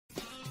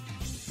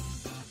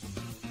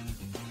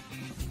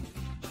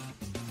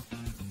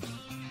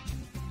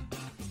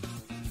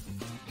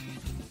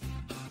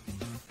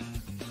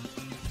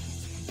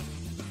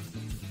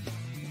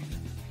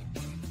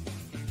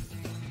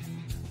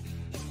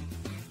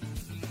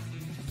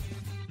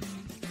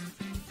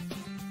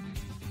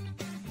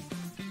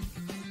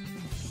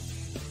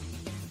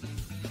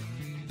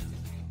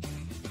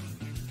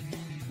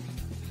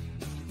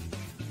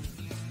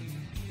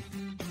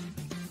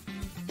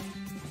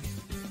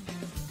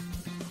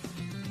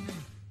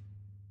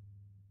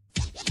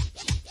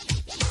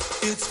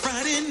It's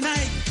Friday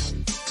night,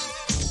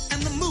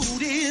 and the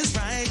mood is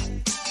right.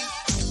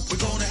 We're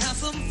gonna have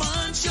some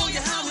fun, show you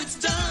how it's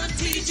done,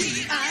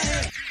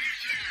 TGI.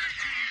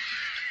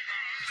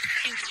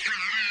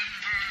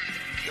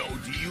 Yo,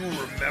 do you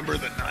remember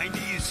the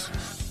 90s?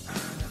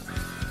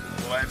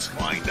 Let's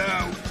find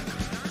out.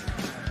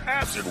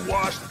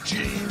 Acid-washed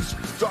jeans,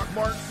 Doc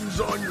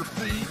Martens on your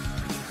feet,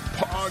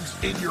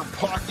 Pogs in your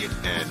pocket,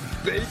 and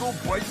bagel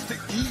bites to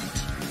eat.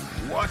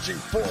 Watching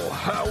Full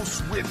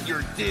House with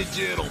your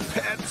digital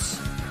pets.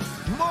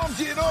 Mom,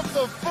 get off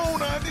the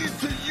phone, I need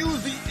to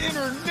use the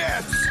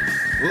internet.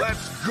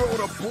 Let's go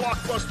to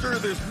Blockbuster,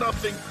 there's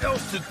nothing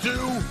else to do.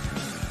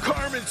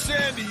 Carmen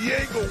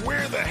Sandiego,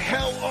 where the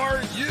hell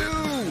are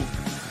you?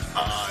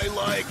 I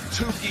like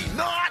Tukey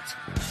not.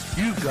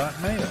 You got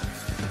mail.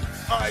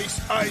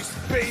 Ice, ice,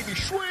 baby,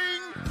 swing.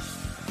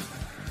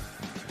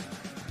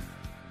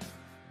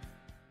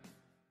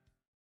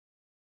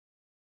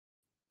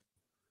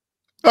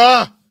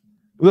 Ah!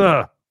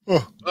 Ugh.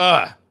 Oh,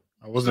 Ah.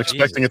 I wasn't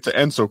expecting it to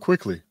end so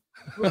quickly.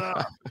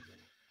 Ah.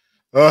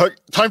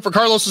 Time for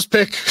Carlos's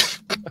pick.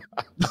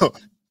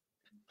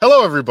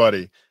 Hello,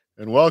 everybody,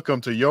 and welcome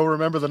to Yo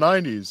Remember the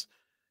 90s,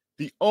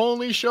 the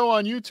only show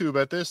on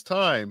YouTube at this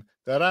time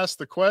that asks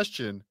the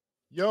question,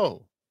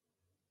 Yo,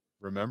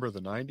 remember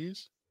the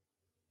 90s?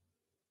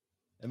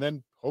 And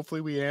then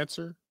hopefully we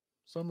answer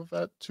some of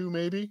that too,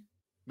 maybe?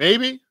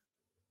 Maybe?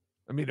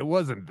 I mean, it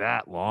wasn't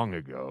that long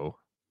ago.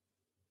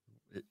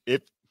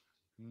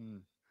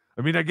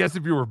 I mean, I guess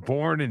if you were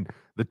born in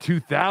the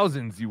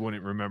 2000s, you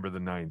wouldn't remember the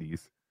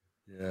 90s.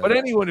 Yeah. But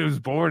anyone who was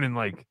born in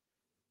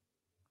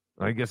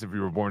I guess if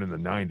you were born in the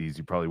 90s,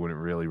 you probably wouldn't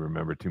really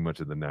remember too much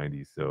of the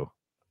 90s. So,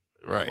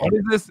 Right. what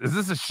is this? Is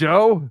this a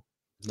show?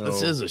 No,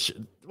 This is a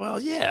well,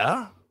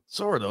 yeah,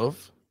 sort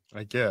of.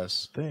 I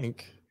guess.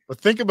 Think. But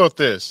think about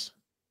this.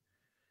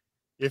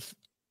 If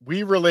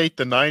we relate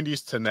the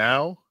 90s to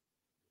now,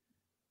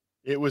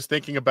 it was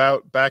thinking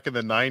about back in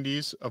the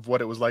 90s of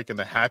what it was like in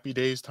the Happy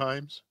Days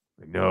times.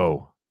 I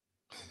know.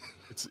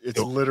 It's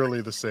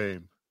literally the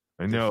same.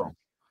 I know.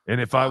 And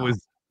if I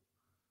was,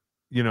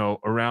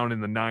 around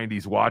in the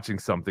 90s watching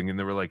something and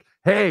they were like,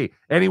 hey,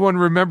 anyone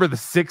remember the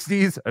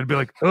 60s? I'd be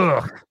like,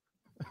 ugh.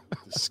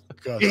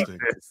 Disgusting.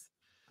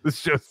 This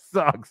show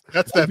sucks.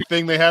 That's that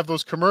thing they have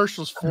those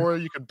commercials for.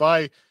 You could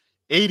buy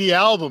 80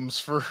 albums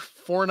for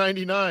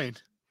 $4.99.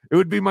 It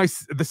would be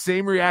the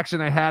same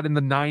reaction I had in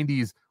the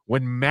 90s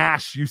when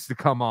MASH used to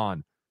come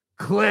on.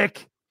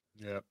 Click.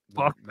 Yeah.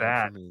 Fuck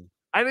that.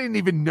 I didn't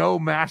even know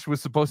MASH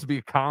was supposed to be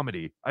a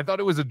comedy. I thought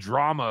it was a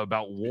drama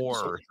about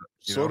war.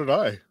 So did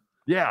I.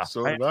 Yeah.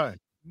 So did I.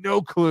 No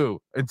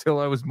clue until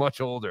I was much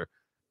older.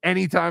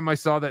 Anytime I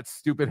saw that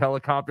stupid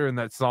helicopter in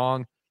that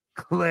song,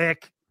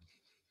 click.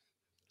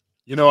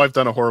 I've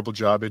done a horrible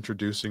job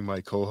introducing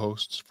my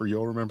co-hosts for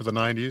You'll Remember the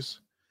 90s.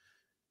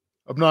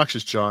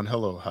 Obnoxious John,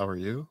 hello, how are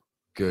you?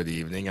 Good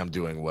evening. I'm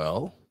doing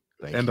well.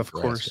 Thank And you of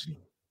for course, asking.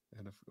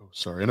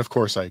 and of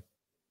course I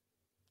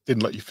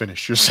didn't let you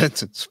finish your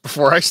sentence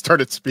before I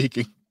started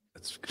speaking.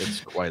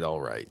 It's quite all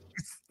right.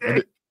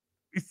 You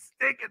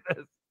stink at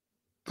this.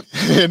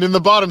 And in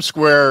the bottom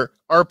square,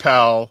 our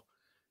pal,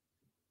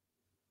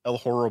 El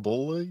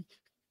Horrible.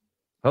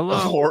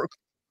 Hello.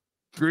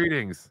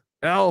 Greetings.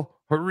 El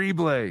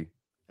Horrible.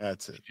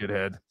 That's it.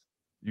 Shithead.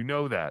 You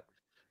know that.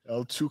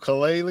 El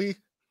Tukalele.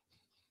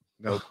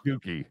 No. El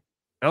Tukey.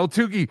 El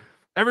Tukey.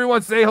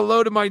 Everyone say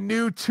hello to my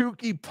new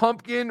Tukey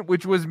pumpkin,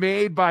 which was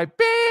made by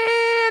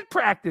Band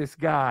Practice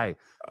Guy.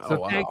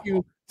 So thank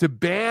you to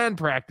Band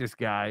Practice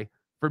Guy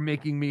for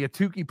making me a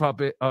Tukey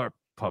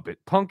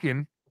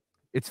pumpkin.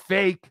 It's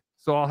fake,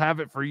 so I'll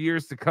have it for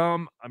years to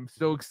come. I'm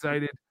so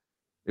excited.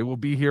 It will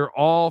be here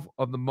all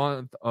of the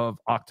month of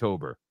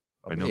October.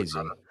 I know it's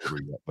not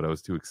October yet, but I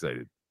was too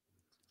excited.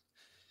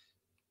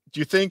 Do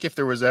you think if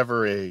there was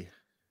ever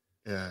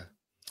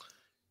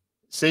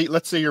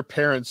let's say your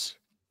parents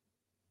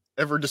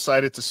ever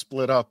decided to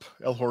split up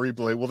El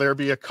Horrible, will there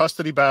be a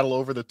custody battle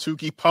over the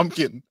Tukey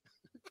pumpkin?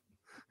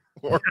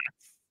 Or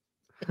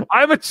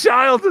I'm a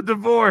child of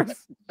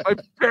divorce. My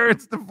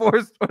parents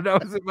divorced when I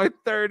was in my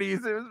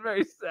 30s. It was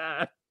very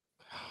sad.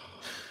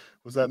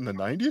 was that in the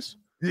 90s?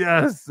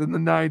 Yes, in the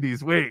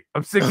 90s. Wait,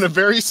 I'm 60. On a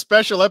very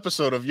special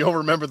episode of You'll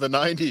Remember the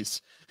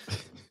 90s,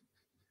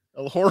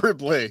 El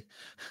Horrible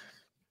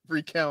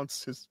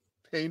recounts his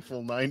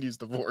painful 90s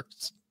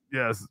divorce.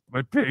 Yes,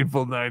 my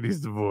painful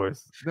 90s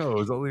divorce. No, it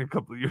was only a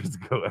couple of years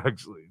ago,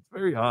 actually. It's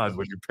very odd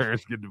when your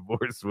parents get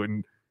divorced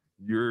when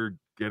you're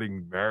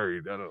getting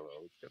married. I don't know.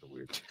 It's kind of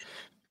weird.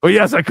 But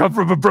yes, I come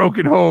from a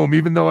broken home,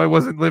 even though I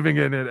wasn't living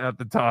in it at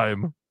the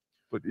time.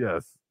 But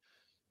yes,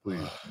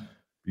 please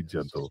be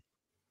gentle.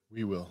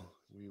 We will.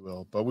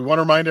 But we want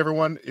to remind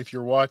everyone, if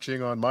you're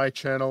watching on my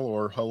channel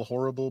or El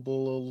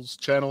Horrible's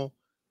channel,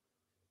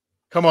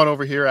 come on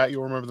over here at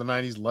You'll Remember the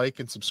 90s, like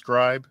and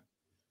subscribe,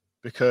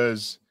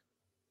 because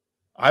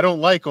I don't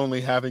like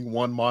only having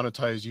one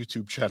monetized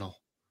YouTube channel.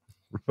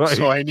 Right.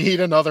 So I need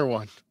another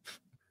one.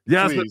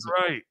 Yes, Please. that's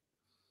right.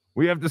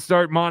 We have to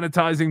start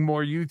monetizing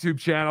more YouTube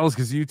channels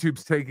because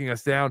YouTube's taking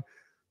us down.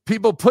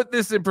 people, put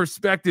this in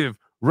perspective.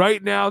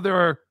 Right now, there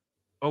are.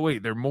 Oh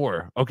wait, there are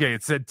more. Okay,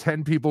 it said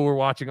 10 people were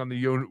watching on the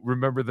Yo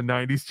Remember the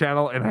 90s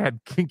channel, and I had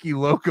Kinky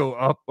Loco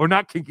up, or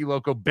not Kinky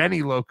Loco,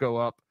 Benny Loco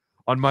up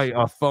on my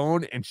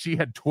phone, and she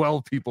had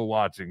 12 people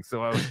watching.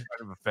 So I was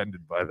kind of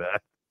offended by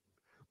that.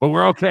 But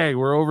we're okay.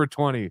 We're over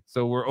 20,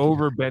 so we're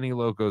over Benny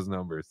Loco's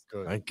numbers.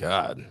 Good. Thank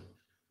God.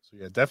 So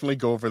yeah, definitely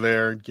go over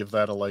there and give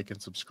that a like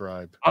and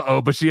subscribe.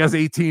 But she has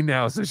 18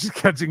 now, so she's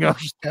catching up.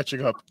 She's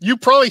catching up. You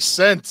probably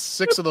sent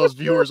 6 of those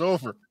viewers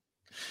over.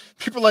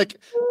 People are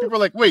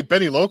like, wait,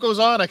 Benny Loco's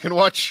on? I can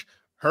watch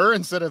her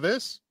instead of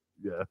this?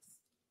 Yes.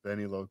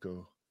 Benny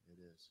Loco, it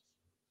is.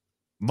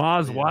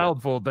 Maz Yeah.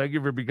 Wildfold, thank you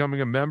for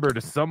becoming a member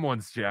to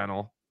someone's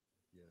channel.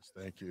 Yes,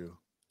 thank you.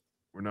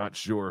 We're not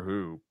sure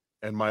who.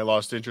 And my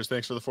lost interest,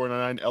 thanks for the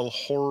 499. El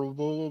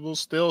Horrible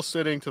still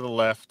sitting to the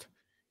left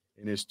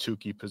in his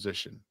Tukey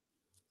position.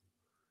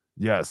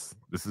 Yes,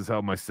 this is how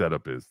my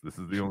setup is. This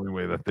is the only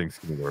way that things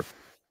can work.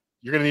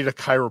 You're gonna need a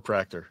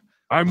chiropractor.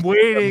 I'm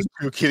waiting.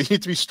 Tukey, you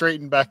need to be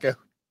straightened back out.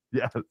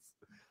 Yes.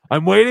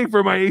 I'm waiting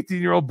for my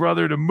 18-year-old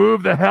brother to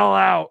move the hell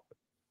out.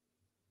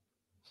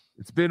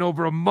 It's been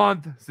over a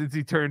month since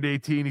he turned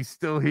 18. He's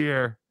still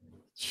here.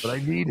 But I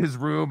need his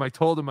room. I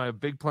told him I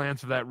have big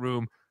plans for that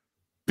room.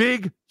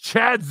 Big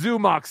Chad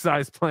Zumach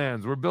size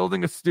plans. We're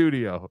building a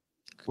studio.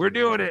 We're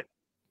doing it.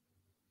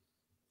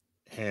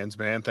 Hands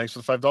man, thanks for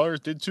the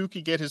 $5. Did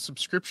Tukey get his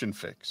subscription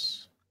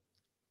fix?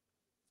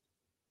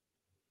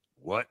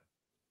 What?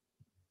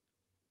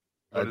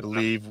 I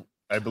believe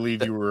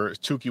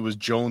Tukey was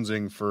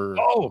jonesing for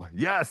Oh,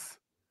 yes.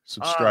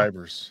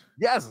 subscribers.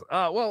 Yes.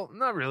 Well,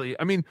 not really.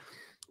 I mean,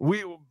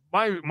 my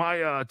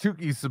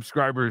Tukey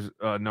subscribers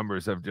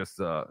numbers have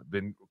just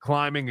been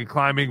climbing and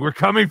climbing. We're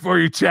coming for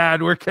you,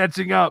 Chad. We're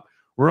catching up.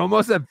 We're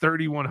almost at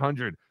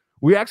 3,100.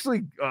 We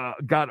actually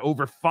got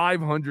over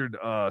 500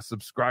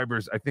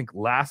 subscribers, I think,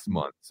 last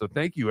month. So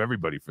thank you,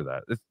 everybody, for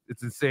that.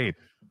 It's insane.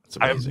 It's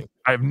amazing.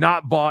 I have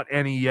not bought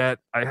any yet.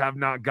 I have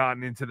not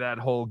gotten into that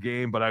whole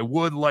game, but I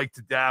would like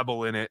to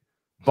dabble in it,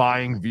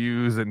 buying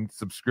views and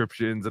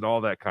subscriptions and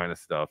all that kind of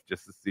stuff,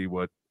 just to see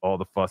what all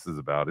the fuss is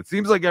about. It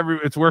seems like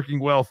it's working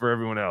well for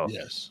everyone else.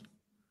 Yes.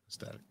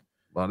 Static.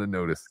 A lot of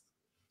notice.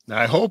 Now,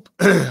 I hope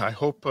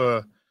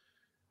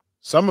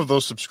some of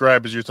those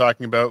subscribers you're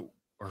talking about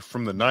are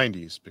from the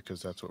 90s,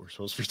 because that's what we're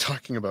supposed to be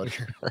talking about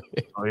here.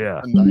 Oh,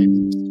 yeah. The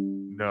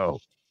 90s. No,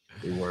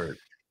 they weren't.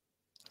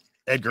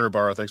 Edgar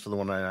Ibarra, thanks for the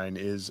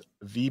 199, is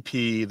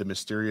VP, the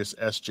mysterious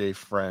SJ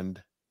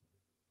friend,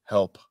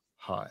 help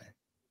high.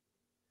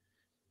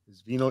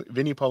 Is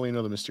Vinny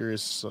Paulino the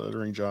mysterious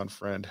Stuttering John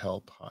friend,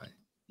 help high?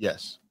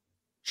 Yes,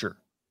 sure.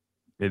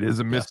 It is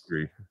a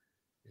mystery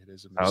It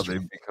is a how mystery.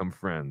 they become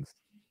friends.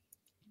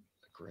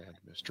 A grand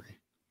mystery.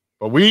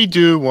 But we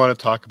do want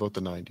to talk about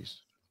the 90s.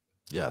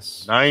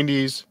 Yes.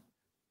 90s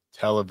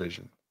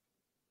television.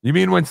 You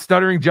mean when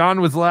Stuttering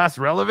John was last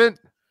relevant?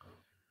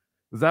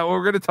 Is that what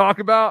we're going to talk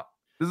about?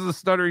 This is a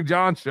Stuttering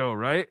John show,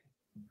 right?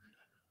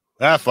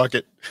 Ah, fuck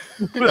it.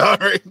 All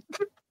right.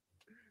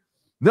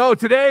 No,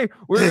 today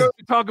we're going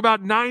to talk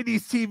about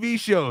 90s TV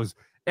shows.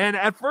 And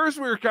at first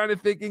we were kind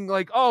of thinking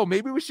like, oh,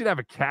 maybe we should have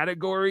a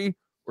category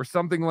or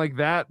something like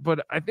that.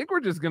 But I think we're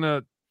just going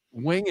to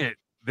wing it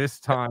this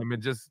time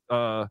and just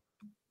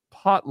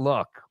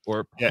potluck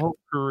or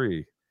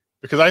potpourri.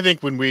 Because I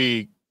think when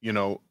we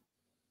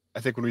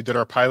did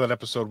our pilot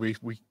episode, we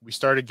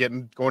started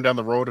going down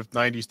the road of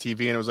 90s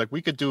TV, and it was like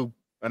we could do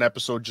an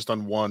episode just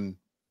on one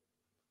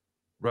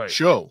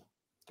show.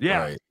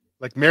 Yeah. Right.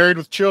 Like Married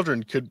with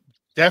Children could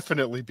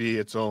definitely be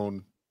its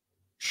own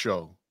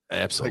show.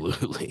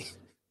 Absolutely.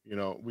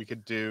 We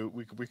could do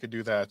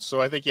that.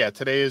 So I think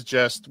today is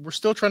just, we're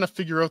still trying to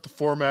figure out the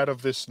format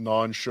of this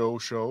non-show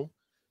show,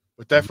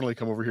 but definitely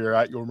come over here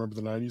at You'll Remember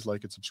the 90s,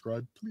 like and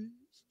subscribe, please.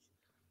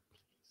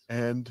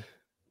 And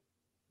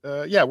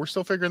we're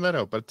still figuring that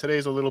out. But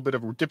today's a little bit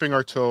of, we're dipping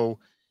our toe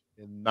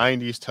in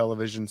 90s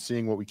television,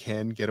 seeing what we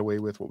can get away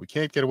with, what we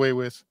can't get away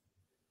with,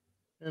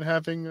 and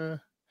having a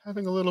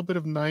little bit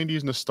of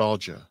 90s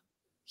nostalgia,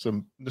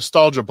 some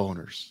nostalgia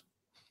boners.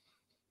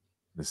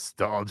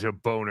 Nostalgia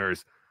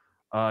boners.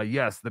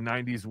 Yes, the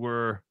 90s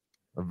were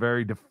a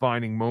very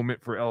defining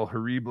moment for El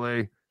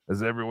Horrible.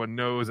 As everyone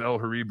knows, El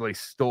Horrible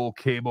stole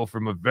cable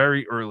from a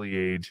very early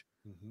age.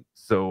 Mm-hmm.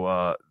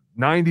 So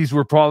 90s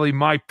were probably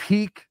my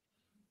peak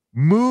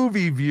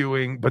movie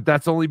viewing, but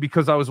that's only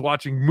because I was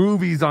watching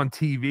movies on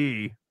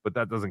TV, but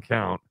that doesn't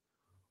count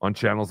on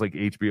channels like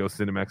HBO,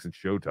 Cinemax, and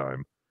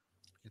Showtime.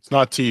 It's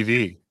not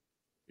TV.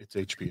 It's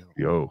HBO.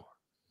 Yo,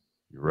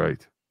 you're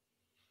right.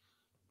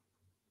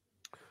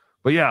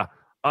 But yeah,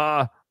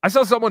 I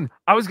saw someone,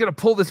 I was going to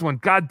pull this one.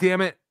 God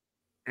damn it.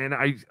 And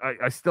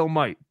I still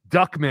might.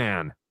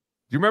 Duckman. Do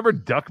you remember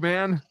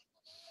Duckman?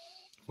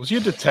 Was he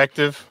a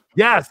detective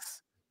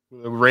Yes.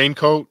 with a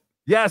raincoat?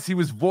 Yes, he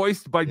was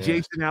voiced by Yes.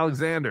 Jason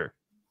Alexander.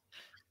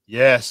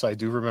 Yes, I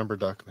do remember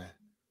Duckman.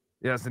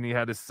 Yes, and he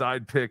had his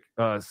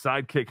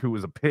sidekick who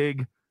was a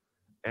pig.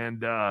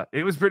 And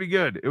it was pretty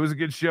good. It was a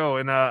good show.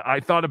 And I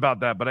thought about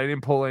that, but I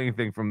didn't pull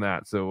anything from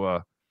that.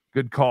 So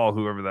Good call,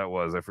 whoever that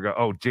was. I forgot.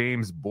 Oh,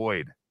 James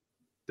Boyd,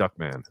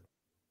 Duckman.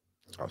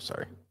 Oh,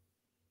 sorry.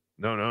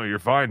 No, you're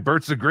fine.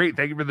 Bert's a great.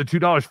 Thank you for the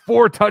 $2.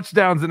 4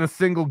 touchdowns in a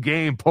single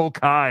game. Polk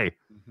High.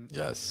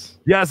 Yes.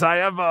 Yes, I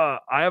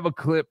have a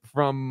clip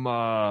from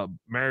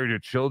Married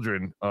with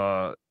Children.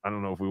 I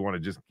don't know if we want to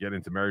just get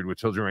into Married with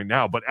Children right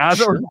now, but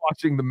as I was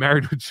watching the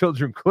Married with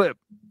Children clip,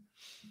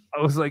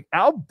 I was like,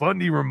 Al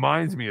Bundy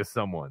reminds me of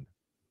someone.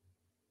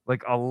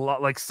 Like a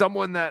lot, like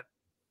someone that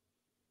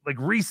like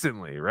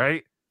recently,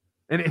 right?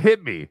 And it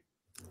hit me.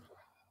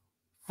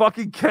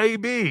 Fucking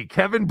KB,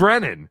 Kevin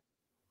Brennan.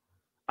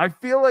 I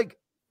feel like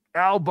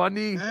Al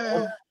Bundy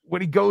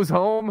when he goes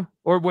home,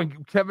 or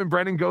when Kevin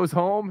Brennan goes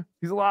home,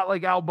 he's a lot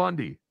like Al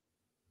Bundy.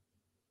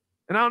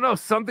 And I don't know,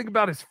 something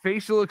about his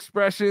facial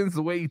expressions,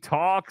 the way he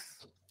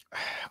talks.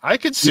 I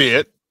could see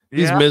it.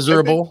 He's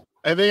miserable.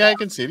 I think I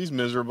can see it. He's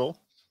miserable.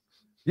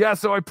 Yeah,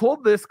 so I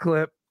pulled this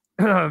clip.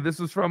 This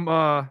was from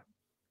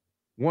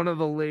one of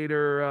the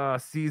later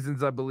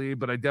seasons, I believe,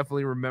 but I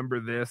definitely remember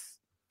this.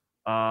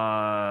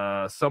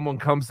 Someone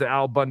comes to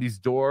Al Bundy's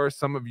door.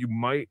 Some of you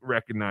might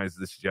recognize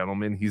this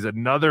gentleman. He's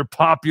another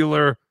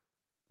popular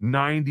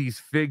 90s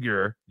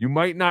figure. You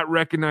might not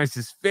recognize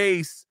his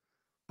face,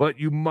 but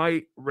you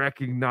might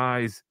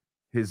recognize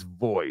his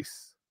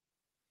voice.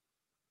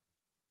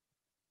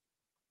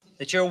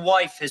 That your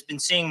wife has been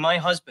seeing my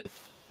husband.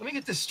 Let me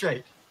get this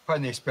straight.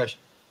 Pardon the expression.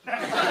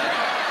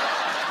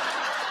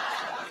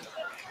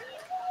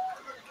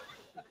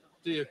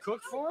 Do you cook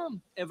for him?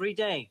 Every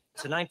day.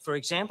 Tonight, for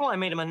example, I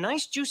made him a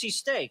nice juicy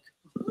steak.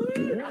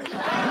 Mm-hmm.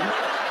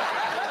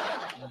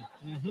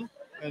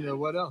 And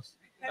what else?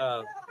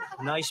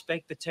 Nice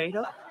baked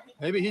potato.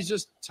 Maybe he's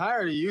just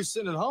tired of you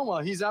sitting at home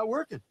while he's out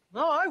working.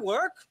 No, I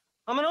work.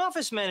 I'm an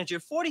office manager,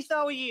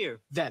 40,000 a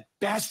year. That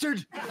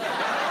bastard!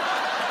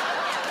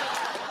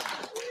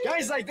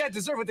 Guys like that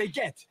deserve what they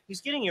get.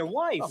 He's getting your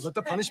wife. Oh, let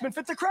the punishment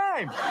fit the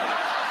crime.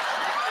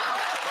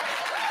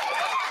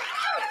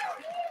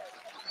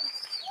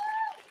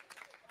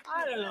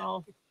 I don't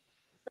know.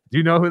 Do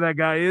you know who that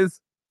guy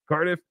is,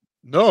 Cardiff?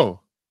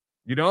 No.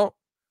 You don't?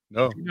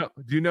 No.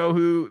 Do you know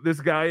who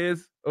this guy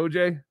is,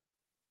 OJ?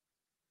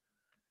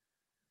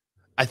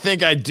 I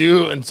think I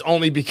do, and it's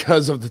only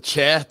because of the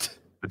chat.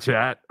 The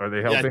chat? Are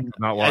they helping?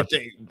 Not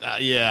watching.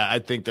 I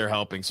think they're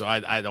helping. So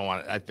I don't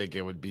want. I think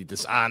it would be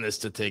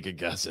dishonest to take a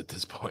guess at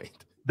this point.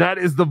 That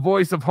is the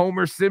voice of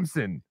Homer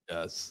Simpson.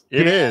 Yes,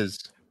 it is.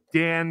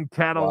 Dan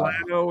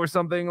Catalano or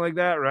something like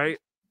that, right?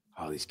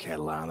 Oh, these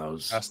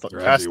Catalanos.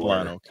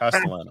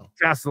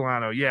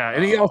 Castellano. Yeah.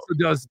 And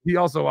he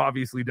also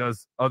obviously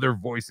does other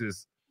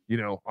voices,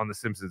 on The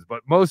Simpsons,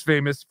 but most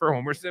famous for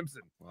Homer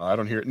Simpson. Well, I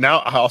don't hear it now.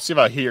 I'll see if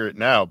I hear it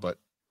now, but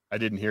I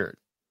didn't hear it.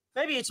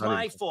 Maybe it's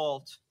my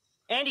fault.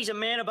 Andy's a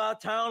man about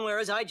town,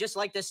 whereas I just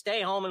like to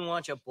stay home and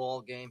watch a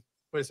ball game.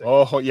 Wait a second.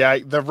 Oh, yeah.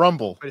 The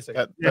rumble. Wait a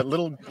second. That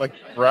little,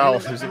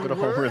 Ralph. There's a bit of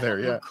Homer there,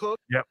 yeah. Cook.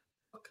 Yep.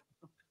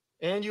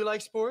 And you like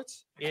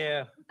sports?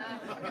 Yeah.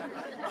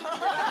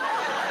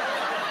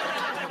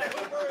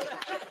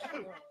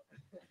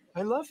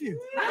 I love you.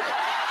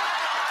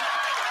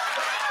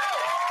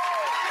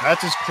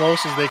 That's as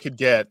close as they could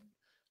get,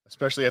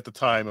 especially at the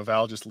time of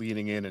Al just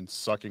leaning in and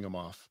sucking him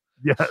off.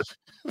 Yes.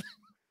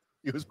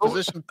 He was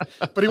positioned,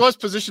 but he was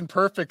positioned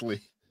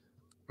perfectly.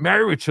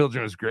 Married with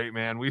Children is great,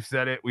 man. We've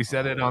said it. We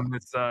said it on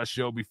this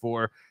show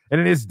before, and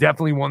it is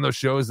definitely one of those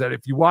shows that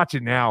if you watch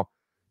it now,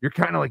 you're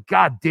kind of like,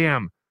 God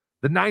damn,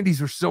 the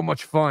 90s were so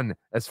much fun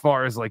as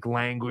far as like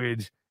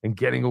language and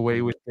getting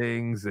away with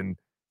things and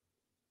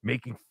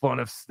making fun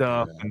of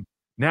stuff. Yeah. And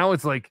now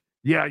it's like,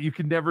 yeah, you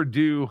can never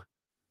do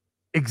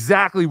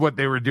exactly what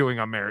they were doing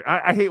on Married.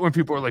 I hate when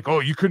people are like,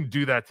 oh, you couldn't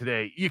do that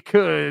today. You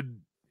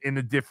could in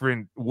a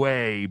different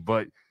way,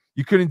 but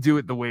you couldn't do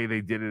it the way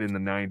they did it in the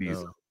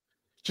 90s. No.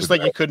 Just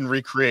like you couldn't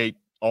recreate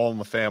All in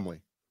the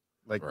Family.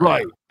 Like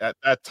right. At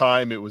that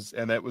time it was,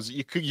 and that was,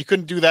 you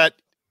couldn't do that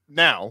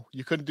now.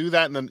 You couldn't do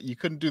that, and then you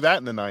couldn't do that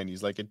in the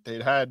 90s. Like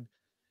it had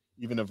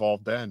even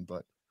evolved then,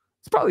 but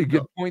it's probably a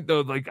good point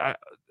though. Like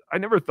I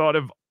never thought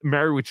of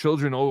Married with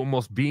Children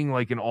almost being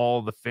like an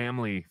All the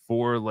Family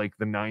for like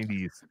the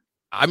 90s.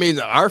 I mean,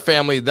 our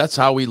family, that's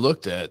how we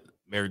looked at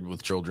Married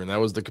with Children. That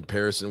was the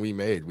comparison we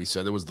made. We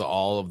said it was the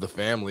All of the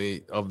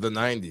Family of the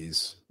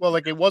 90s. Well,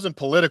 like it wasn't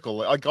political.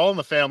 Like All in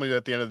the Family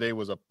at the end of the day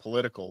was a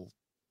political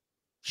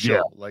show.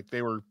 Yeah. Like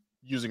they were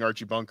using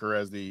Archie Bunker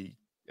as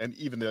and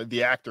even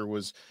the actor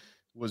was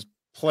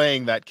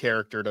playing that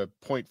character to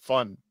point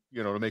fun,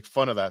 to make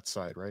fun of that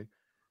side, right?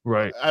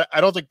 Right.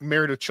 I don't think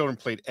Married with Children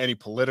played any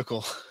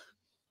political.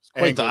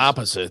 Quite the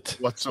opposite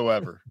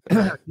whatsoever.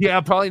 Yeah,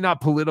 probably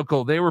not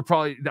political.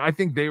 I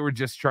think they were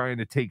just trying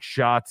to take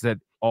shots at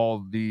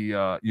all the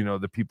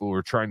the people who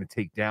were trying to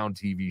take down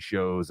TV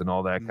shows and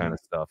all that kind of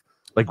stuff.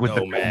 Like with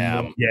No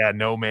Ma'am. Yeah,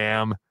 No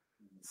Ma'am.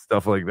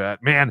 Stuff like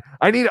that. Man,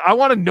 I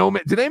want a No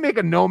Ma'am. Did they make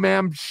a No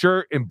Ma'am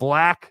shirt in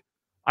black?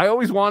 I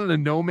always wanted a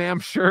No Ma'am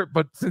shirt,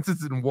 but since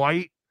it's in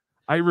white,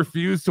 I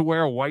refuse to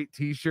wear a white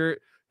t-shirt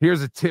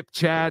Here's a tip,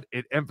 Chad.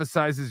 It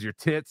emphasizes your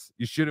tits.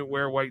 You shouldn't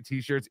wear white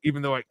t-shirts,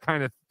 even though I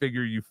kind of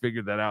figure you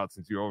figured that out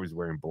since you're always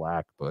wearing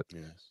black. But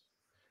Yes.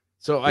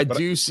 So I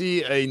do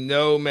see a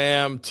no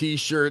ma'am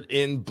t-shirt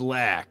in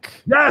black.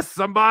 yes,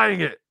 I'm buying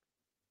it.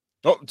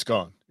 Oh, it's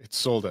gone. It's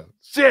sold out.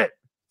 Shit.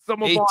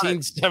 Someone bought it.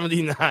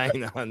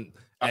 $18.79 on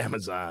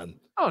Amazon.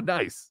 Oh,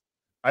 nice.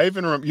 I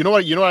even remember. You know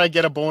what? I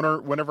get a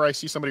boner whenever I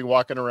see somebody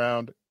walking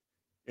around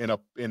in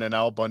an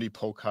Al Bundy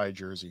Pokai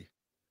jersey.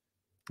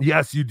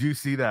 Yes, you do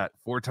see that.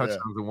 4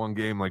 touchdowns in one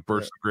game, like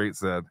Birch the Great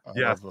said. I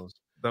Yes, love those.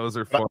 those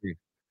are funny.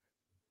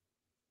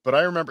 But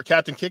I remember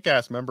Captain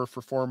Kickass, member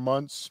for 4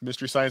 months.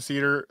 Mystery Science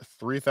Theater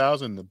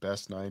 3000, the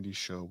best 90s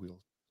show. We'll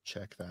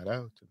check that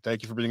out.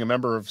 Thank you for being a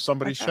member of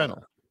somebody's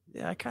channel.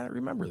 Yeah, I kind of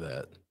remember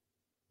that.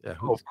 Yeah,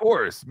 Oh, of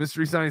course.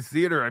 Mystery Science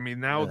Theater. I mean,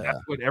 now that's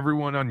what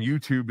everyone on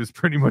YouTube is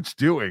pretty much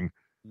doing.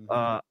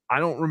 I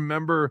don't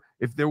remember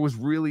if there was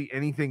really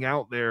anything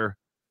out there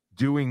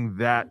doing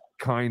that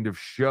kind of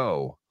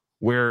show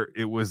where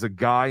it was a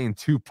guy and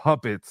 2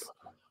 puppets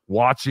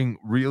watching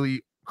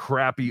really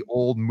crappy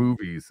old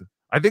movies.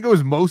 I think it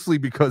was mostly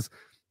because,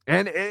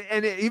 and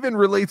it even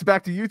relates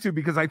back to YouTube,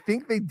 because I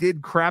think they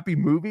did crappy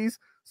movies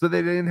so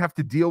they didn't have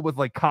to deal with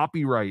like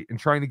copyright and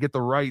trying to get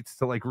the rights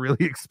to like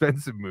really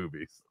expensive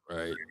movies.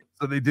 Right.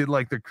 So they did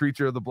like the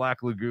Creature of the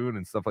Black Lagoon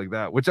and stuff like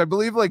that, which I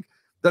believe like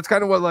that's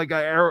kind of what like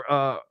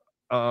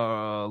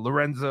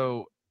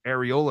Lorenzo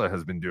Areola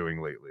has been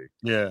doing lately.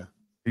 Yeah.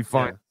 He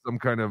finds some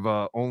kind of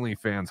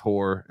OnlyFans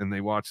whore and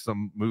they watch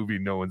some movie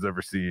no one's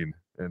ever seen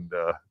and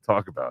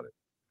talk about it.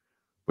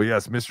 But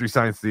yes, Mystery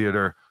Science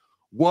Theater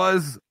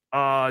was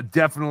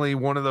definitely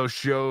one of those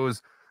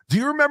shows. Do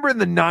you remember in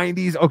the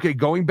 90s? Okay,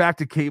 going back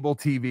to cable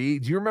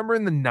TV, do you remember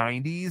in the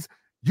 90s?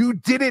 You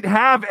didn't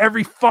have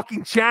every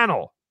fucking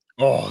channel.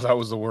 Oh, that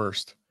was the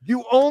worst.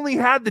 You only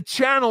had the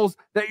channels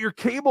that your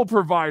cable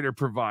provider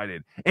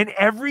provided. And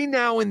every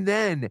now and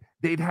then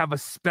they'd have a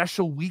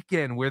special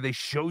weekend where they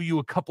show you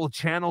a couple of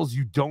channels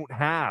you don't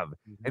have.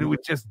 And it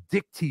would just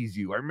dick tease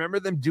you. I remember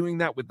them doing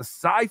that with the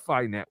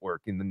Sci-Fi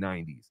Network in the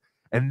 90s.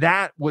 And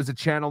that was a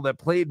channel that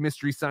played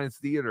Mystery Science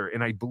Theater.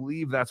 And I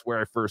believe that's where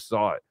I first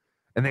saw it.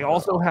 And they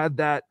also had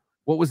that,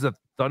 what was the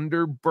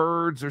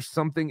Thunderbirds or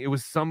something? It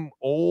was some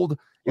old...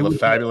 Well, the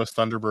Fabulous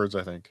Thunderbirds,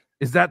 I think.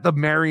 Is that the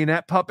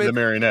marionette puppet? The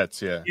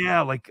marionettes, yeah.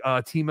 Yeah, like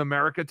Team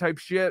America type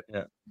shit.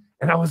 Yeah.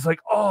 And I was like,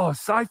 oh,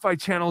 Sci-Fi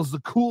Channel is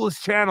the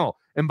coolest channel.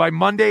 And by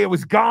Monday, it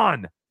was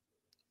gone.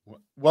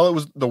 Well, it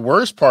was the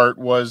worst part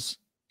was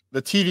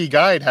the TV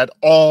Guide had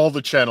all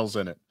the channels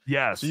in it.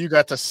 Yes. So you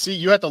got to see,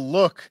 you had to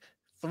look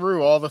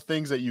through all the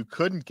things that you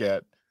couldn't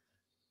get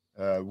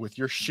with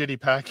your shitty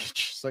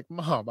package. It's like,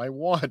 Mom, I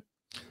want.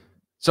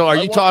 So are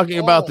you talking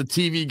about the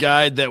TV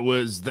Guide that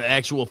was the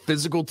actual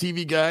physical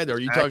TV Guide? Or are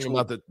you talking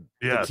about the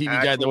TV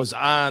Guide that was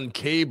on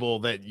cable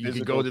that you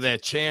could go to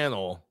that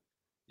channel?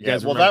 You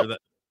guys remember that?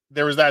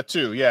 There was that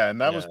too. Yeah. And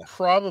that was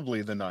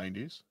probably the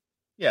 90s.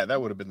 Yeah,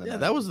 that would have been the 90s.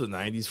 That was the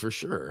 90s for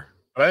sure.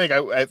 But I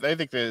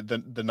think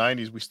the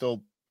 90s, we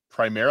still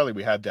primarily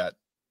we had that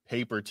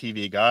paper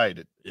TV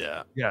Guide.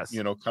 Yeah. Yes.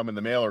 You know, come in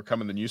the mail or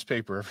come in the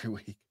newspaper every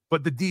week.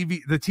 But the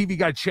TV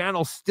Guide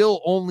channel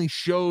still only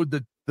showed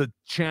the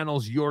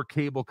channels your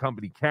cable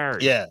company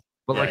carried. Yeah.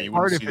 But yeah, like you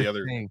part of see the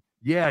other thing,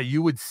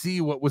 you would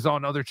see what was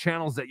on other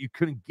channels that you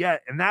couldn't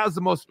get. And that was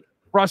the most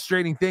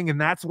frustrating thing.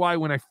 And that's why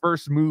when I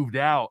first moved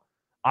out,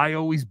 I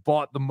always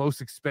bought the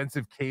most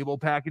expensive cable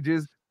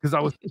packages because I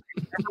never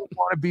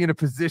want to be in a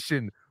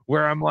position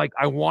where I'm like,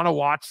 I want to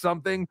watch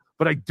something,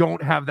 but I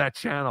don't have that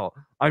channel.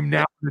 I'm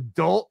now an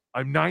adult.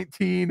 I'm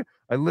 19.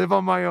 I live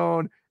on my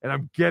own, and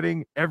I'm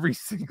getting every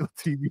single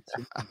TV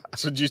channel.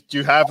 So do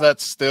you have that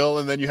still,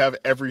 and then you have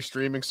every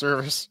streaming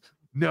service?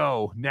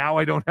 No, now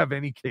I don't have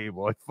any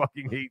cable. I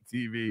fucking hate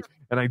TV,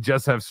 and I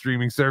just have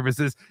streaming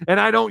services, and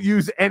I don't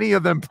use any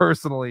of them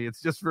personally.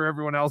 It's just for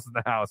everyone else in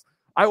the house.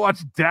 I watch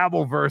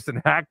Dabbleverse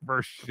and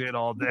Hackverse shit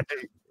all day.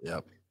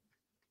 Yep.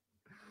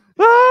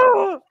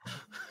 Ah!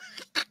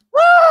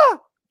 Ah!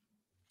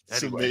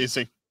 It's Anyway,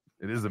 amazing.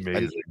 It is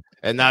amazing.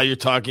 And now you're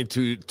talking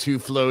to two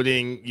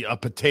floating, a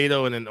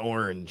potato and an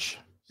orange.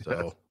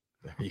 So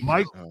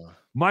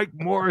Mike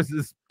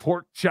Morris's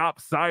pork chop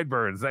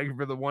sideburns. Thank you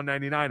for the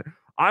 $1.99.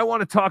 I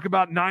want to talk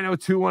about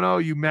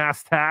 90210, you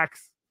mass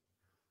tax.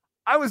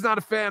 I was not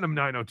a fan of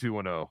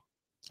 90210.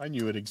 I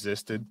knew it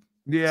existed.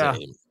 Yeah.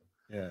 Same.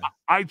 Yeah.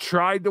 I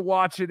tried to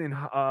watch it in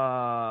like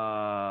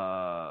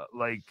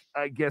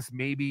I guess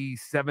maybe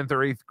 7th or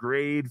 8th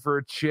grade for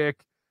a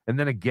chick, and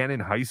then again in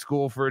high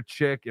school for a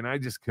chick, and I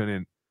just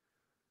couldn't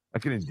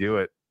do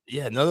it.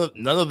 Yeah, none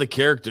of the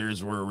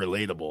characters were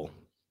relatable.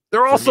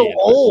 They're also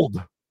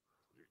old.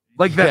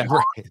 Like that, Yeah,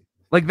 right.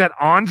 like that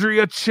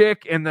Andrea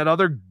chick and that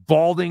other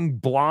balding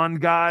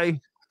blonde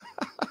guy.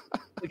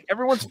 Like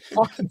everyone's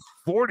fucking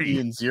 40.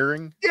 Ian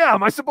Ziering. Yeah,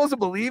 am I supposed to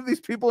believe these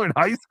people are in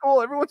high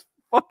school? Everyone's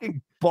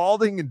fucking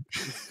balding and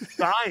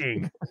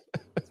dying.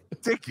 It's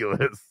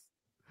ridiculous.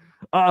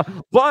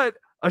 But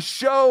a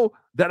show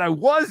that I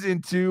was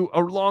into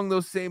along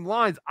those same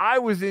lines. I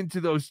was into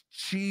those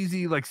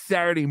cheesy, like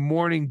Saturday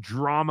morning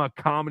drama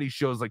comedy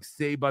shows like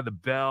Saved by the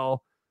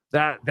Bell,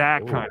 that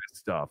kind of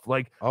stuff.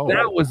 Like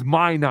that was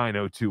my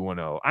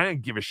 90210. I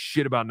didn't give a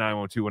shit about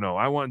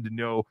 90210. I wanted to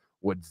know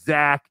what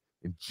Zach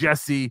and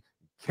Jesse,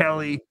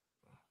 Kelly,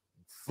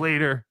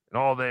 Slater, and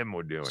all them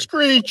were doing.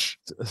 Screech.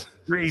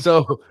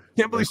 So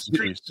can't believe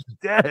Screech is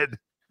dead.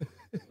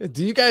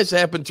 Do you guys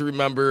happen to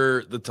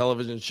remember the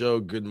television show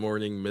Good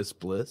Morning Miss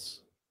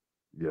Bliss?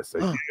 Yes, I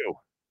do.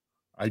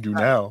 I do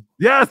now.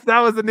 Yes, that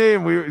was the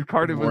name.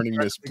 Cardiff Good Morning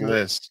Miss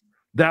Bliss.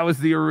 That was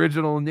the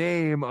original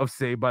name of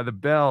Saved by the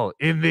Bell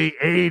in the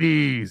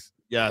 80s.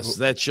 Yes,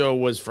 that show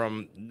was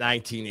from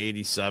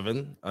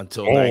 1987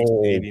 until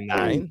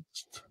 1989.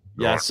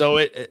 Yeah, so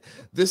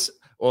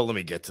let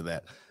me get to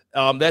that.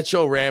 That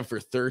show ran for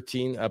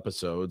 13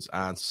 episodes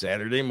on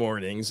Saturday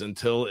mornings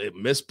until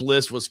Miss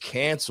Bliss was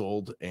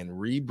canceled and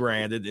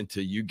rebranded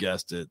into, you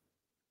guessed it,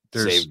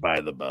 Saved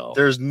by the Bell.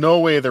 There's no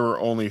way there were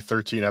only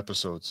 13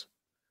 episodes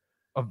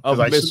of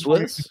Miss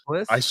Bliss.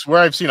 I swear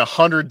I've seen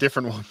 100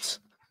 different ones.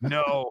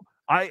 No,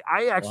 I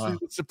actually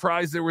was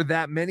surprised there were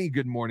that many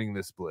Good Morning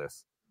Miss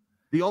Bliss.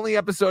 The only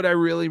episode I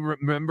really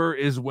remember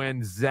is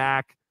when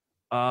Zach,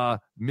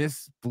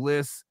 Miss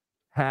Bliss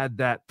had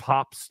that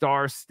pop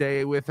star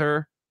stay with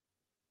her.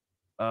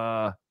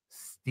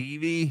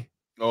 Stevie.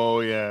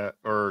 Oh yeah,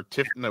 or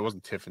Tiffany. That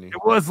wasn't Tiffany.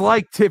 It was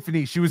like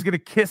Tiffany. She was gonna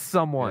kiss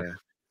someone,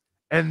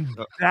 and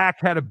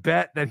Zach had a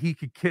bet that he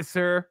could kiss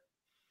her.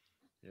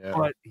 Yeah,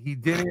 but he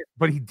didn't.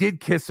 But he did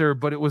kiss her.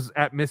 But it was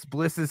at Miss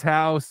Bliss's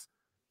house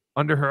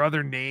under her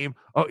other name.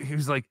 Oh, he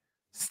was like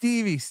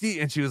Stevie,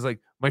 and she was like,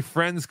 "My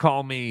friends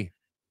call me."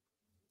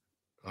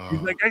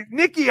 He's like,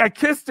 Nikki, I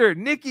kissed her.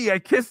 Nikki, I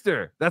kissed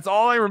her. That's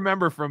all I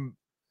remember from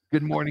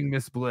Good Morning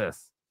Miss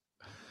Bliss.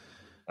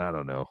 I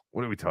don't know.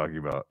 What are we talking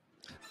about?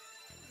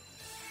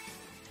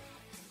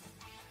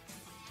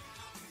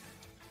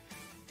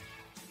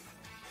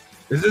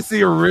 Is this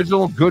the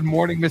original Good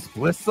Morning Miss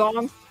Bliss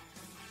song?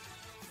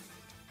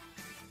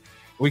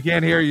 We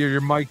can't hear you.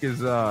 Your mic is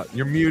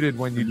you're muted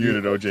when you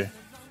muted, OJ.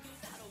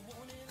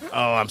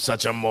 Oh, I'm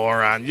such a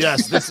moron.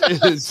 Yes, this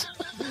is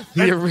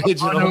the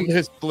original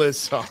Miss Bliss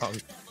song.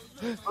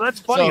 Well, that's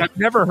funny. I've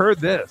never heard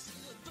this.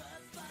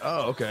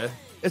 Oh, okay.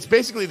 It's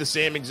basically the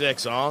same exact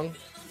song,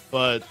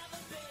 but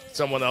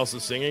someone else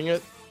is singing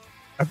it.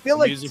 I feel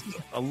like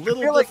a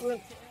little different.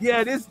 Like,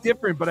 yeah, it is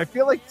different, but I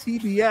feel like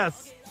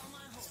TBS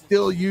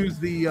still use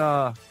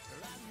the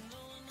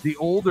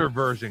older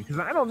version because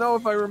I don't know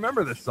if I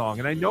remember this song,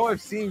 and I know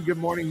I've seen Good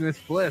Morning Miss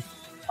Bliss.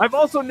 I've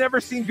also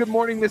never seen Good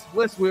Morning Miss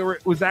Bliss where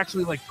it was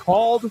actually like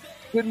called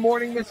Good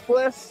Morning Miss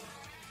Bliss.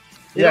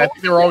 I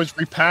think they were always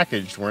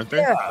repackaged, weren't they?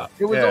 Yeah,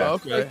 it was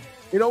okay. Like,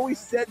 it always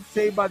said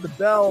Saved by the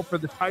Bell for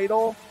the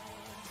title.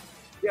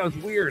 Yeah, it was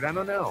weird. I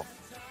don't know.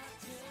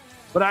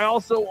 But I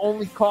also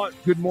only caught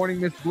Good Morning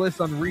Miss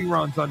Bliss on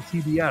reruns on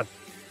TBS.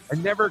 I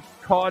never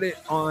caught it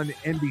on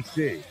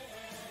NBC.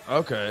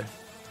 Okay.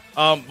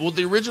 Well,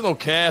 the original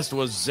cast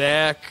was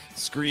Zach,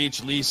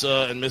 Screech,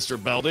 Lisa, and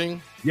Mr.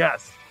 Belding.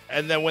 Yes.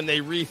 And then when they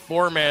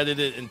reformatted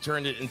it and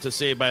turned it into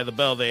Saved by the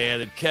Bell, they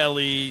added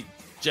Kelly,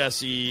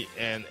 Jesse,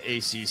 and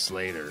AC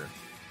Slater.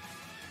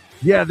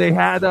 Yeah, they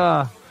had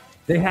a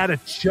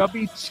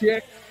chubby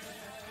chick,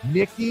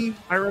 Nikki,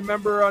 I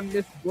remember on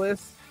Miss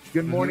Bliss.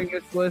 Good Morning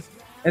Miss Bliss.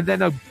 And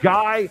then a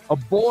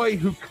boy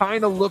who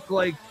kind of looked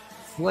like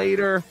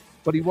Slater,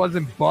 but he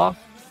wasn't buff.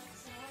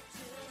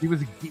 He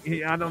was,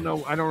 I don't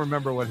know. I don't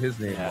remember what his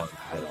name was.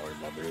 I don't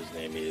remember his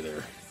name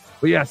either.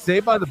 But yeah,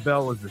 Saved by the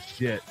Bell was the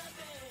shit.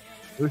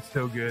 It was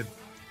so good.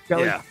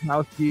 Kelly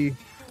Kapowski,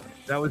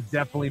 that was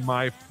definitely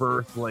my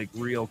first like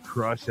real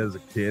crush as a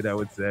kid, I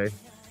would say.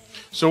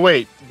 So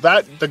wait,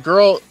 the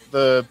girl,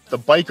 the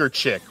biker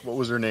chick, what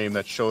was her name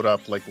that showed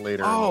up like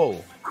later?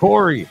 Oh,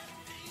 Corey.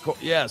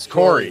 Yes,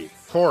 Corey.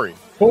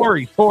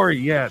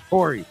 Yeah,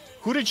 Tori.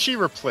 Who did she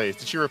replace?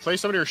 Did she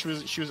replace somebody, or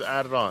she was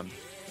added on?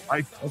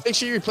 I think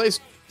she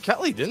replaced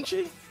Kelly, didn't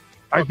she?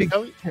 I think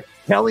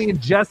Kelly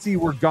and Jesse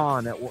were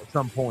gone at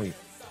some point.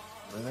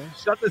 Really?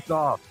 Shut this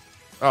off.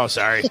 Oh,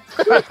 sorry.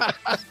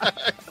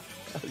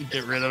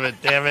 Get rid of it,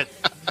 damn it.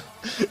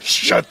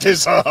 Shut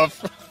this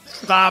off.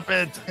 Stop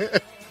it.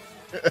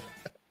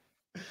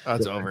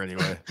 That's over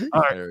anyway.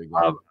 All right. There we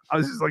go. I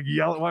was just like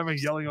yelling. Why am I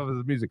yelling over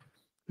the music?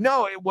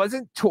 No, it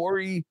wasn't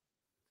Tori.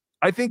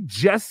 I think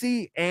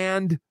Jesse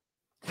and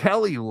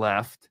Kelly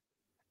left,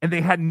 and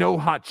they had no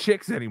hot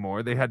chicks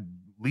anymore. They had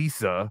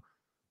Lisa,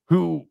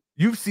 who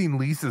you've seen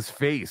Lisa's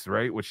face,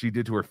 right? What she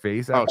did to her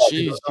face. Oh,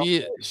 she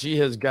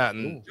has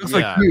gotten. She looks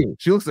like you.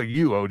 She looks like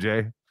you,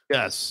 OJ.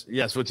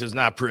 Yes, which is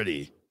not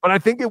pretty. But I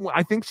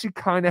think she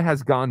kind of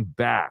has gone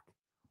back.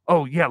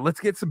 Oh yeah, let's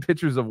get some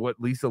pictures of what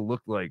Lisa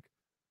looked like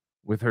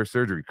with her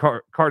surgery.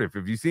 Cardiff,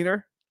 have you seen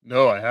her?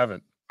 No, I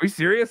haven't. Are you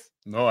serious?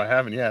 No, I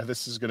haven't. Yeah,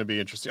 this is going to be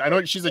interesting. I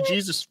know she's a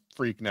Jesus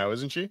freak now,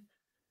 isn't she?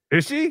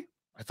 Is she?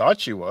 I thought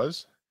she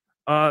was.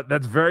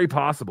 That's very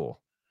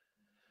possible.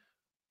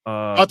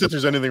 Not that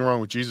there's anything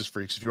wrong with Jesus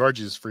Freaks. If you are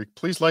Jesus Freak,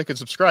 please like and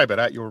subscribe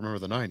at You'll Remember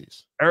the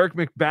 90s. Eric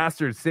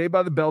McBastard, Saved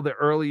by the Bell, the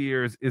early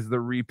years is the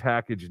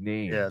repackaged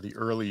name. Yeah, the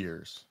early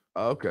years.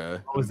 Okay.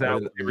 Oh, was that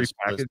what they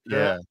repackaged?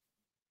 Yeah.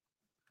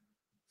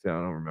 See, I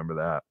don't remember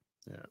that.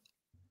 Yeah.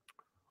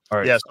 All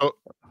right. Yeah.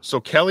 So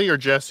Kelly or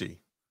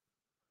Jesse?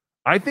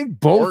 I think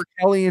both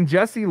Kelly and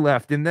Jesse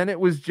left, and then it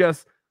was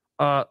just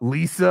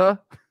Lisa.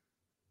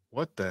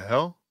 What the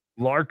hell?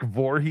 Lark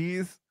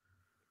Voorhees.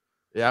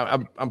 Yeah,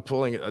 I'm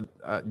pulling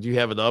it. Do you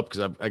have it up?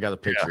 Because I got a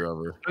picture of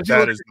her.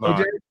 That is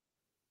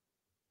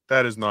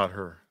not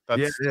her.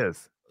 Yeah, it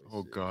is.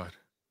 Oh God.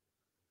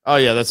 Oh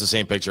yeah, that's the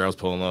same picture I was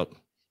pulling up.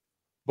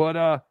 But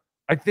I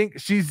think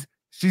she's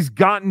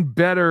gotten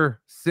better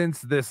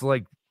since this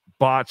like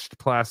botched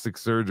plastic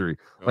surgery.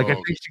 Like I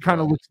think she kind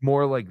of looks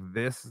more like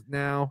this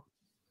now.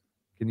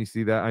 Can you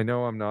see that? I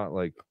know I'm not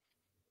like.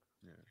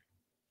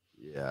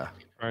 Yeah.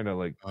 Trying to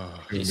like.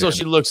 So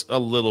she looks a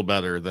little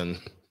better than.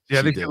 Yeah,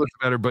 I think she looks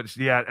better, but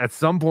at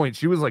some point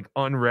she was like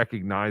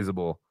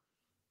unrecognizable.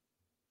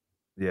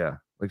 Yeah,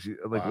 like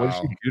what did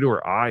she do to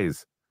her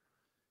eyes?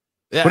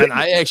 Yeah, and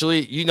I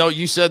actually,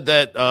 you said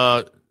that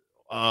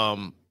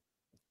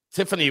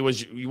Tiffany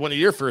was one of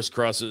your first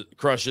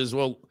crushes.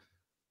 Well,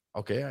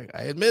 okay,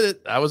 I admit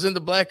it. I was into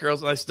black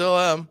girls, and I still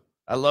am.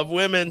 I love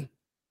women,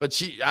 but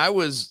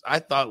I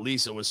thought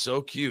Lisa was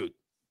so cute.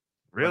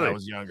 Really? When I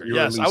was younger.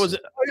 Yes, I was.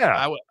 Oh,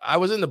 yeah, I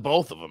was into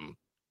both of them.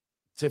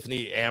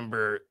 Tiffany,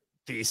 Amber,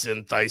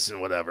 Thyssen,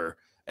 whatever.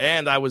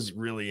 And I was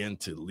really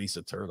into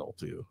Lisa Turtle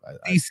too.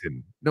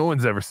 Thyssen. No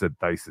one's ever said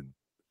Thyssen.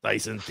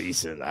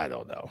 Thyssen. I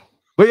don't know.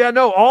 But yeah,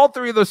 no, all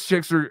three of those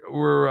chicks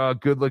were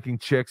good-looking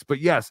chicks.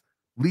 But yes,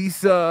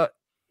 Lisa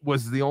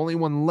was the only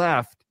one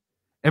left.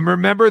 And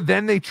remember,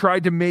 then they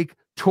tried to make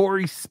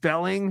Tori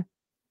Spelling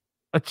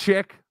a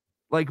chick,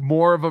 like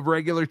more of a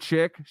regular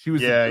chick. She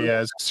was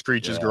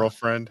Screech's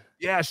girlfriend.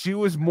 Yeah, she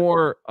was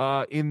more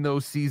in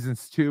those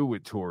seasons too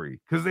with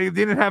Tori because they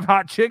didn't have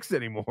hot chicks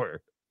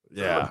anymore.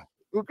 Yeah. So,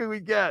 who can we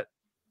get?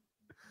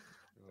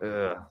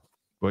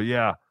 But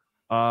yeah,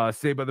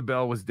 Saved by the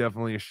Bell was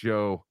definitely a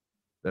show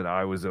that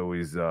I was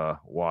always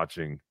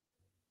watching.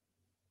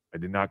 I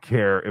did not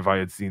care if I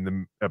had seen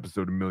the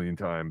episode a million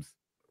times.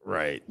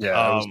 Right.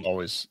 Yeah, it was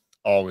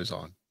always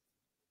on.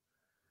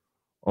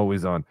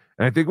 Always on.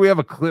 And I think we have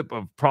a clip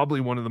of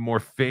probably one of the more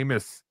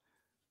famous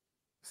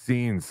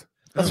scenes.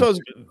 That's what I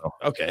was,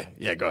 okay.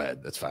 Yeah, go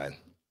ahead. That's fine.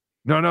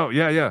 No.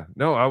 Yeah.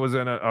 No, I was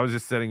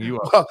just setting you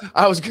up. Well,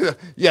 I was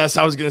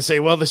gonna say,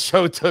 well, the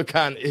show took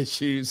on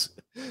issues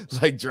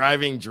like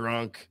driving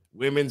drunk,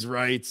 women's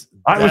rights.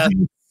 I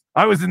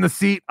was in the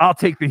seat. I'll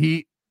take the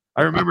heat.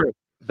 I remember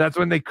that's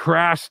when they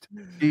crashed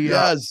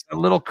the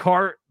little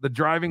cart, the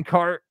driving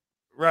cart.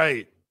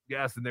 Right.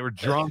 Yes, and they were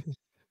drunk,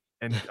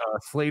 and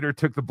Slater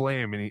took the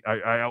blame. And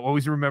I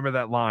always remember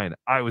that line.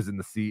 I was in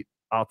the seat.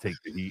 I'll take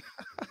the heat.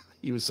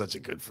 He was such a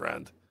good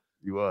friend.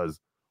 He was.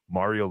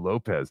 Mario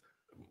Lopez.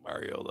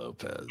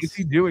 What's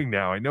he doing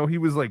now? I know he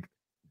was like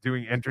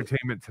doing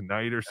Entertainment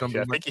Tonight or something.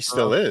 I think he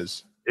still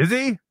is. Is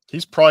he?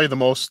 He's probably the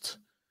most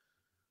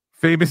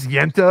famous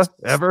Yenta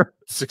ever.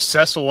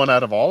 Successful one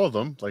out of all of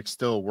them. Like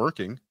still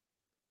working.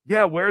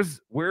 Yeah. Where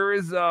is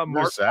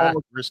Mark? Zach?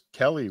 Where's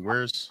Kelly?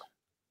 Where's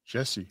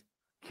Jesse?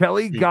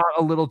 Kelly got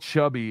a little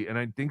chubby, and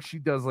I think she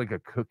does like a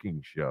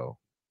cooking show.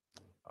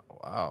 Oh,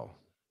 wow.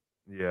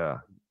 Yeah.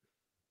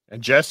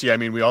 And Jesse, I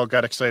mean, we all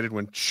got excited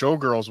when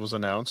Showgirls was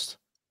announced.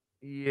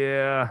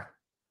 Yeah.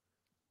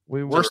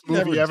 Worst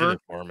movie ever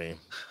for me.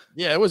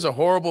 Yeah, it was a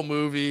horrible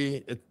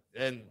movie. It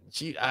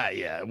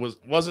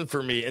wasn't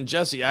for me. And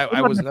Jesse,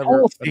 I was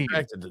never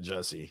attracted to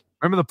Jesse.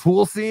 Remember the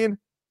pool scene?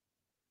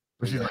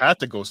 You had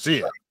to go see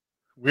it.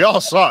 We all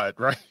saw it,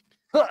 right?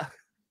 It's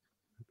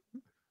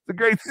a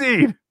great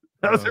scene.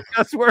 That was her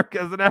best work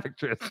as an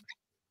actress.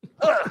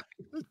 Acting.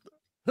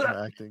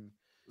 It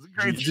was a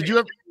great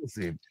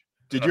scene.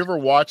 Did you ever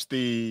watch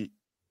the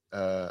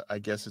I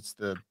guess it's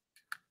the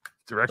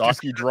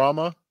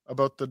docudrama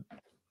about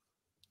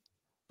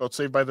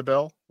Saved by the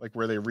Bell, like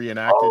where they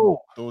reenacted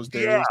those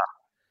days?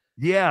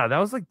 Yeah, that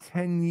was like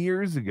 10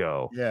 years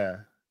ago. Yeah,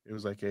 it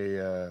was like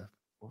a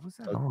what was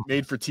that?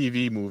 Made for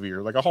TV movie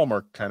or like a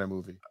Hallmark kind of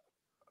movie.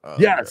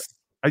 Yes,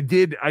 I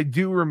did. I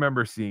do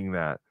remember seeing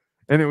that,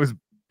 and it was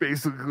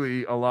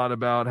basically a lot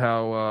about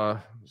how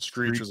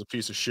Screech was a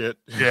piece of shit.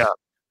 Yeah,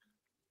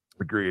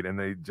 agreed. And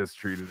they just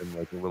treated him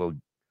like a little,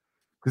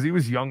 because he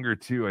was younger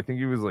too. I think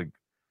he was like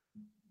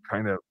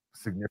kind of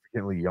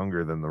significantly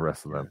younger than the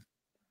rest of them.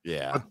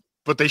 Yeah,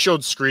 but they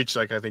showed Screech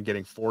like I think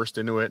getting forced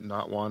into it and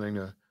not wanting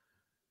to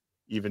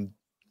even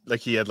like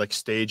he had like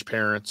stage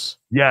parents.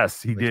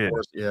 Yes, he did.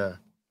 Yeah,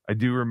 I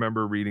do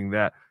remember reading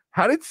that.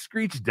 How did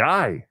Screech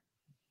die?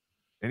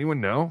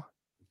 Anyone know?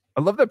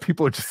 I love that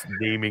people are just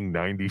naming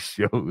 90s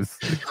shows.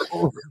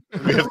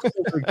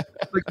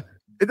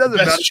 It doesn't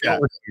matter what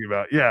we're talking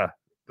about. Yeah,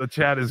 the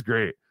chat is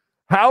great.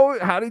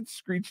 How did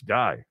Screech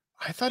die?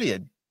 I thought he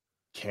had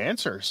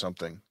cancer or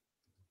something.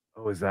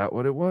 Oh, is that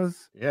what it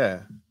was?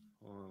 Yeah.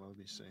 Hold on, let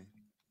me see.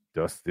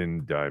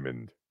 Dustin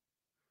Diamond.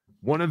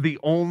 One of the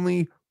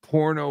only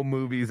porno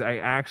movies I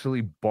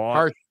actually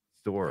bought at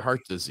the store.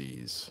 Heart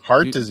disease.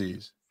 Heart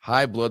disease.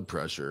 High blood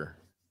pressure.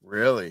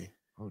 Really?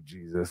 Oh,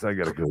 Jesus. I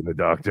got to go to the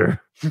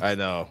doctor. I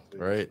know,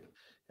 right?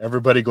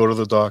 Everybody go to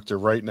the doctor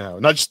right now.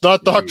 Not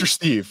Dr.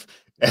 Steve,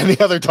 any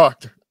other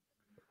doctor.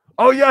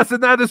 Oh, yes,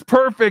 and that is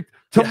perfect.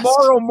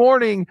 Tomorrow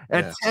morning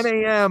at Yes. 10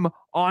 a.m.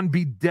 on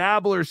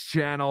Bedabbler's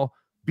channel,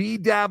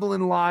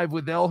 Bedabbling Live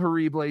with El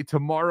Horrible.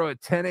 Tomorrow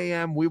at 10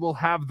 a.m., we will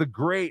have the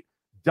great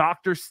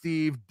Dr.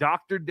 Steve,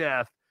 Dr.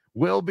 Death,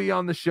 will be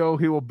on the show.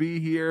 He will be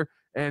here,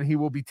 and he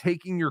will be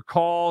taking your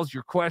calls,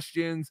 your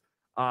questions.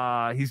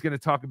 He's going to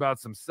talk about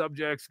some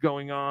subjects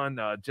going on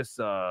just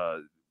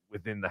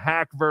within the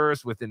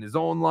Hackverse, within his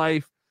own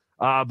life.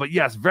 But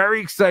yes, very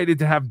excited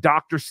to have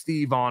Dr.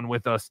 Steve on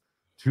with us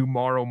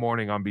tomorrow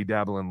morning on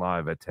Bedabbling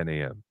Live at 10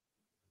 a.m.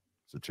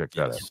 So check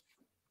that out.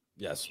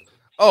 Yes.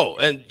 Oh,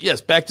 and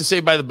yes, back to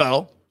Saved by the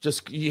Bell.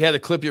 Just you had a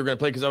clip you were going to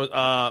play because I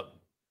was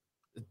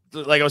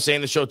like I was saying,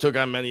 the show took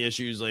on many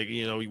issues. Like,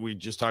 we were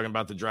just talking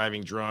about the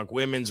driving drunk,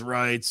 women's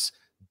rights,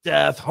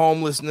 death,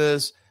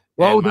 homelessness.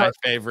 Well, and my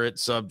favorite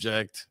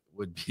subject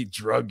would be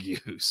drug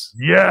use.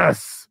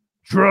 Yes,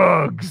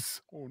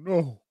 drugs. Oh,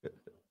 no.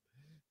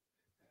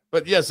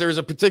 But yes, there's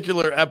a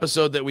particular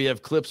episode that we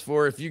have clips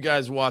for. If you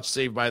guys watch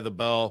Saved by the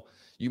Bell,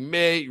 you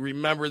may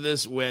remember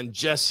this when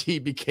Jesse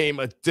became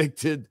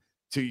addicted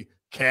to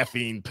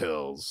caffeine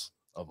pills,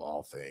 of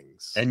all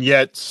things. And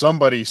yet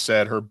somebody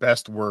said her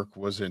best work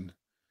was in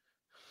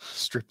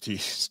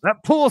striptease.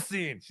 That pool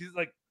scene. She's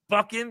like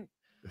fucking.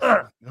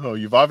 No,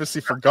 you've obviously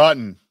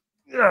forgotten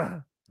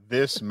Ugh.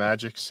 this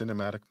magic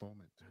cinematic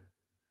moment.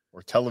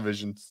 Or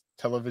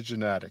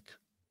televisionatic.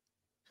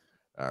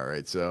 All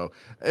right, so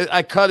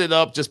I cut it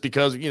up just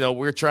because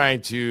we're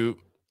trying to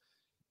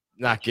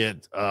not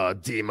get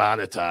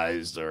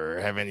demonetized or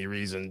have any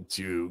reason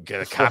to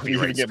get a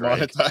copyright get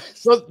strike. monetized.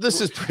 So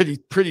this is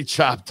pretty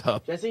chopped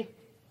up. Jesse?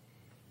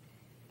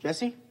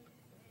 Jesse?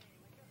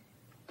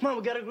 Come on,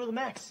 we gotta go to the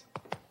max.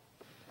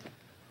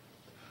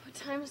 What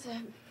time is it?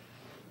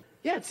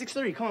 Yeah, it's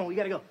 6:30. Come on, we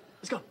gotta go.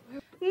 Let's go.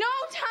 No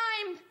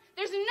time!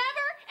 There's never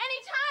any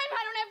time!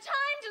 I don't have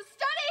time to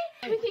study!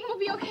 Everything will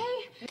be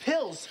okay.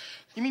 Pills.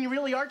 You mean you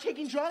really are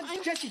taking drugs?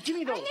 Jesse, give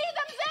me I those. need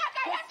them, Zach!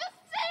 I have to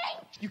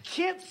sing! You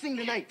can't sing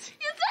tonight.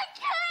 Yes, I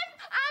can!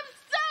 I'm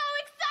so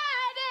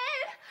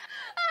excited!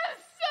 I'm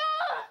so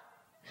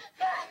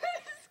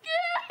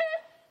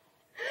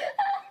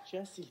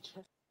scared! Jesse.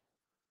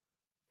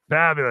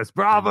 Fabulous.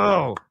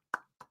 Bravo.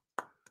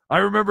 I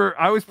remember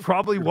I was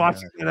probably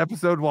watching that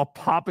episode while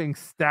popping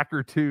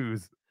Stacker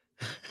 2s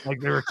like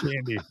they were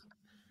candy.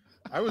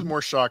 I was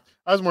more shocked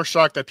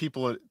that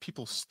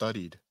people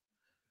studied.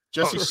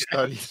 Jesse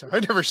studied. I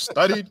never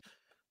studied.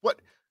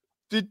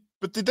 Did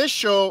this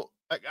show?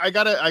 I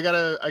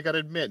gotta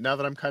admit, now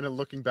that I'm kind of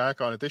looking back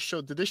on it,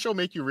 did this show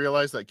make you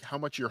realize like how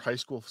much your high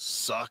school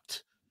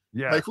sucked?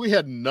 Yeah. Like we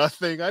had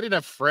nothing. I didn't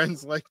have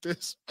friends like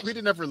this. We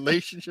didn't have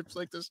relationships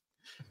like this.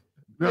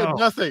 We had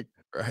nothing.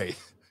 Right.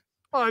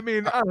 Well, I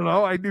mean, I don't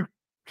know. I knew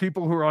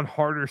people who were on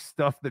harder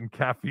stuff than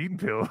caffeine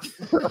pills.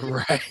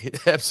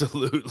 Right.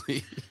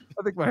 Absolutely.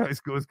 I think my high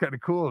school was kind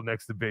of cool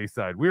next to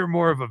Bayside. We were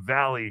more of a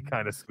Valley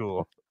kind of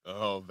school.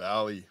 Oh,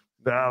 Valley.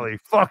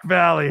 Fuck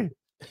Valley.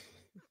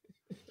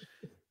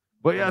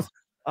 But yes,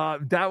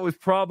 that was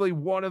probably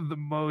one of the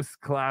most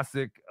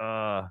classic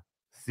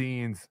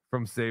scenes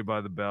from Saved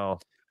by the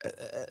Bell.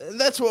 And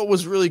that's what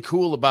was really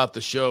cool about the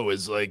show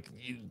is like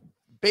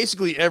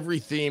basically every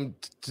theme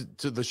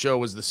to the show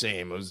was the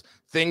same. It was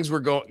things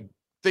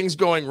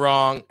going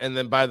wrong, and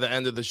then by the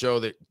end of the show,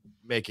 they're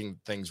making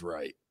things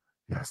right.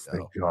 Yes,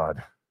 thank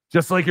God.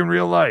 Just like in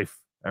real life.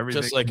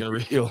 Everything, just like in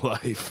real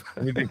life.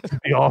 Everything can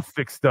be all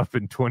fixed up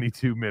in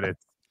 22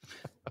 minutes.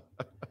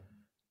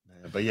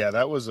 But yeah,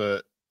 that was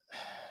I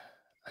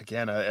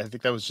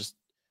think that was just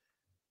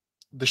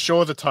the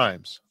show of the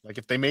times. Like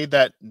if they made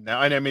that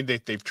now, and I mean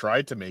they've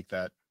tried to make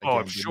that. Again,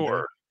 I'm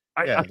sure.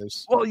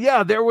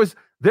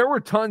 There were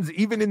tons,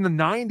 even in the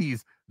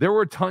 90s, there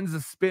were tons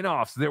of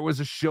spin-offs. There was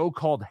a show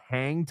called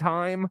Hang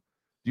Time.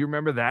 Do you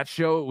remember that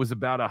show? It was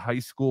about a high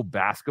school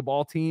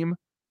basketball team.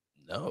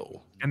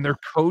 No. And their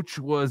coach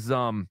was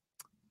like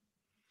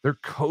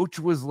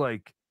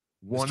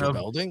one Mr. of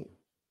Belding?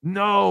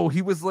 No,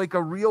 he was like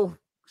a real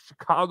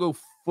Chicago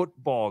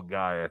football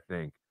guy, I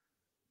think.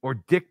 Or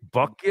Dick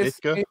Butkus.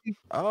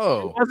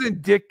 Oh. It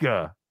wasn't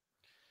Ditka.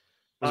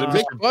 Was it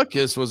Dick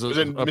Butkus? Was it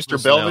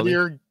Mr.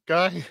 Belvedere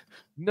guy?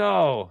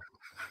 No.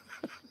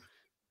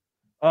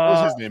 What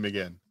was his name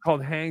again?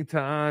 Called Hang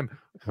Time.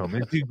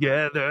 Coming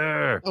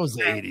together. That was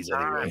the 80s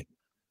anyway.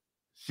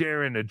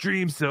 Sharing a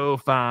dream so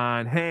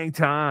fine. Hang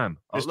Time.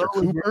 Mr.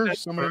 Cooper?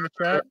 Someone in the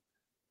chat?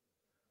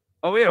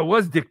 Oh, yeah, it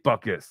was Dick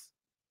Butkus.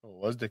 Oh, it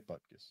was Dick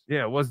Butkus.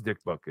 Yeah, it was Dick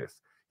Butkus.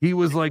 He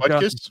was like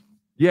Butkus?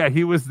 Yeah,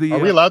 he was the. Are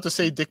we allowed to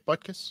say Dick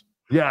Butkus?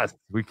 Yes,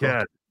 we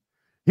can.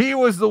 He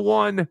was the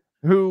one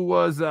who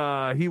was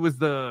he was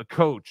the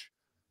coach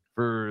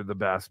for the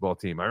basketball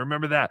team. I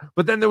remember that.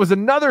 But then there was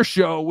another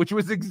show which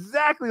was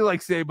exactly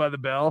like Saved by the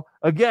Bell.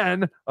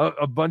 Again,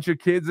 a bunch of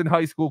kids in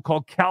high school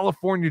called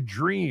California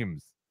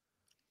Dreams.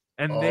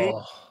 And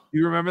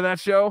you remember that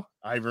show?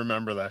 I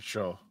remember that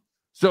show.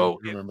 So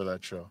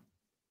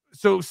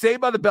So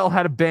Saved by the Bell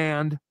had a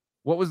band.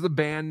 What was the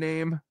band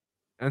name?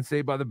 And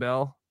Saved by the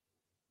Bell?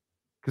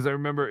 Because I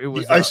remember it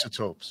was the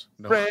Isotopes.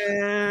 No.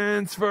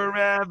 Friends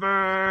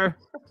forever,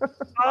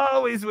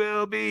 always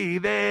will be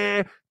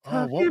there.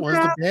 Oh, what was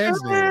the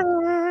band's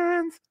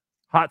name?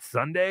 Hot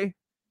Sunday.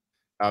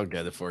 I'll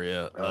get it for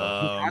you.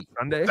 Hot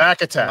Sunday.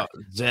 Zack Attack.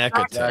 Zack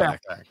Attack.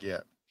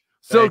 Yeah.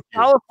 So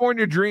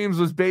California Dreams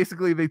was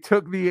basically they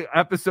took the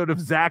episode of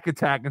Zack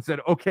Attack and said,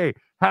 okay,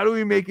 how do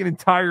we make an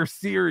entire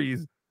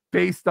series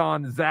based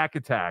on Zack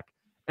Attack?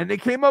 And they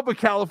came up with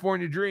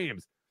California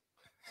Dreams.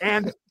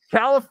 And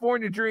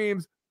California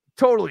Dreams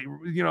totally,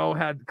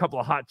 had a couple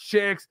of hot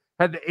chicks,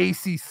 had the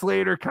AC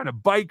Slater kind of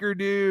biker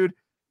dude.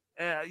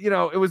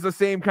 It was the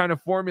same kind of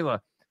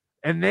formula.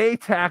 And they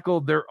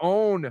tackled their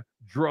own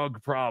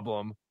drug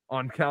problem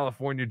on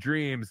California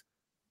Dreams.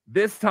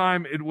 This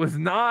time it was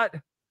not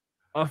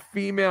a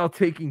female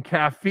taking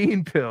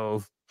caffeine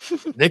pills.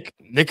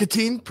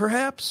 Nicotine,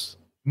 perhaps?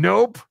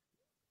 Nope.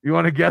 You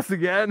want to guess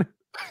again?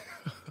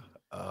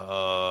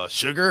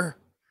 Sugar?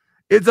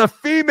 It's a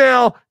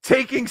female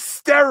taking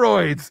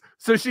steroids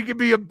so she can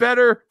be a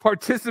better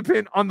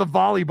participant on the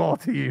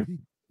volleyball team.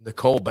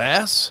 Nicole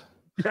Bass?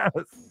 Yes.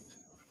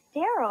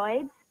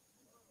 Steroids?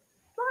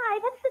 Sly,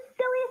 that's the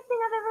silliest thing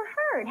I've ever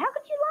heard. How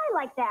could you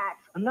lie like that?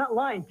 I'm not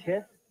lying,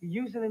 Tiff. You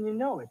use it and you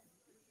know it.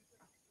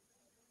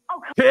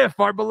 Oh, Tiff,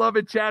 our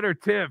beloved chatter,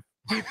 Tiff.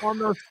 Keep on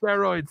those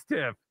steroids,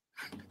 Tiff.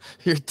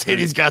 Your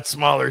titties got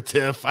smaller,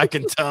 Tiff. I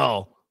can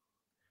tell.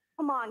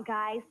 come on,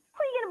 guys.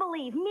 Who are you going to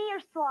believe, me or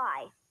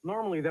Sly?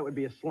 Normally, that would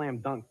be a slam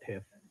dunk,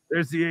 Tiff.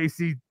 There's the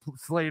AC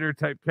Slater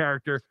type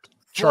character.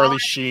 Charlie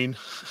Sheen.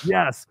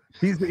 Yes.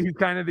 He's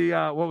kind of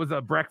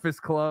the,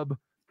 Breakfast Club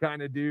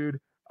kind of dude.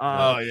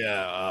 Oh,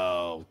 yeah.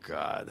 Oh,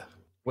 God.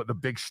 What, the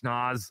big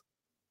schnoz?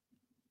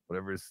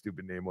 Whatever his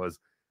stupid name was.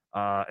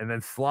 And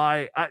then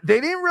Sly. They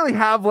didn't really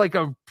have like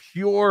a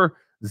pure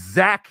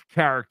Zach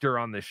character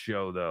on this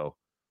show, though.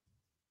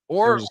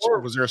 Or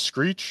was there a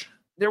Screech?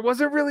 There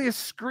wasn't really a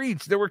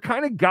Screech. There were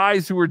kind of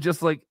guys who were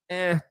just like,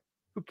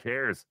 who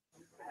cares?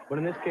 But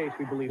in this case,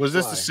 we believe. Was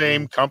this the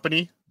same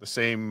company? The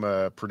same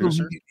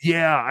producer?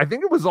 Yeah, I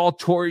think it was all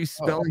Tori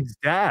Spelling's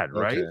dad,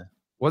 right? Okay.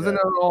 Wasn't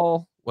it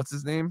all? What's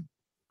his name?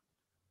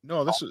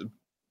 No, this was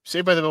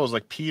Saved by the Bell was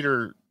like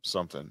Peter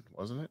something,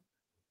 wasn't it?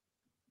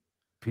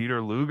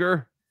 Peter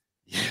Luger.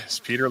 Yes,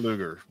 Peter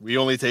Luger. We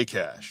only take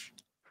cash.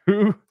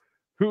 Who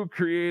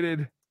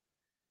created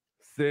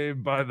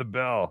Saved by the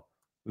Bell?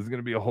 This is going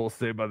to be a whole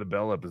Saved by the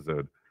Bell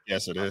episode.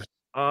 Yes, it is.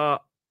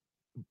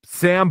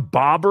 Sam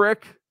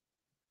Bobrick,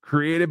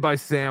 created by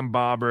Sam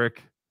Bobrick.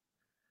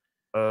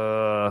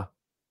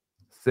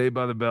 Saved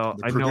by the Bell.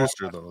 The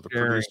producer, though. The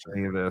producer.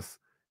 Any of this?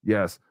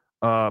 Yes.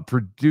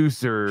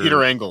 Producer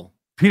Peter Engel.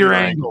 Peter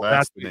Engel.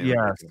 That's the name.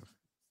 Yes.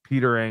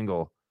 Peter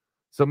Engel.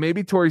 So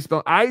maybe Tori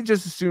Spelling. I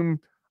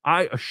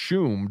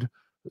assumed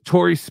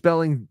Tori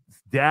Spelling's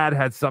dad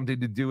had something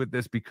to do with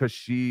this because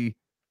she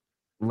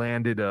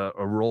landed a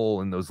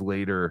role in those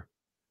later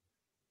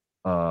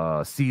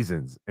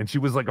seasons, and she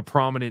was like a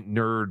prominent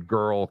nerd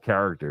girl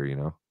character, you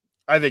know.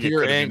 I think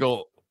Peter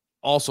Engel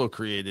also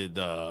created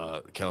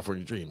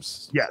California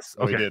Dreams. Yes.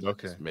 Okay. Okay. Oh, he did.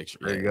 Okay. Just make sure.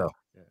 There you go.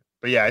 Yeah.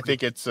 But yeah, I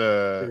think it's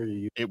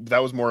that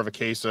was more of a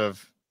case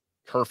of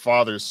her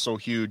father's so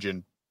huge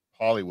in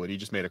Hollywood, he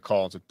just made a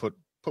call and said, put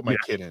my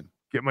kid in.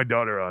 Get my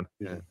daughter on.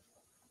 Yeah.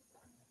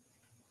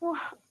 Well,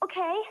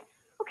 okay.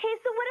 Okay,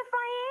 so what if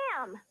I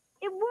am?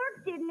 It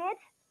worked, didn't it?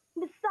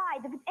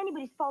 Besides, if it's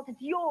anybody's fault, it's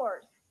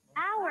yours.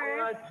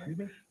 Ours.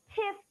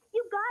 Tiff,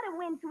 you gotta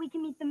win so we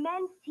can meet the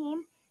men's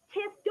team.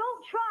 Tiff,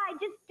 don't try,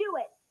 just do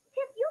it.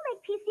 Tiff, you'll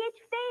make PCH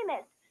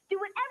famous. Do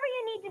whatever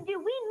you need to do.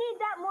 We need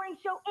that morning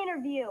show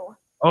interview.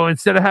 Oh,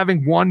 instead of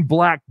having one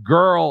black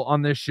girl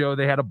on this show,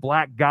 they had a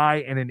black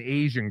guy and an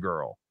Asian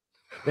girl.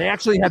 They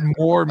actually had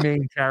more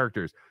main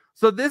characters.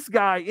 So this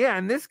guy,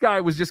 and this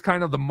guy was just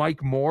kind of the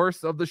Mike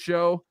Morse of the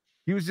show.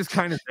 He was just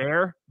kind of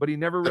there, but he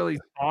never really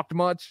talked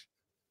much.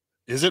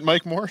 Is it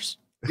Mike Morse?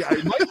 Yeah,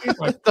 it might be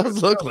It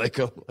does look like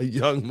a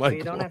young Mike.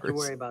 You don't Morse. have to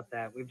worry about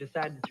that. We've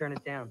decided to turn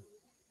it down.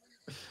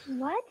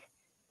 What?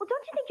 Well,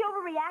 don't you think you're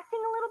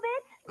overreacting a little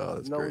bit? Oh,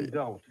 that's No, great. we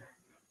don't.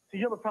 So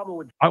you have a problem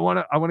with I want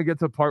to get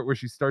to the part where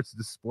she starts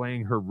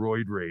displaying her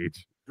roid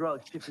rage.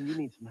 drugs, Tiffany. You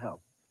need some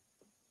help.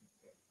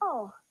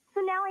 Oh,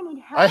 so now I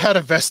need help. I had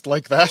a vest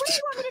like that. What do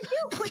you want me to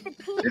do? Quit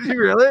the team? Did you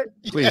really?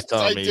 Please Yes,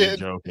 tell I me you're did.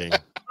 joking.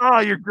 Oh,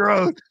 you're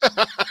gross.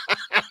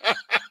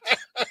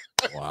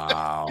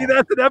 Wow. See,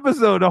 that's an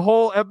episode, a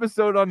whole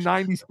episode on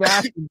 90s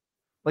fashion,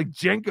 like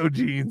Jenko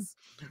jeans.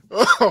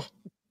 Oh.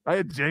 I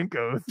had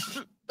Jenkos.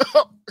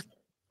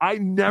 I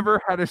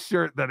never had a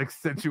shirt that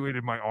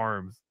accentuated my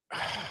arms.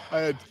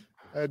 I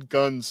had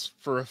guns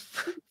for a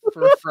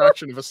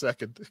fraction of a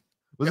second.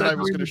 Was and that I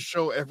was doing going to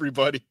show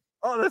everybody.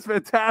 Oh, that's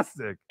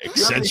fantastic.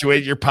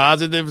 Accentuate your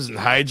positives and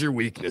hide your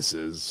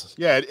weaknesses.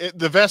 Yeah,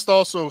 the vest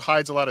also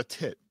hides a lot of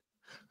tit.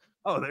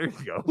 Oh, there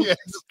you go. Yes.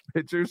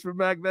 Pictures from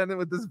back then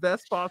with this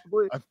vest,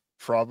 possibly. I'm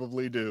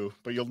probably do,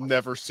 but you'll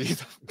never see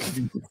them.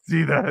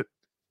 See that?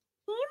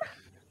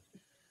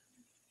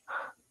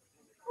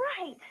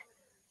 Right.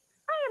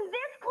 I am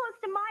this close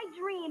to my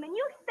dream, and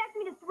you expect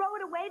me to throw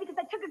it away because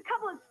I took a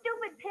couple of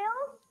stupid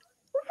pills?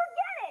 Well,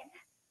 forget it.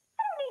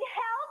 I don't need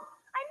help.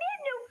 I need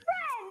new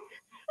friends.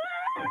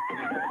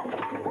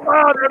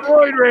 Ah, that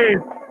roid rage.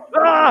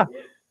 Ah! What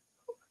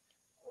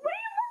are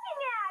you looking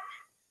at?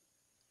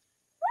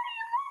 What are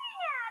you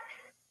looking at?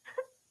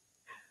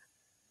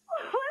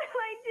 What am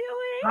I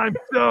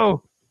doing?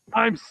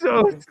 I'm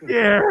so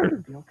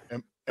scared.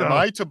 Am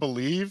I to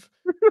believe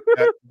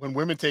that when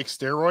women take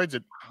steroids,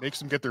 it makes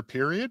them get their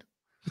period?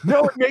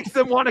 No, it makes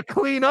them want to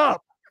clean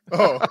up.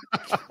 Oh.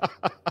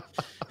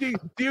 Do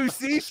you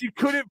see? She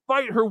couldn't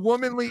fight her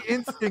womanly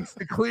instincts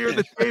to clear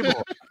the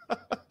table.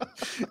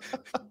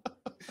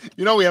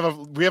 You know, we have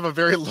a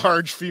very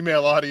large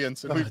female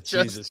audience, and we've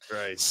Jesus just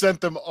Christ. sent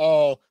them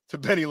all to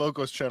Benny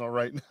Loco's channel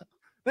right now.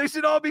 They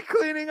should all be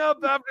cleaning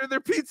up after their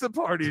pizza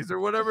parties or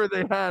whatever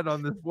they had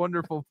on this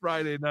wonderful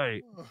Friday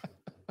night.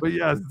 But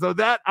yeah, so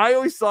that I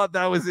always thought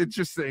that was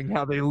interesting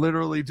how they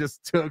literally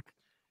just took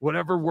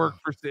whatever worked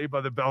for Saved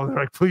by the Bell. They're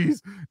like,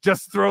 please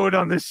just throw it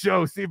on this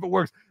show, see if it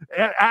works.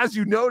 As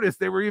you noticed,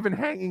 they were even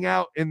hanging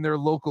out in their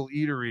local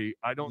eatery.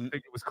 I don't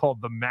think it was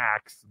called the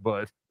Max,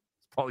 but it's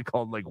probably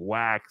called like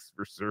Wax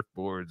for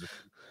surfboards.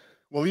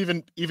 Well,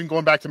 even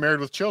going back to Married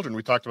with Children,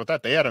 we talked about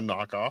that. They had a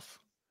knockoff.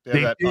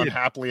 They had that did.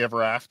 Unhappily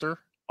Ever After.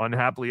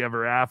 Unhappily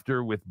Ever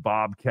After with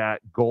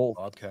Bobcat Gold.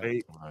 Bobcat.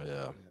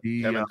 Oh,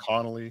 yeah.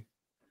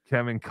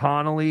 Kevin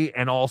Connolly,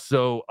 and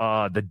also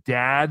the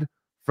dad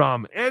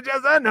from It's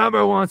Just a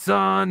Number One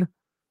Son.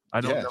 I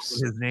don't know what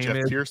his name Jeff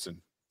is.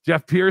 Pearson.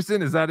 Jeff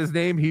Pearson, is that his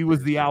name? He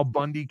was the Al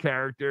Bundy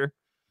character.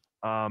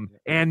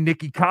 And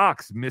Nikki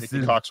Cox,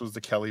 Nikki Cox was the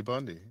Kelly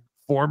Bundy.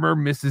 Former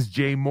Mrs.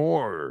 J.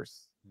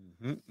 Moore's.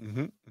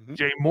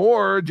 Jay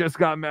Moore just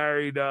got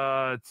married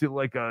to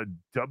like a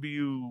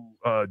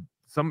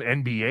some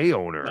NBA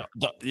owner.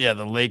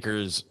 The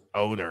Lakers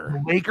owner.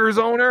 The Lakers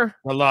owner?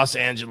 The Los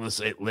Angeles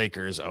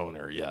Lakers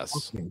owner,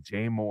 yes. Okay,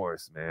 Jay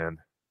Morris, man.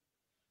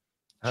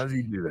 How does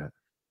he do that?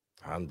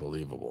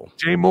 Unbelievable.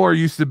 Jay Moore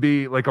used to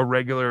be like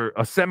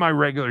a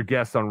semi-regular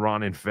guest on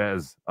Ron and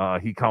Fez.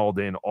 He called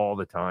in all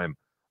the time.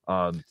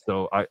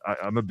 So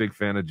I'm a big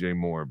fan of Jay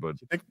Moore, but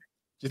do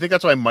you think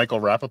that's why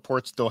Michael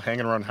Rappaport's still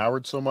hanging around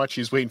Howard so much?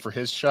 He's waiting for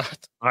his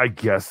shot. I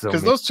guess so.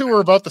 Because those two were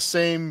about the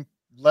same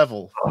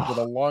level for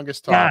the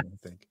longest time, I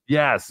think.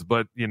 Yes,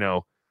 but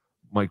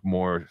Mike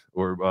Moore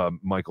or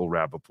Michael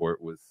Rappaport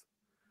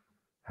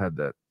had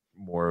that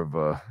more of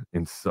a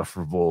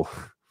insufferable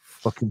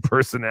fucking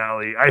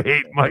personality. I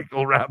hate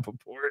Michael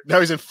Rappaport.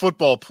 Now he's in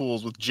football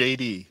pools with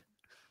JD.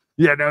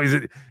 Yeah, now he's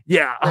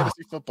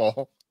fantasy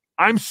football.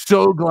 I'm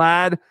so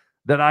glad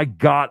that I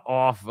got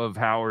off of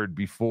Howard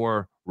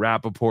before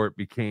Rappaport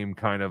became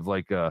kind of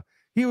like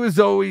he was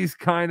always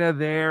kind of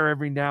there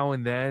every now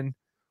and then.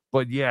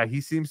 But yeah,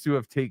 he seems to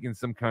have taken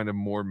some kind of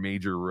more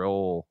major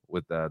role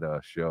with that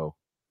show.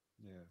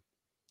 Yeah,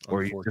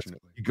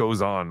 unfortunately. He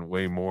goes on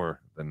way more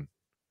than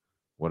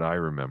what I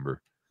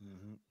remember.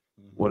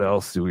 What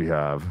else do we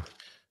have?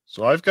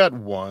 So I've got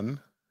one,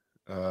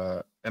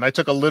 and I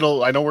took a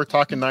little, I know we're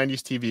talking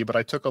 90s TV, but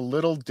I took a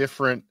little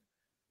different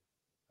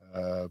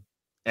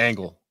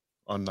angle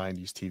on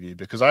 90s TV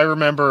because I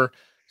remember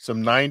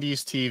some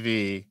 90s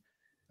TV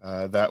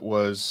that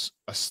was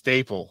a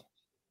staple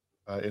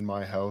in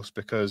my house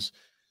because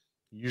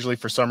usually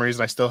for some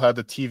reason I still had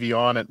the TV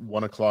on at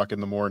 1 o'clock in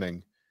the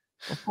morning.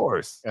 Of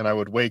course. And I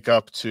would wake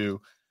up to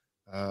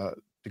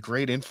the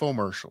great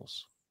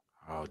infomercials.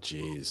 Oh,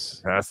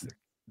 geez. Fantastic.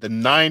 The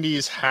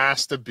 90s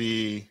has to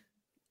be,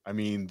 I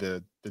mean,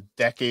 the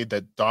decade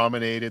that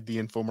dominated the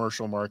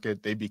infomercial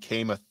market. They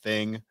became a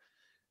thing.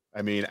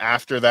 I mean,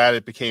 after that,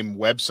 it became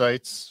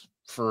websites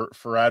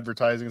for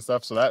advertising and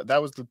stuff. So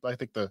that was, I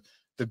think, the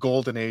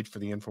golden age for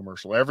the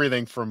infomercial.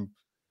 Everything from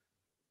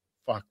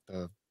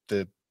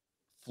the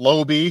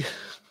Floby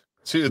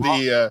to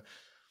the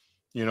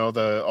all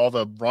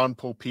the Ron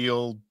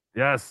Popeil,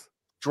 yes,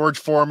 George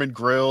Foreman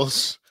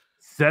grills.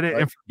 Set it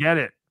and forget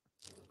it.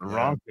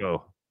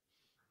 Ronco.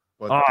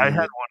 I had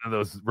one of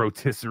those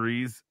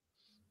rotisseries.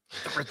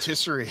 The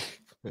rotisserie.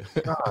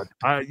 God,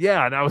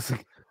 and I was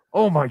like,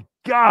 oh my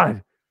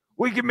God,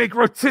 we can make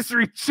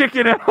rotisserie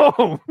chicken at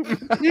home.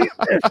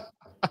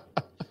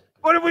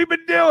 What have we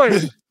been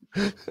doing?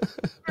 We've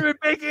been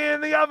baking it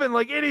in the oven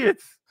like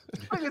idiots.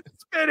 Like it's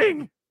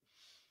spinning.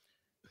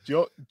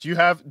 Did you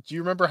have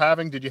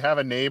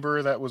a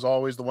neighbor that was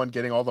always the one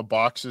getting all the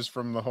boxes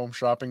from the home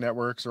shopping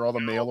networks or all the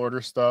mail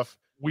order stuff?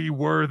 We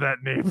were that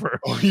neighbor.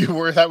 Oh, you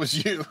were? That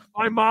was you.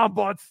 My mom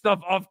bought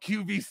stuff off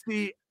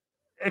QVC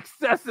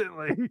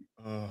excessively.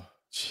 Oh,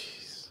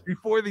 jeez.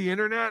 Before the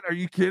internet? Are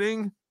you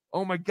kidding?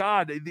 Oh my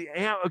God. The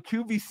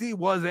QVC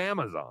was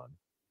Amazon.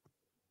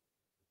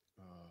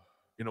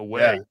 In a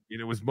way. Yeah.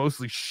 It was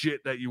mostly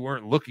shit that you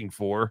weren't looking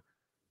for.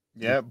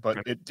 Yeah,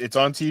 but it's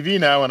on TV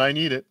now and I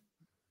need it.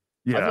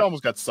 Yeah. I've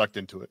almost got sucked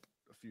into it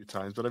a few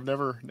times, but I've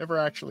never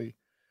actually.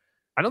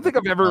 I don't think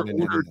I've ever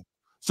ordered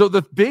So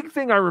the big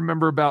thing I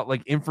remember about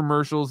like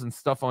infomercials and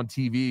stuff on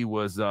TV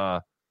was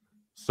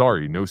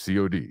sorry, no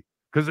COD.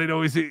 Because they'd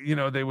always,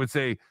 they would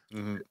say,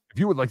 if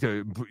you would like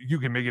to, you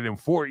can make it in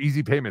 4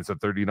 easy payments of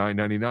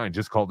 $39.99.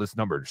 Just call this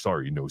number.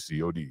 Sorry, no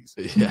CODs.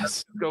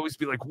 Yes. You'd always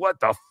be like, what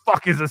the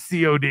fuck is a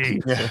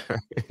COD? Yeah.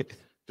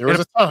 There was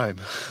a time.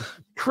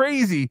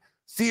 Crazy.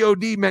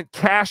 COD meant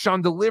cash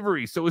on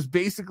delivery. So it was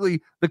basically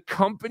the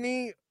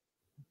company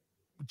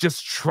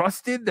just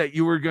trusted that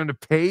you were going to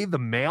pay the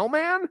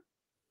mailman.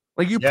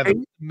 Like you paid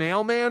the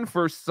mailman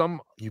for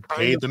some. You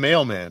paid the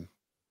mailman.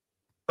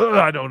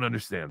 I don't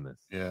understand this.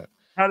 Yeah.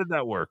 How did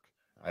that work?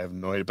 I have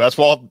no idea.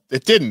 Well,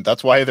 it didn't.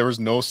 That's why there was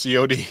no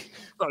COD.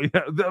 Oh,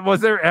 yeah.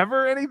 Was there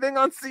ever anything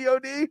on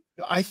COD?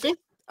 I think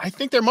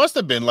there must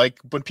have been, like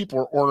when people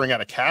were ordering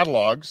out of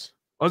catalogs.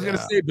 I was going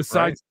to say,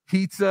 besides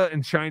pizza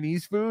and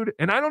Chinese food,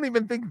 and I don't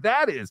even think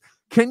that is.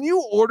 Can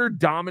you order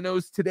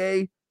Domino's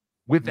today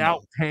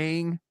without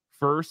paying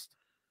first?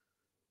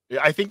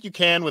 Yeah, I think you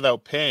can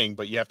without paying,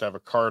 but you have to have a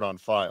card on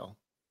file.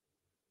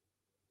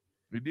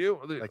 We do?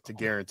 Like to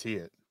guarantee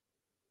it.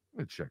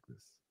 Let me check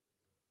this.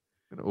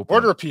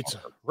 Order a pizza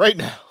right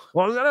now.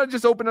 Well, I'm going to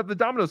just open up the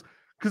Domino's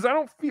because I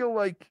don't feel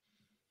like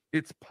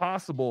it's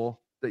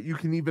possible that you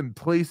can even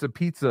place a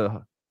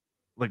pizza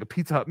like a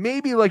Pizza Hut.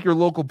 Maybe like your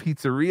local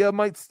pizzeria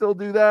might still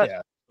do that.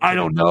 Yeah. I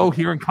don't know.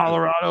 Here in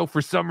Colorado,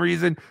 for some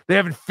reason, they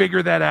haven't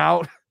figured that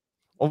out.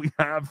 All we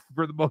have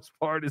for the most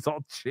part is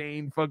all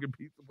chain fucking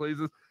pizza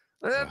places.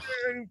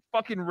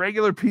 Fucking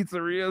regular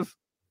pizzerias.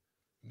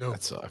 No,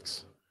 that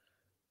sucks.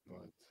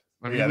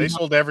 Yeah, they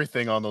sold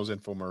everything on those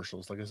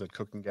infomercials. Like I said,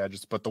 cooking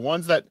gadgets. But the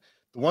ones that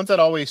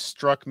always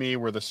struck me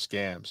were the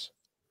scams.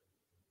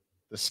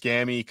 The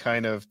scammy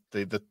kind of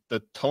the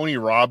Tony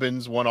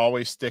Robbins one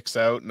always sticks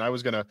out. And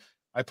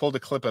I pulled a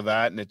clip of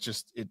that, and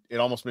it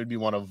almost made me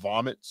want to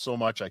vomit so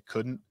much I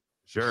couldn't.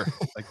 Sure.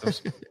 Like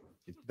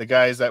the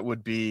guys that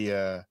would be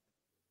the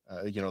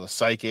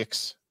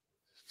psychics.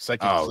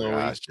 Psychic Chloe.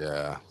 Gosh,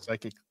 yeah.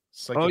 Psychic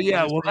oh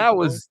yeah, well that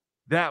was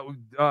that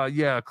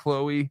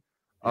Chloe.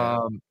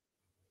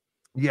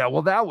 Yeah,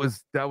 well that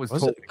was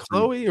was it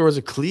Chloe or was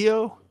it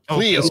Cleo?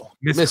 Cleo.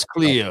 Miss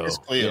Cleo. Miss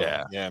Cleo.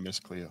 Yeah. Yeah, Miss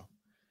Cleo.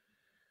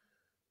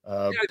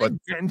 I think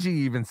Benji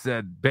even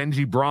said,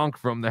 Benji Bronk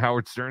from the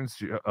Howard Stern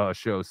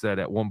show said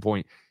at one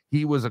point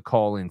he was a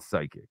call-in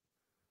psychic.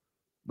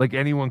 Like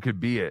anyone could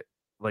be it.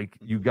 Like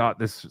you got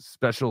this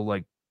special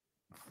like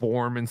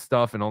form and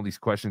stuff and all these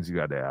questions you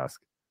had to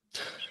ask.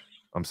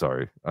 I'm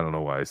sorry. I don't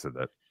know why I said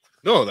that.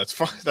 No, that's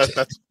fine.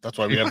 That's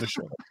why we have the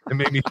show. It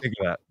made me think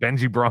of that.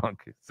 Benji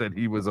Bronk said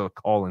he was a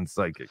call-in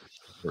psychic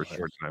for a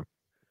short time.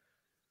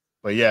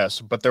 But yes,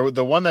 but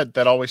the one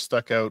that always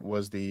stuck out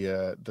was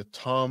the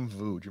Tom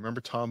Vu. Do you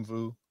remember Tom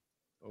Vu?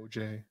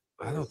 OJ?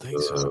 I don't think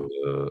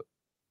so.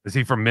 Is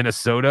he from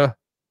Minnesota?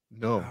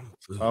 No,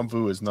 Tom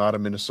Vu is not a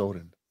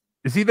Minnesotan.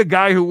 Is he the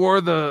guy who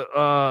wore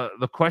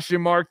the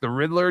question mark, the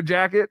Riddler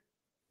jacket?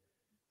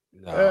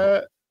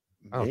 No,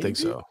 I don't think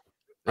so.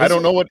 I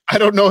don't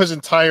know his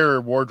entire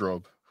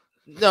wardrobe.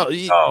 No,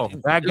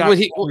 that guy.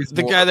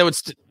 The guy that would,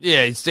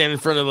 he'd stand in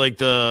front of like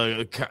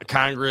the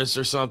Congress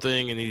or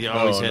something, and he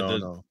always had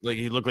like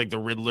he looked like the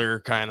Riddler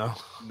kind of.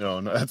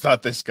 No, that's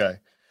not this guy.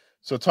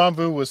 So Tom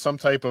Vu was some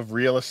type of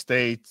real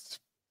estate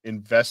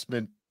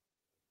investment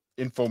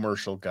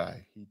infomercial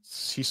guy.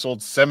 He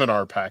sold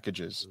seminar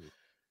packages,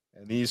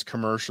 and these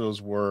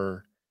commercials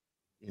were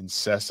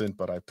incessant.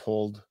 But I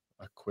pulled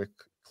a quick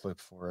clip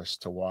for us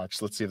to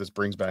watch. Let's see if this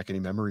brings back any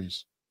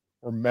memories.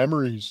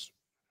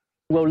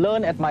 Will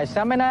learn at my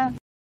seminar.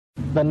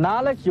 The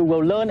knowledge you will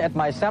learn at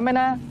my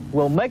seminar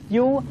will make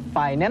you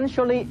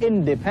financially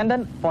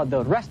independent for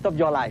the rest of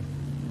your life.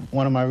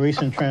 One of my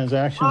recent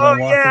transactions, I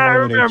walked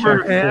away with a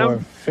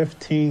check for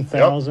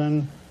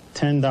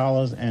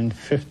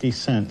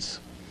 $15,010.50.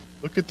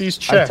 Look at these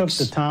checks. I took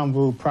the Tom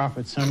Vu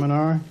Profit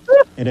Seminar.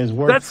 It has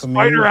worked for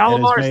me. It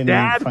has made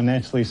me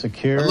financially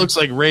secure. It looks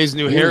like Ray's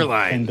new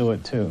hairline. You can do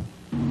it too.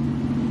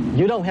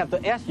 You don't have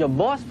to ask your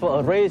boss for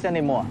a raise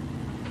anymore.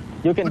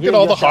 You can Look give at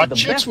all the yourself hot the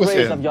chicks best with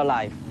raise him. of your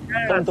life.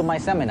 Come to my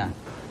seminar.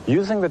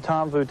 Using the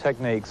Tom Vu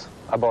techniques,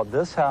 I bought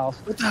this house.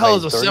 What the hell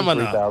is a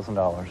seminar?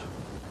 $33,000.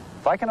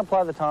 If I can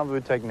apply the Tom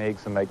Vu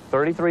techniques and make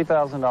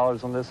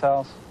 $33,000 on this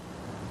house,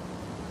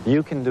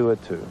 you can do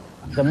it too.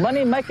 The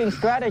money-making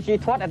strategy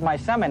taught at my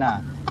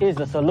seminar is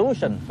the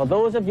solution for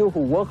those of you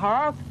who work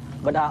hard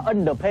but are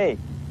underpaid.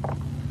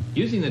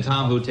 Using the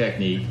Tom Vu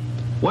technique,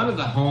 one of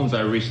the homes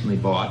I recently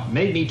bought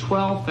made me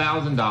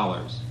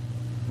 $12,000.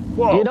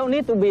 You don't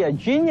need to be a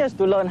genius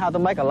to learn how to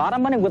make a lot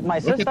of money with my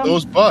system. Look at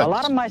those butts. A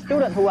lot of my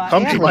students who are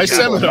Come to my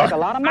seminar. make a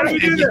lot of money.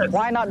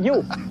 Why not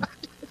you?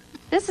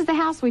 This is the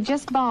house we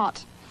just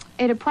bought.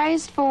 It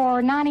appraised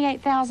for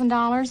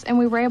 $98,000, and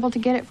we were able to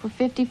get it for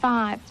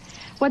 $55,000.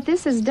 What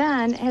this has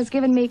done has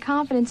given me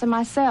confidence in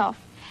myself,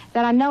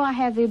 that I know I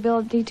have the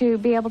ability to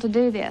be able to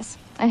do this,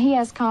 and he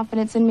has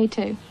confidence in me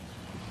too.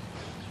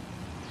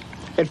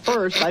 At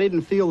first, I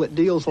didn't feel that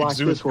deals like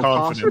this were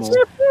possible,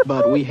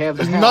 but we have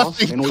the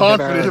house, and we have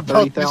our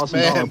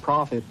 $30,000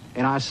 profit,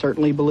 and I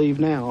certainly believe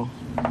now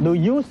Do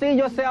you see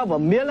yourself a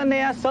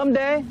millionaire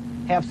someday?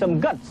 Have some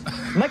guts.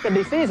 Make a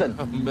decision.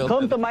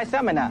 Come to my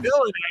seminar.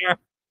 Millionaire.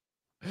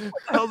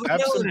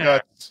 Have some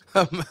guts.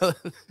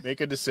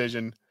 Make a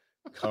decision.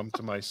 Come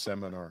to my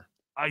seminar.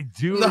 I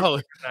do. No,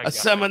 a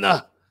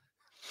seminar.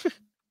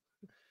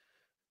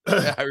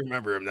 Yeah, I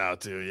remember him now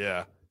too.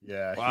 Yeah.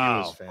 Yeah. Wow. He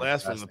was fantastic.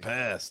 Blast from the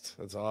past.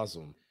 That's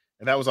awesome.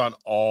 And that was on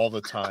all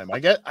the time.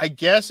 I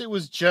guess it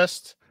was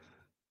just,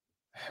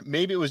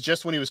 maybe it was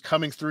just when he was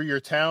coming through your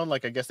town.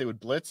 Like, I guess they would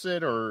blitz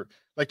it, or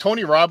like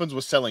Tony Robbins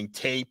was selling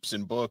tapes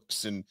and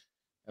books and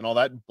all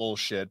that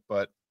bullshit.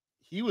 But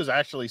he was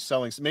actually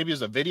selling, maybe it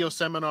was a video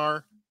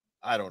seminar.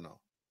 I don't know.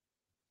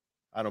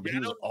 But he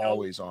was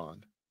always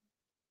on.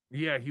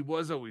 Yeah, he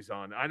was always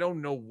on. I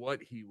don't know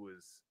what he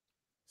was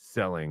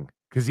selling.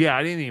 Because, yeah,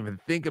 I didn't even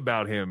think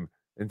about him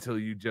until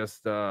you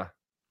just brought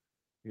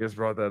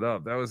that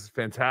up. That was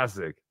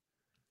fantastic.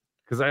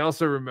 Because I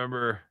also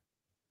remember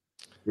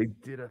they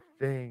did a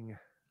thing.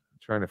 I'm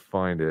trying to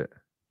find it.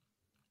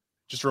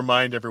 Just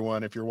remind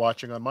everyone, if you're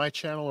watching on my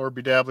channel or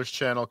Bedabbler's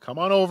channel, come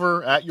on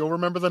over at You'll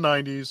Remember the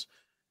 90s.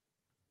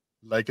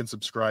 Like and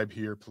subscribe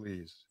here,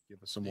 please.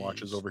 Give us some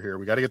watches over here.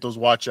 We got to get those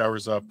watch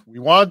hours up. We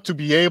want to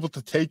be able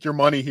to take your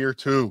money here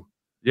too.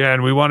 Yeah,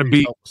 and we want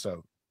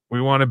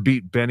to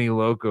beat Benny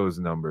Loco's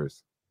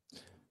numbers.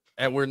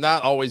 And we're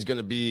not always going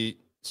to be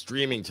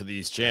streaming to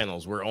these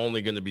channels. We're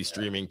only going to be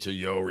streaming to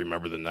Yo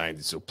Remember the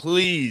 90s. So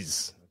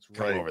please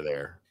come over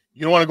there.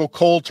 You don't want to go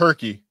cold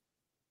turkey,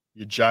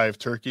 you jive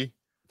turkey.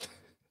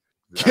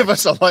 Give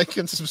us a like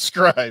and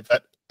subscribe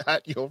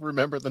at You'll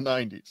Remember the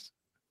 90s.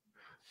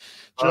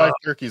 Jive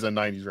turkey is a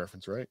 90s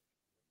reference, right?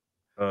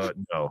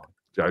 No.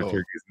 Jive turkey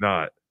is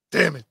not.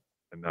 Damn it.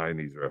 A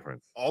 90s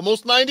reference.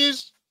 Almost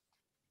 90s?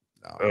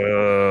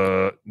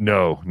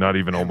 No, not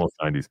even almost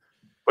 90s.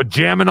 But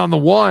jamming on the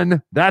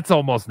one, that's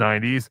almost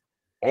 90s.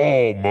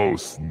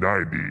 Almost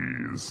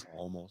 90s.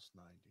 Almost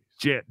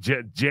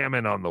 90s.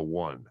 Jamming on the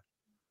one.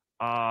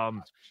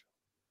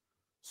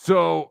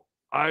 So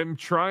I'm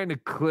trying to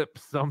clip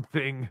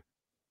something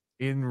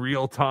in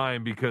real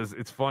time because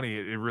it's funny.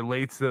 It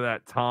relates to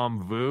that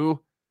Tom Vu.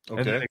 Okay.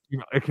 And then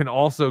it can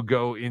also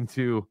go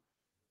into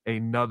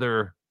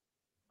another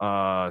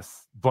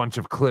bunch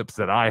of clips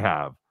that I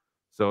have.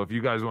 So if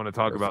you guys want to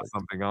talk about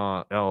something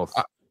else.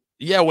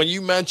 Yeah, when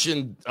you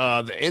mentioned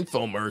the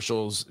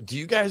infomercials, do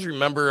you guys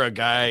remember a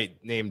guy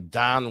named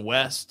Don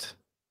West?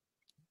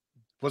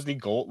 Wasn't he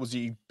gold? Was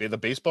he the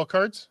baseball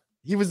cards?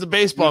 He was the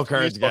baseball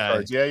cards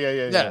guy.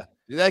 Yeah.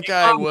 That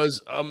guy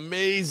was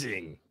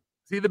amazing.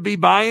 Is he the Be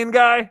Buying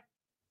guy?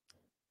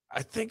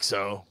 I think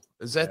so.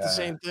 Is that the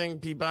same thing,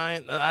 Be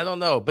Buying? I don't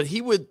know, but he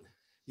was.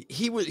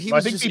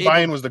 I think Be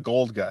Buying was the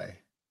gold guy.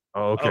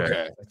 Oh,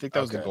 okay. I think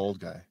that was the gold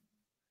guy.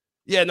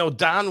 Yeah, no,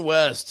 Don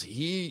West.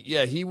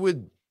 He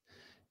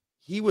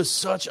was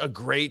such a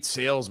great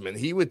salesman.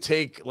 He would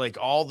take like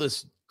all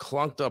this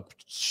clunked up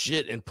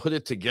shit and put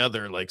it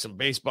together, like some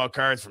baseball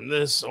cards from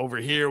this over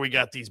here. We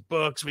got these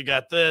books. We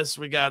got this.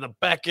 We got a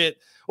Beckett.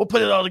 We'll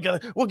put it all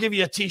together. We'll give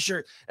you a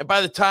T-shirt. And by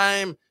the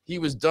time he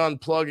was done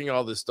plugging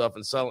all this stuff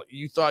and selling,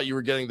 you thought you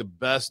were getting the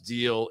best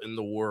deal in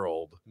the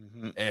world.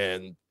 Mm-hmm.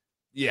 And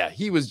yeah,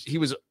 he was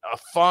a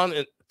fun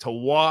to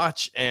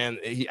watch, and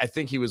I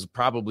think he was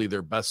probably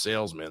their best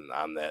salesman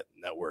on that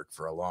network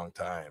for a long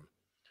time.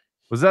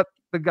 Was that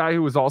the guy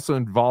who was also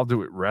involved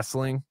with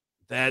wrestling?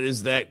 That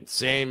is that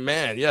same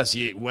man. Yes,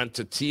 he went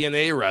to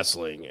TNA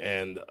Wrestling,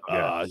 and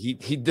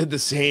he did the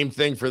same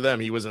thing for them.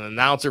 He was an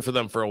announcer for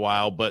them for a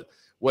while, but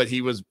what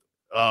he was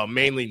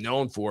mainly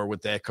known for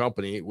with that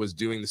company was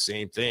doing the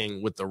same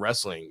thing with the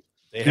wrestling.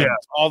 They had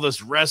all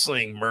this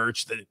wrestling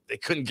merch that they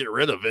couldn't get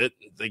rid of it.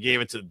 They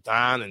gave it to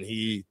Don, and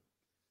he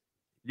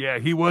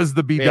was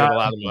the made a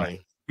lot of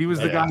money. He was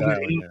the guy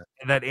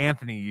that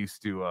Anthony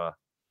used to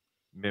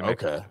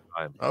mimic.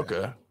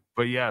 Okay.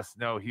 But yes,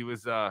 no, he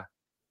was.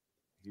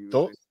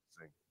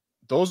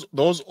 Those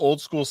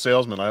old school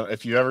salesmen.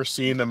 If you ever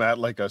seen them at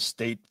like a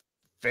state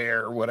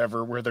fair or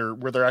whatever, where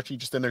they're actually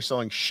just in there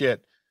selling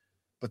shit,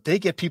 but they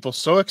get people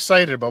so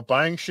excited about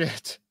buying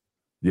shit.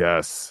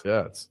 Yes.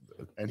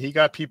 And he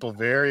got people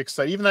very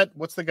excited. Even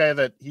what's the guy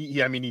that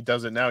he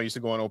does it now. He used to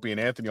go on Opie and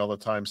Anthony all the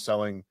time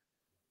selling,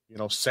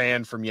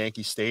 sand from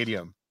Yankee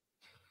Stadium.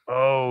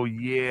 Oh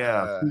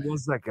yeah. Who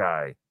was that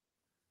guy?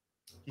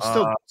 He's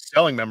still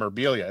selling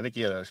memorabilia. I think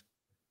he had a.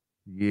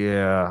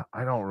 Yeah,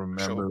 I don't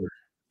remember.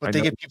 But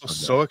they get people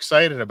so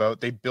excited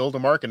about. They build a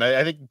market.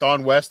 I think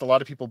Don West. A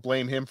lot of people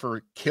blame him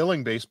for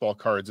killing baseball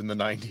cards in the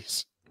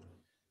 90s.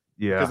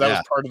 Yeah, because that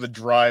was part of the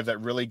drive that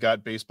really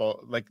got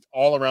baseball, like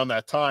all around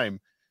that time,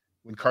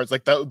 when cards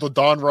like the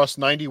Don Russ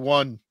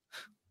 91,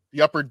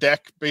 the Upper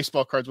Deck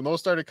baseball cards, when those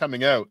started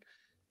coming out,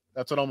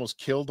 that's what almost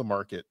killed the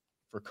market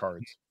for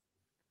cards.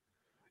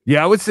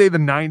 Yeah, I would say the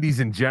 90s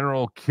in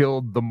general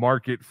killed the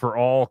market for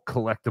all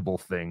collectible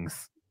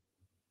things.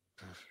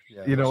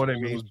 Yeah, you know what I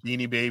mean? Those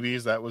Beanie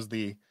Babies, that was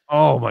the...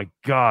 Oh, my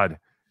God.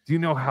 Do you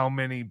know how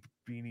many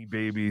Beanie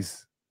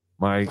Babies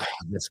my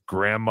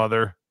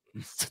grandmother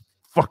used to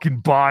fucking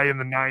buy in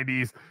the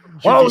 90s?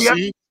 Oh,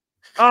 yeah.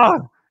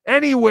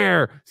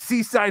 anywhere.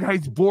 Seaside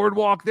Heights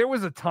Boardwalk. There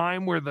was a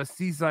time where the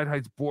Seaside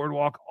Heights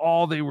Boardwalk,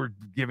 all they were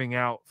giving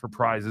out for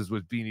prizes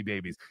was Beanie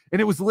Babies. And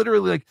it was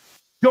literally like,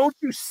 don't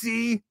you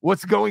see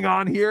what's going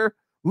on here?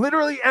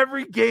 Literally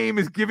every game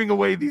is giving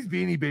away these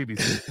Beanie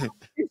Babies.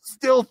 You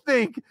still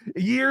think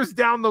years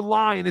down the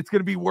line it's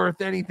going to be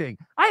worth anything.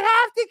 I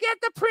have to get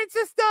the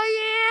Princess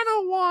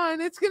Diana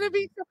one. It's going to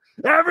be...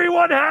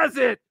 Everyone has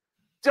it.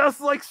 Just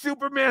like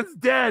Superman's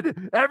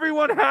dead.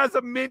 Everyone has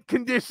a mint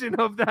condition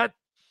of that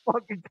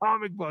fucking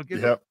comic book.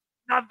 It's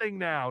nothing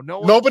now.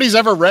 Nobody's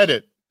ever read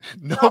it.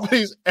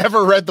 Nobody's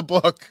ever read the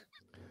book.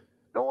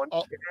 No one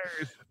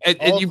cares.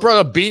 And you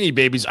brought up Beanie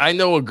Babies. I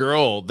know a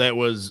girl that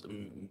was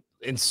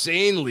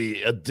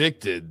insanely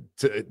addicted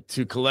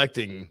to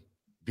collecting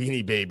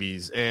Beanie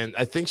Babies, and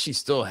I think she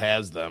still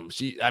has them.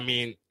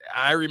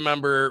 I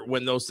remember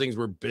when those things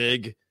were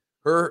big,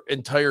 her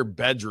entire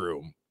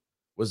bedroom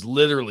was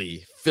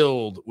literally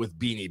filled with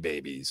Beanie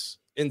Babies.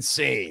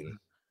 Insane.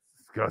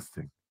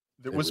 Disgusting.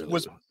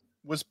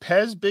 Was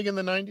Pez big in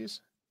the 90s?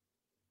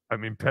 I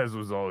mean, Pez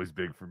was always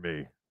big for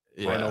me.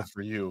 Yeah. I know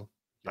for you.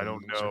 I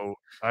don't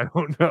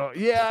know.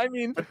 Yeah, I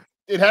mean, but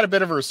it had a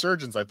bit of a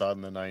resurgence, I thought,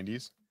 in the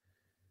 90s.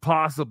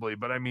 Possibly,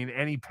 but I mean,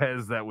 any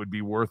Pez that would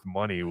be worth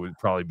money would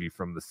probably be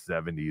from the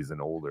 70s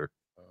and older.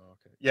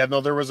 Okay. Yeah,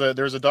 no, there was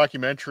a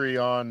documentary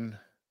on,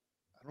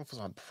 I don't know if it was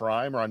on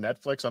Prime or on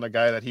Netflix, on a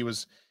guy that he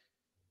was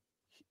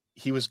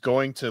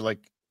going to like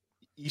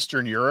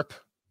Eastern Europe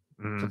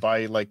to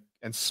buy like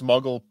and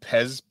smuggle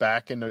Pez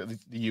back into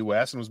the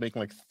US and was making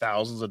like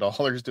thousands of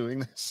dollars doing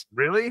this.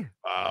 Really?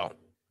 Wow.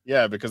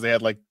 Yeah, because they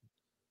had like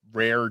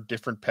rare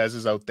different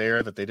Pez's out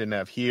there that they didn't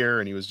have here,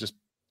 and he was just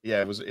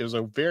it was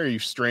a very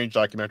strange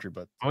documentary,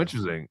 but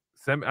interesting.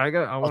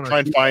 I'll try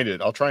and find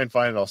it.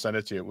 I'll send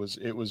it to you.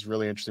 It was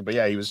really interesting. But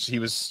yeah, he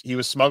was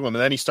smuggling,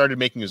 and then he started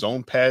making his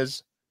own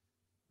Pez.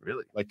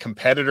 Really? Like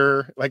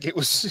competitor. Like it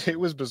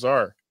was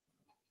bizarre.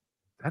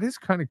 That is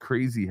kind of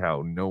crazy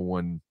how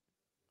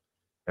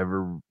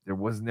there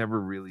was never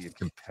really a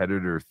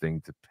competitor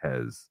thing to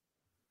Pez.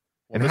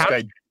 Well, and this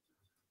guy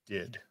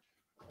did.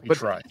 He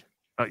tried.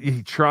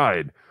 He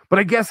tried. But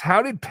I guess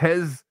how did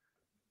Pez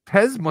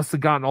must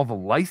have gotten all the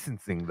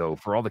licensing though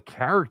for all the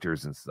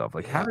characters and stuff.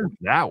 Like, how does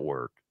that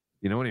work?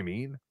 You know what I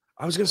mean?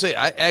 I was gonna say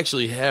I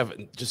actually have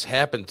just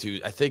happened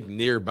to, I think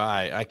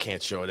nearby. I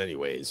can't show it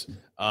anyways.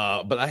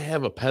 But I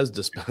have a Pez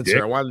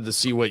dispenser. I wanted to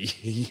see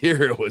what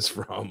year it was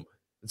from.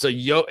 It's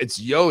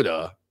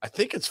Yoda. I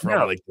think it's from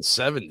like the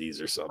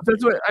 70s or something.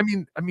 That's what I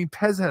mean. I mean,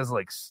 Pez has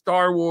like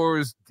Star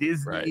Wars,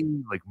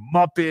 Disney, like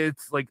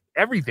Muppets, like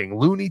everything,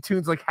 Looney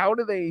Tunes. Like, how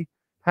do they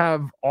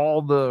have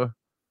all the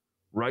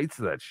rights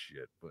to that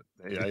shit? But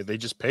they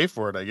just pay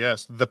for it, I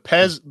guess. The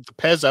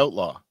Pez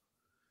Outlaw.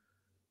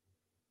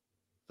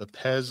 The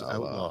Pez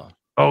Outlaw.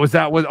 Oh, is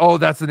that what? Oh,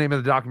 that's the name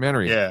of the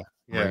documentary. Yeah.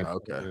 Right.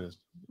 Okay.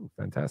 Ooh,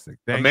 fantastic.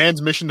 A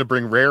man's mission to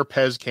bring rare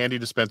Pez candy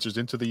dispensers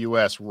into the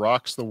U.S.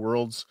 rocks the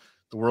world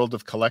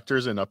of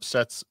collectors and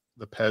upsets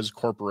the Pez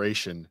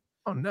Corporation.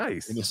 Oh,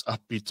 nice. In this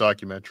upbeat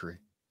documentary.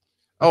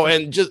 Oh,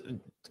 and just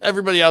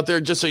everybody out there,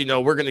 just so you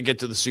know, we're going to get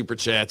to the super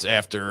chats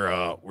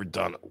after we're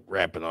done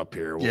wrapping up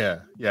here.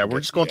 We're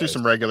just going through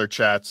some regular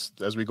chats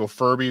as we go.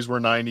 Furbies were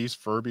 90s.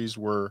 Furbies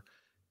were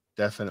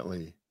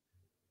definitely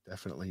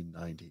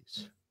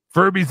 90s.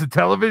 Furby's a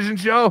television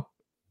show?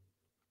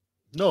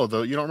 No,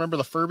 though, you don't remember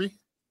the Furby?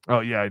 Oh,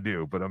 yeah, I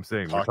do. But I'm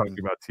saying we're talking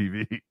about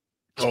TV.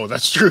 Oh,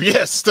 that's true.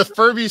 Yes, the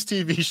Furby's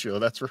TV show.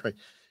 That's right.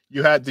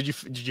 Did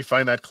you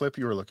find that clip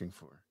you were looking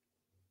for?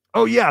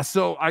 Oh yeah,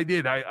 so I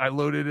did. I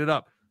loaded it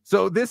up.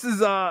 So this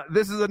is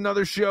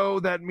another show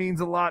that means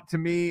a lot to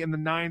me in the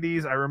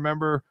 90s. I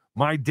remember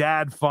my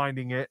dad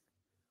finding it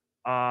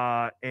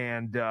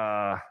and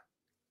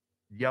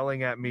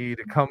yelling at me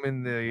to come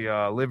in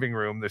the living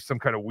room. There's some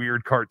kind of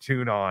weird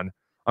cartoon on.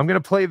 I'm gonna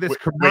play this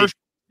commercial. Wait,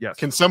 yes.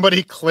 Can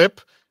somebody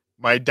clip?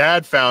 My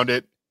dad found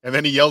it, and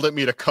then he yelled at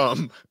me to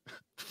come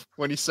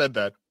when he said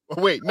that.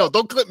 Oh, wait, no,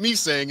 don't clip me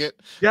saying it.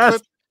 Yes.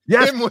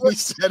 Clip him when he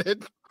said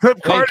it.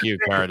 Thank you,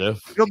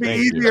 Cardiff. It'll be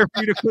easier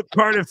for you to clip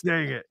Cardiff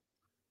saying it.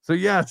 So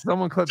yes,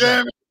 someone clip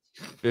that.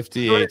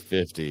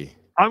 5850.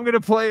 I'm gonna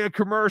play a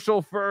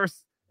commercial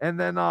first, and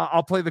then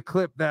I'll play the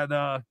clip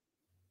that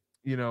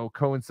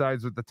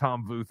coincides with the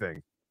Tom Vu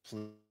thing.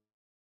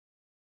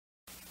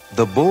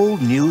 The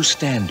bold new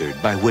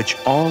standard by which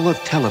all of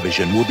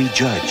television will be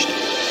judged.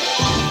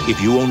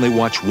 If you only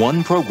watch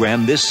one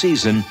program this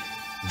season,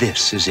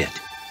 this is it.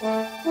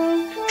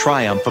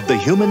 Triumph of the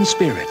human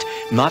spirit,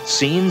 not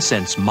seen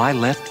since My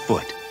Left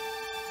Foot.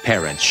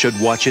 Parents should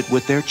watch it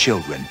with their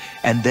children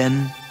and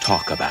then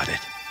talk about it.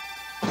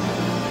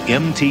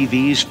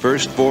 MTV's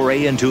first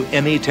foray into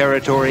Emmy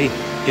territory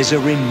is a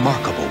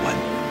remarkable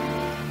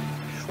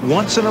one.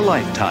 Once in a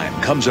lifetime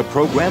comes a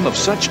program of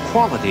such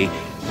quality,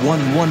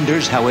 one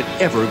wonders how it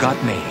ever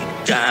got made.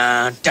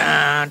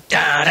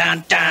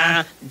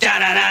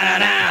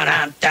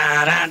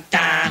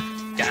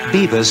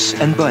 Beavis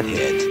and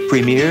Butthead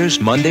premieres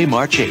Monday,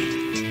 March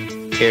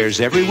 8th.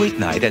 Airs every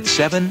weeknight at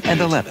 7 and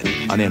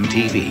 11 on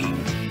MTV.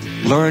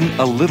 Learn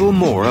a little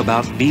more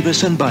about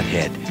Beavis and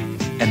Butthead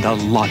and a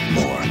lot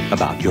more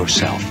about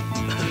yourself.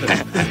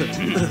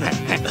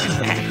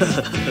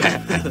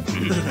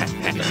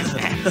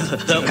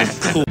 That was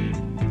cool.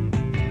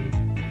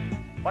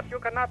 What you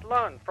cannot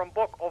learn from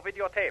book or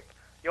videotape,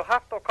 you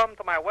have to come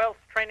to my wealth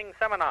training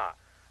seminar.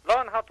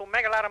 Learn how to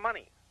make a lot of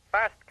money.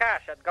 Fast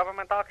cash at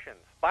government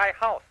auctions. Buy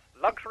house.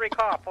 Luxury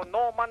car for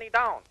no money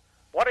down.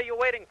 What are you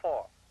waiting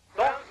for?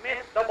 Don't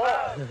miss the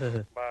ball.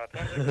 By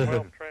attending the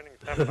wealth training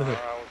seminar,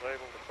 I was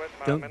able to quit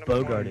my Don't minimum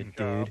bogart wage it,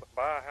 job, dude.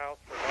 buy a house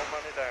for no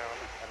money down,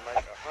 and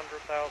make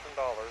 $100,000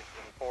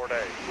 in 4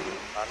 days.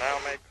 I now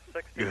make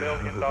 $60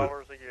 million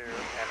a year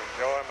and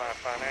enjoy my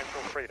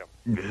financial freedom.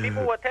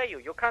 People will tell you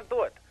can't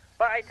do it.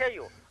 But I tell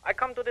you, I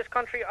come to this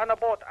country on a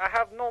boat. I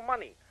have no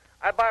money.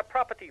 I buy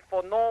property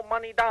for no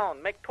money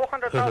down. Make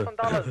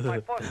 $200,000 my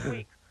first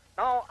week.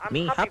 Now I'm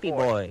Me happy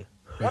boy.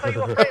 What are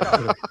you afraid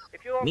of?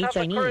 If you don't Me have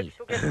the courage Chinese.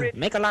 to get rich,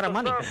 Make a lot of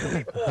money.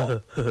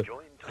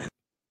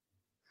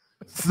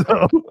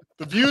 So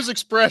the views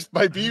expressed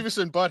by Beavis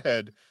and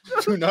Butthead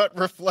do not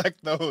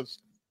reflect those.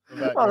 Oh,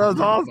 that was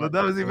awesome.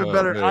 That was even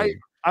better.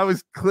 I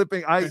was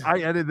clipping.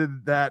 I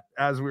edited that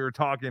as we were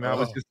talking. I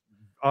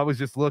was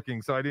just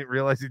looking, so I didn't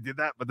realize he did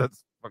that. But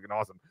that's fucking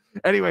awesome.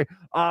 Anyway,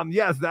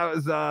 yes, that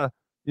was. I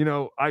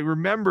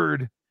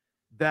remembered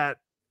that.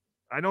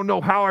 I don't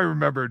know how I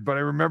remembered, but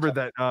I remembered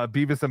that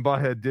Beavis and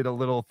Butthead did a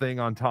little thing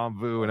on Tom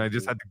Vu, and I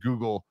just had to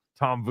Google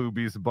Tom Vu,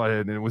 Beavis and Butthead,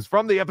 and it was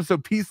from the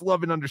episode Peace,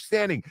 Love, and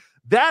Understanding.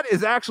 That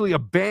is actually a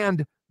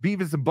banned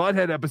Beavis and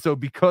Butthead episode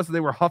because they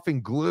were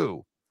huffing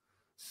glue.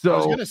 So I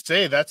was gonna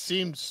say that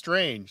seemed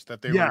strange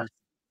that they were.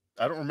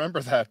 I don't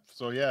remember that.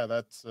 So yeah,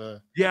 that's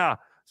yeah.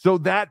 So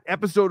that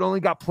episode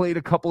only got played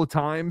a couple of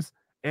times,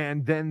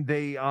 and then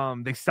they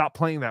stopped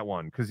playing that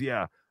one because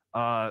Beavis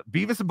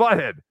and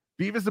Butthead.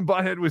 Beavis and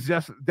Butthead was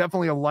just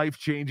definitely a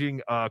life-changing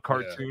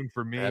cartoon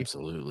for me.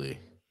 Absolutely.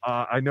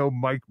 I know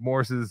Mike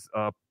Morse's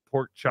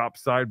pork chop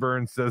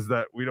sideburn says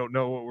that we don't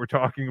know what we're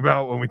talking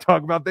about when we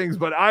talk about things,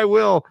 but I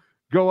will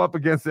go up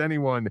against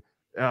anyone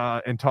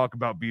and talk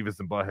about Beavis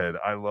and Butthead.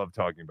 I love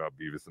talking about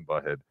Beavis and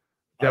Butthead.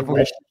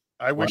 Definitely.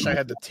 I wish I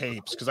had the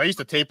tapes because I used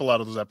to tape a lot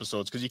of those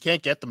episodes because you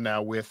can't get them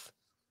now with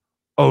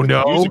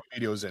music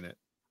videos in it.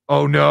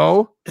 Oh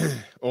no.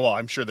 Oh,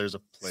 I'm sure there's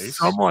a place.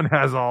 Someone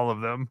has all of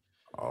them.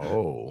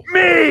 Oh,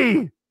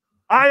 me!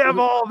 I have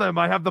all of them.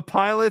 I have the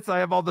pilots. I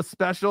have all the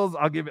specials.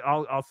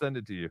 I'll send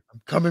it to you.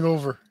 I'm coming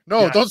over.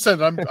 No, don't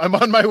send it. I'm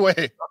on my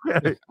way.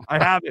 Okay.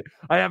 I have it.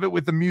 I have it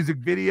with the music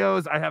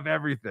videos. I have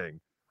everything.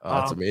 Oh,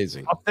 that's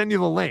amazing. I'll send you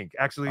the link.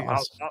 Actually,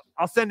 Awesome.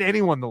 I'll send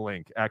anyone the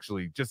link.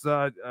 Actually, just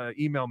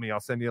email me. I'll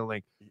send you a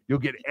link. You'll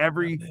get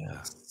every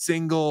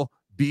single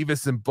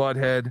Beavis and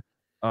Butthead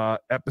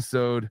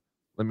episode.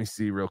 Let me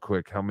see real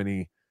quick how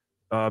many.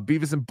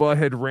 Beavis and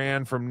Butthead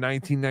ran from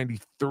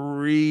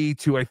 1993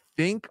 to I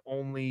think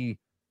only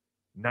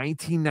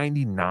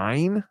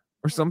 1999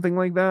 or something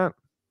like that.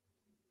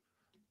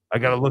 I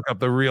got to look up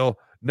the real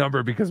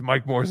number because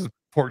Mike Morse's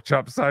pork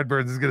chop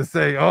sideburns is going to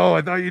say, "Oh,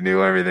 I thought you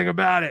knew everything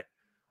about it."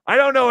 I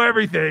don't know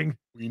everything.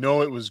 We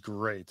know it was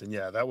great, and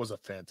yeah, that was a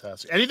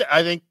fantastic. Anything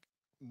I think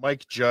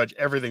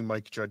everything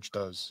Mike Judge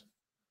does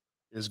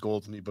is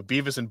gold to me. But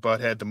Beavis and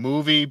Butthead, the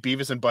movie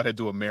Beavis and Butthead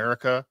Do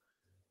America,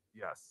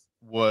 yes.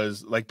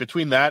 Was like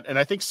between that and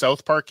I think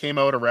South Park came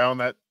out around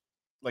that,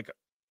 like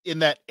in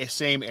that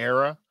same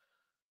era.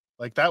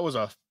 Like that was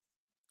a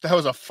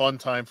fun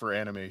time for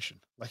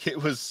animation. Like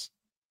it was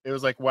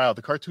like, wow,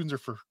 the cartoons are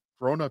for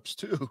grown-ups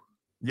too.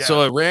 Yeah.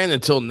 So it ran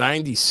until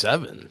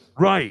 97.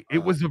 Right.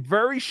 It was a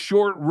very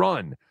short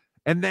run.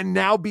 And then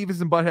now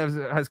Beavis and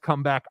Butthead has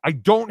come back. I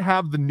don't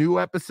have the new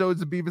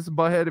episodes of Beavis and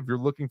Butthead if you're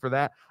looking for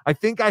that. I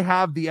think I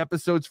have the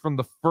episodes from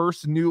the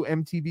first new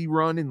MTV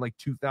run in like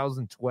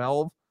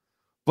 2012.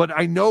 But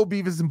I know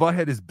Beavis and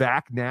Butthead is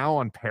back now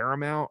on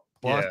Paramount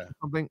Plus or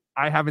something.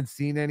 I haven't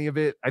seen any of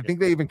it. I think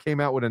they even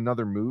came out with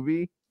another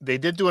movie. They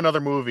did do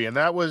another movie, and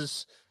that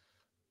was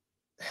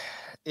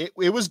it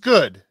was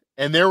good.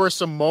 And there were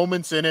some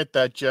moments in it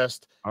that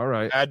just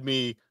had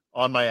me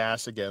on my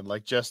ass again,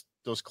 like just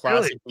those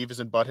classic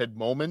Beavis and Butthead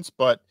moments.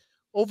 But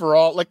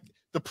overall, like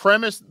the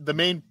premise,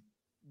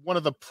 one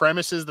of the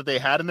premises that they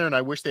had in there, and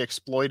I wish they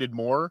exploited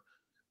more,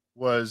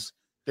 was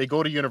they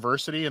go to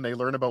university and they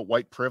learn about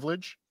white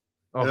privilege.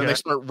 And then they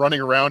start running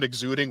around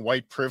exuding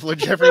white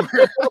privilege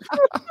everywhere.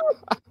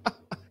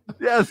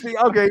 Yeah, see,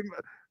 okay.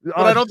 But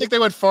I don't think they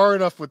went far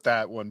enough with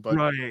that one. But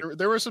right.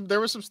 there was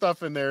some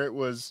stuff in there. It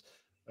was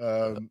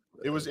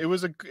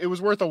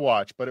worth a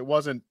watch, but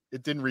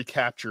it didn't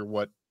recapture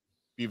what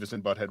Beavis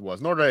and Butthead was,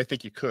 nor did I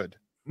think you could.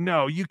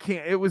 No, you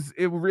can't.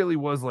 It really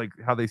was like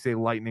how they say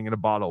lightning in a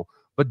bottle.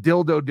 But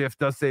Dildo Diff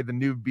does say the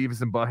new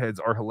Beavis and Buttheads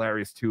are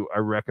hilarious too. I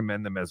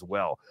recommend them as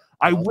well.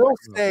 I will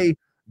say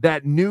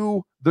that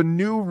the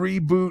new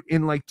reboot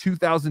in like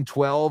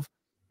 2012,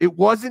 it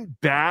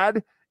wasn't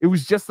bad. It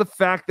was just the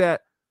fact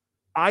that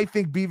I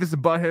think Beavis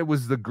and Butthead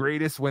was the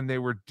greatest when they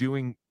were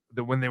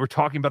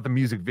talking about the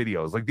music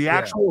videos. Like the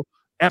actual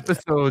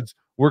episodes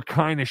were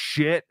kind of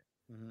shit.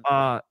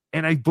 Mm-hmm.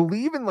 And I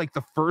believe in like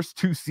the first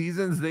 2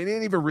 seasons, they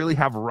didn't even really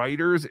have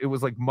writers. It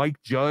was like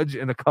Mike Judge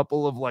and a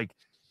couple of like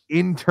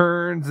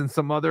interns and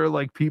some other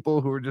like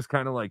people who were just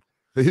kind of like,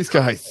 these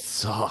guys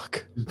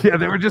suck. Yeah,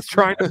 they were just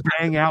trying to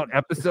bang out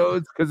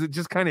episodes because it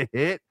just kind of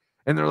hit,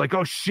 and they're like,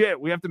 oh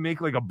shit, we have to make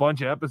like a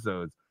bunch of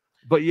episodes.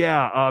 But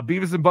yeah,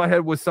 Beavis and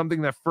Butthead was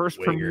something that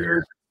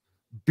premiered.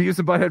 Beavis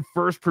and Butthead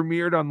first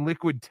premiered on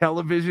Liquid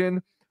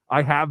Television.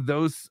 I have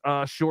those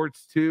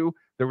shorts too.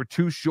 There were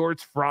 2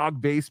 shorts,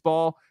 Frog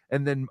Baseball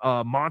and then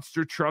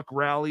Monster Truck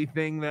Rally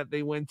thing that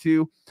they went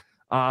to.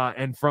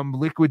 And from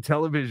Liquid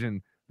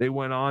Television, they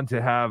went on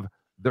to have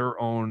their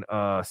own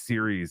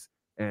series.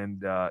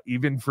 And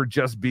even for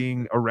just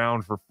being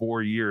around for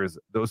 4 years,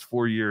 those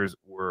 4 years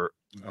were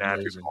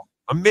magical.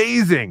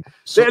 Amazing.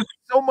 They had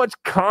so much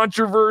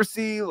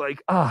controversy.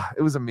 Like,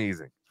 it was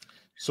amazing.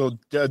 So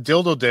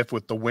Dildo Dip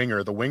with the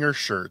winger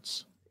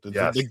shirts,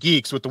 the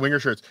geeks with the winger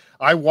shirts.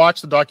 I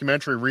watched the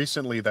documentary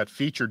recently that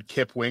featured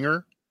Kip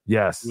Winger.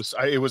 Yes.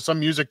 It was some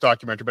music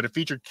documentary, but it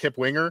featured Kip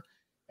Winger,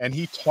 and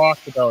he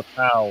talked about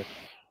how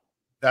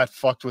that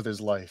fucked with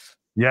his life.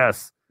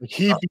 Yes.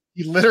 He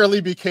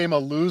literally became a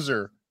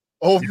loser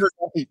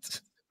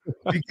overnight.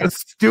 Because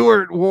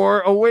Stewart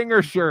wore a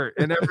winger shirt,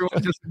 and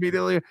everyone just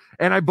immediately.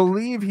 And I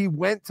believe he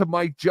went to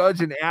Mike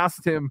Judge and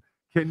asked him,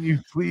 "Can you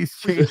please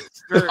change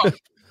the shirt?"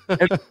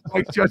 And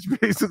Mike Judge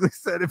basically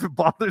said, "If it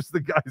bothers the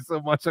guy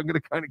so much, I'm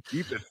going to kind of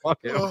keep it.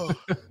 Fuck him."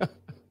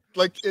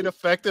 Like it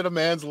affected a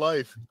man's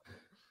life.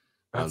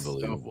 That's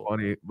unbelievable. So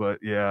funny, but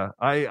yeah,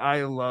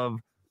 I love.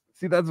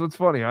 See, that's what's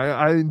funny.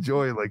 I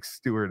enjoy like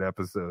Stewart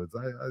episodes.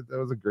 That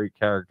was a great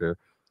character.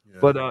 Yeah.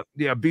 But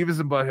yeah, Beavis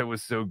and Butthead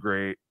was so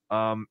great.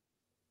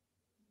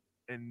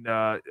 And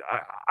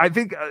I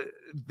think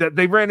that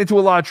they ran into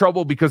a lot of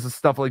trouble because of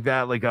stuff like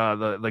that, like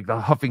the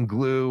huffing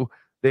glue.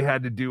 They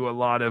had to do a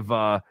lot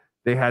of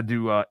they had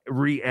to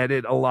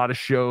re-edit a lot of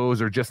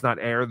shows or just not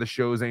air the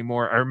shows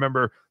anymore. I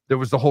remember there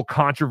was the whole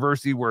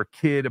controversy where a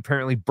kid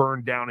apparently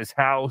burned down his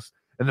house,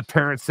 and the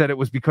parents said it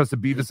was because of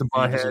Beavis and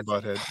Butthead.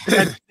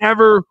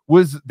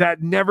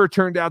 That never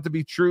turned out to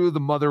be true. The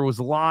mother was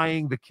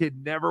lying. The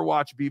kid never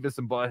watched Beavis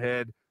and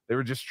Butthead. They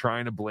were just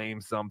trying to blame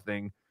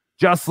something.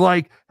 Just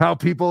like how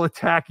people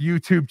attack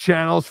YouTube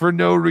channels for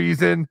no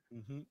reason.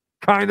 Mm-hmm.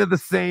 Kind of the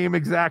same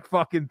exact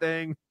fucking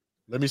thing.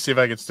 Let me see if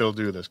I can still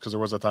do this, because there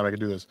was a time I could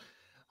do this.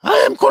 I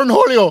am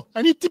Cornholio.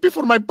 I need tippy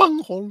for my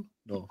bunghole.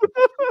 No.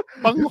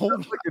 Bunghole.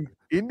 Sounds like an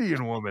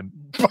Indian woman.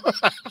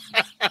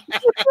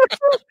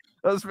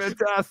 That was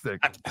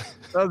fantastic.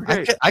 That was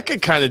great. I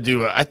could kind of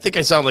do it. I think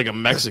I sound like a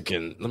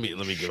Mexican. Let me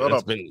give Shut it.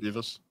 up,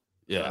 Beavis.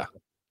 Yeah.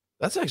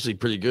 That's actually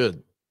pretty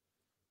good.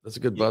 That's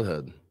a good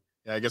butthead.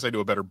 Yeah, I guess I do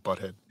a better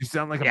butthead. You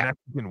sound like a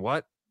Mexican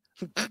what?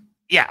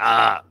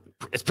 Yeah,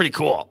 it's pretty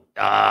cool.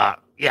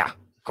 Yeah.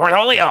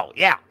 Cornholio,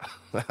 yeah.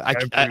 I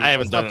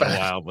haven't done it in a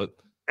while, but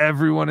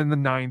everyone in the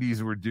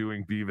 90s were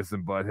doing Beavis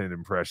and Butthead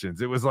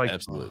impressions. It was like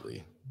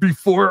absolutely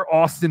before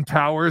Austin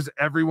Powers,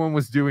 everyone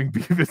was doing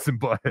Beavis and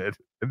Butthead.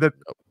 And then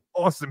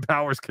Austin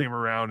Powers came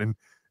around and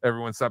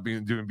everyone stopped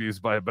doing Beavis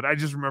and Butthead. But I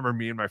just remember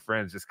me and my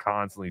friends just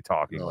constantly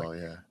talking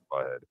Butthead.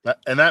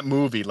 And that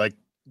movie, like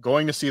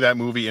going to see that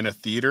movie in a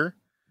theater,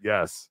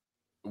 yes,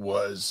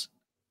 was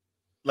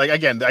like,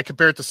 again, I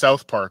compare it to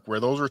South Park, where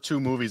those were 2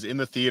 movies in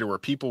the theater where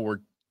people were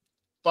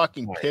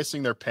fucking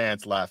pissing their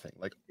pants laughing,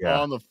 like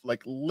on the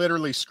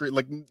literally screen.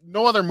 Like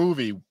no other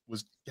movie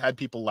had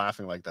people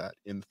laughing like that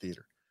in the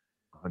theater.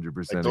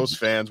 100%. Like those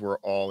fans were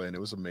all in. It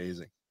was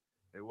amazing.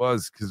 It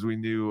was, because we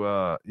knew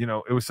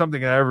it was something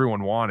that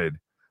everyone wanted.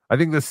 I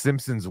think the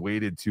Simpsons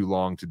waited too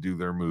long to do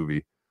their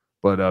movie,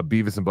 but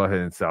Beavis and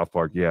Butthead and South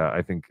Park,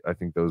 I think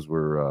those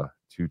were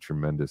 2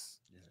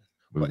 tremendous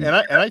movies. And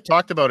I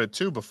talked about it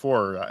too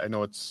before. I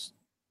know it's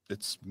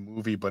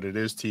movie, but it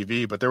is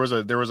TV. But there was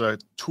a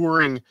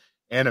touring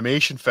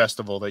animation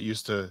festival that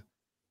used to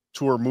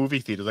tour movie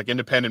theaters, like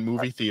independent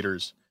movie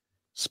theaters,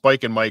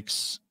 Spike and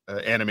Mike's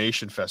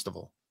animation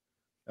festival.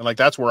 And like,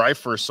 that's where I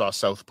first saw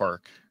South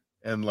Park,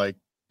 and like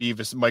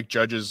Mike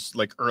Judge's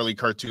like early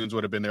cartoons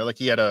would have been there. Like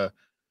he had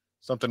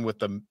something with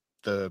the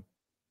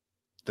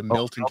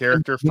Milton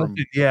character from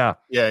yeah.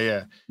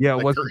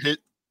 Like was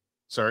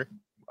sorry.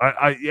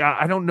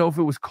 I don't know if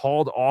it was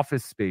called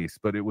Office Space,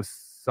 but it was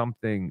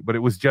something, but it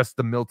was just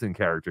the Milton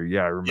character.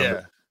 Yeah, I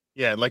remember.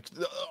 Yeah, like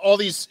all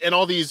these,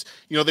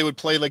 they would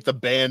play like the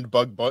banned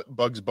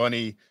Bugs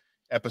Bunny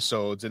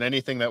episodes and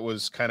anything that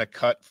was kind of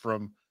cut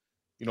from,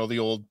 the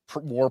old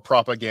war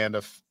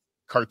propaganda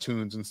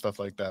cartoons and stuff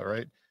like that,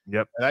 right?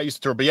 Yep. And I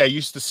used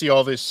to see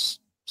all this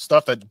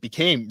stuff that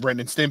became Ren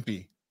and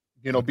Stimpy,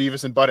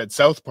 Beavis and Butthead,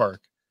 South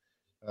Park.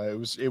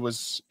 It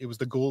was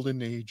the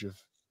golden age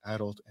of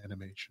adult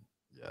animation.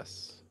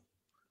 Yes,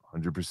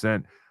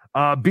 100%.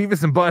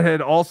 Beavis and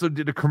Butthead also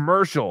did a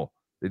commercial.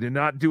 They did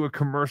not do a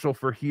commercial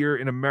for here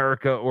in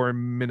America or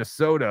in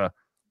Minnesota,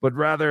 but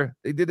rather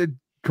they did a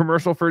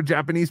commercial for a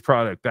Japanese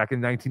product back in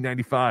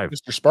 1995.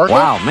 Mr. Sparkle?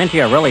 Wow,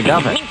 Mintia really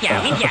does it.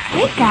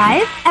 Hey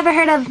guys, ever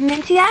heard of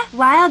Mintia?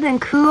 Wild and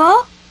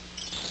cool?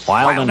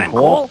 Wild and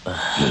cool?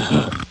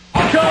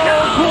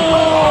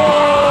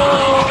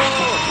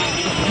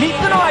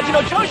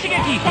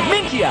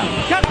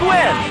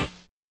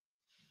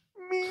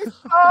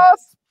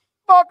 Misas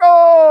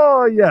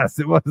Sparkle. Yes,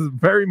 it was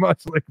very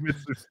much like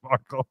Mr.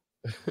 Sparkle.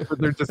 But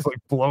they're just like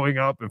blowing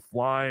up and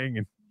flying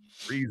and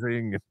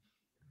freezing and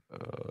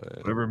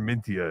whatever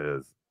Mintia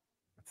is.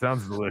 It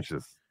sounds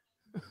delicious.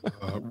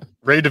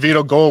 Ray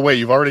DeVito, go away.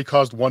 You've already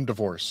caused one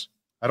divorce.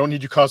 I don't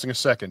need you causing a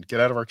second. Get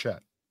out of our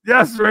chat.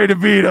 Yes, Ray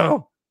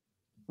DeVito.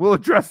 We'll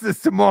address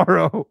this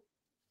tomorrow.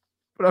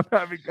 But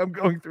I'm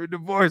going through a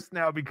divorce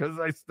now because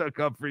I stuck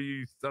up for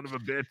you, son of a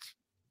bitch.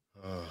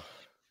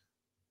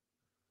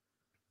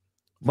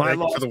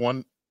 Thank you for the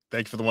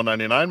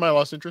 $1.99. My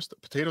lost interest.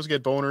 Potatoes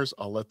get boners.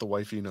 I'll let the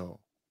wifey know.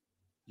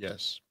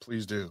 Yes,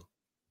 please do.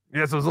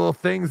 Yes, those little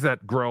things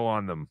that grow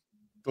on them.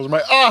 Those are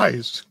my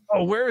eyes.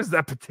 Oh, where is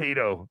that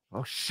potato?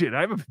 Oh shit,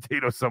 I have a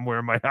potato somewhere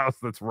in my house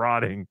that's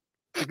rotting.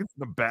 I think it's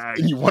in the bag.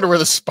 And you wonder where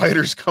the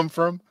spiders come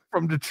from?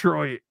 From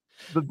Detroit.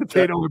 The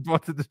potato we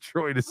brought to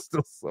Detroit is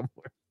still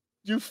somewhere.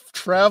 You've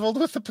traveled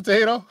with the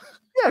potato?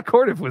 Yeah,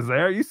 Cordiff was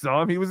there. You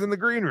saw him. He was in the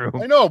green room.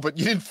 I know, but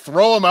you didn't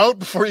throw him out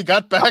before you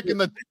got back in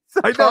the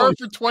car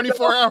for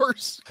 24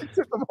 hours? I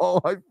took them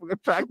all. I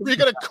packed them. Were you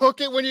going to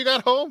cook it when you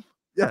got home?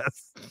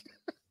 Yes.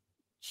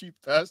 Cheap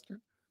bastard.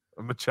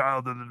 I'm a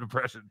child of the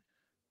Depression.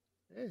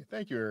 Hey,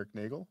 thank you, Eric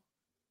Nagel.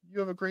 You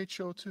have a great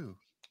show, too.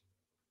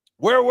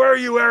 Where were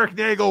you, Eric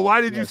Nagel?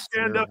 Why did you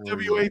stand up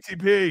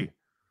WATP?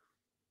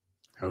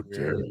 How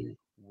dare you?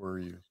 Were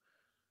you?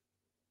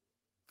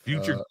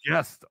 Future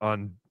guest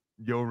on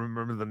Yo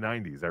Remember the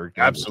 90s, Eric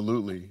Nagel.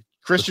 Absolutely.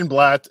 Christian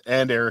Blatt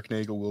and Eric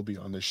Nagel will be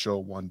on this show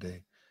one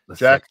day.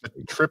 Jack the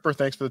Tripper,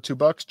 thanks for the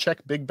 $2. Check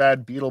Big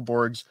Bad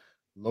Beetleborgs.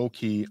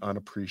 Low-key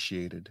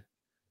unappreciated.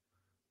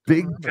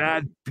 Big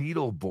Bad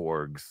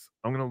Beetleborgs.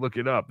 I'm going to look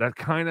it up. That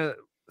kind of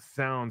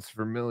sounds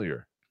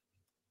familiar.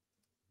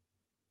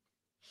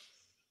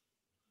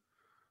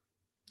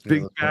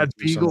 Big Bad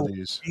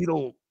Beetleborgs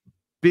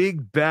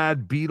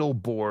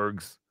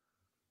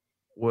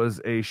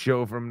was a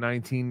show from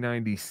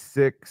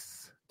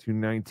 1996 to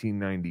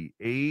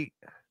 1998.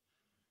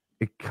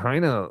 It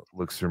kind of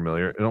looks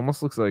familiar. It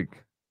almost looks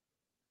like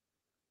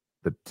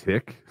The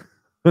Tick.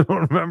 I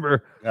don't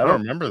remember. I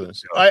don't remember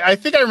this. I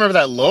think I remember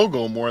that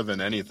logo more than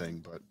anything,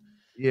 but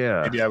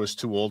yeah, maybe I was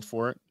too old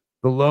for it.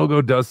 The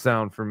logo does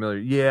sound familiar.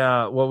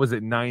 Yeah, what was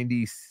it?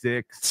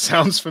 96.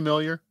 Sounds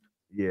familiar.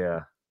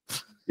 Yeah.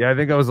 Yeah, I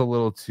think I was a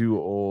little too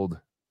old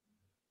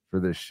for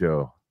this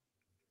show.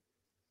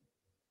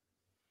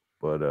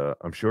 But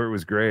I'm sure it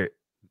was great.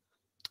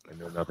 I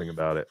know nothing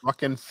about it.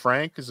 Fucking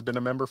Frank has been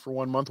a member for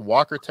 1 month.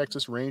 Walker,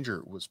 Texas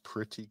Ranger was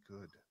pretty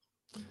good.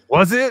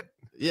 Was it?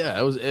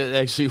 Yeah, it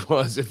actually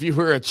was. If you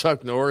were a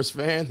Chuck Norris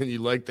fan and you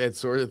liked that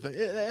sort of thing,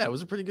 yeah, it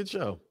was a pretty good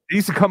show. It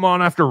used to come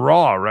on after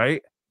Raw,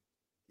 right?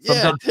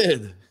 Yeah, it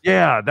did.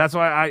 Yeah, that's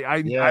why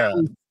I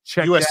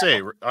checked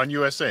USA out. On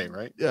USA,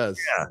 right? Yes.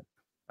 Yeah,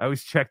 I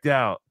was checked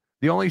out.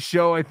 The only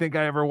show I think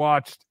I ever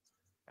watched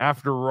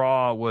after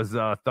Raw was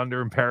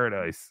Thunder in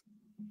Paradise.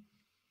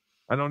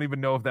 I don't even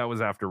know if that was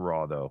after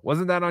Raw, though.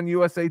 Wasn't that on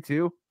USA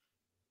too?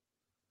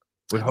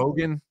 With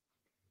Hogan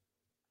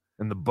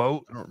and the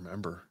boat? I don't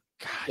remember.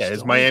 Gosh, yeah,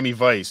 it's Miami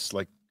Vice,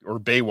 or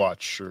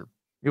Baywatch, or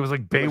it was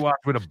like Baywatch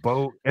with a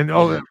boat. And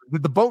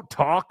did the boat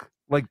talk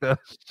like the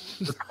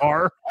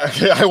car?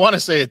 I want to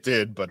say it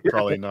did, but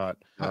probably not.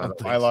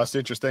 I lost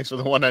interest. Thanks for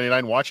the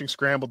 $1.99. Watching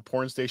scrambled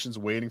porn stations,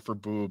 waiting for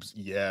boobs.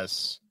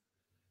 Yes,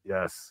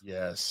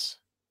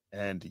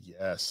 and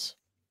yes.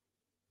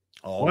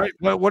 Oh,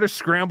 what are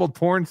scrambled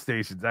porn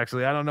stations?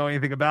 Actually, I don't know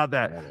anything about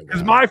that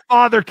because my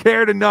father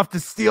cared enough to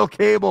steal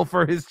cable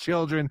for his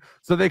children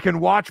so they can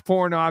watch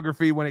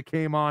pornography when it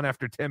came on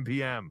after 10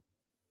 p.m.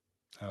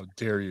 How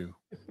dare you?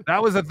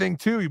 That was a thing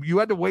too. You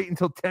had to wait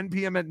until 10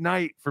 p.m. at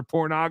night for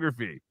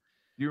pornography.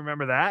 Do you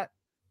remember that?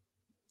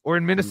 Or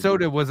in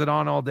Minnesota, was it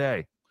on all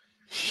day?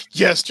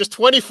 Yes, just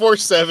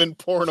 24/7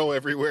 porno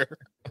everywhere.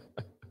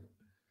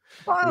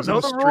 I don't know,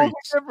 the rules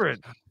are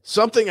different.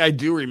 Something I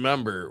do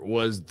remember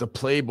was the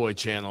Playboy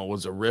channel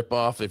was a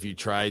ripoff if you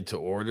tried to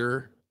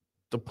order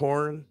the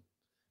porn,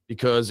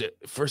 because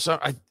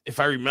if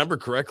I remember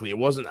correctly, it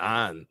wasn't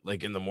on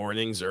like in the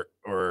mornings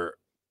or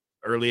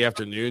early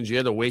afternoons. You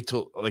had to wait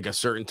till like a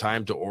certain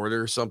time to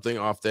order something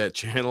off that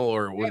channel,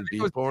 or it wouldn't be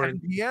porn.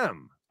 10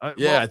 p.m.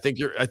 I think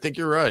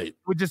you're right. It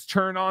would just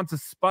turn on to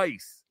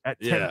Spice at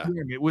 10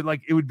 p.m.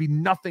 It would be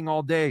nothing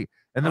all day,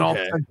 and then all of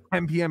a sudden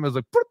 10 p.m. it was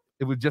like boop,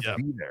 it would just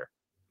be there.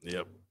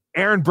 Yep.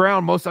 Aaron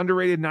Brown, most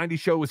underrated 90s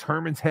show was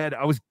Herman's Head.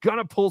 I was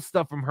gonna pull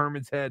stuff from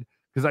Herman's Head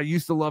because I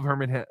used to love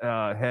Herman's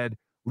Head.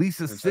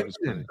 Lisa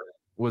Simpson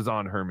was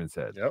on Herman's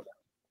Head. Yep.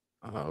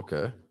 Oh,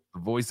 okay.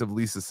 The voice of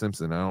Lisa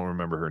Simpson. I don't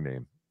remember her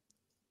name.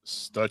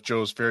 Stut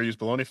Joe's Fair Use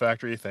Bologna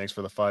Factory. Thanks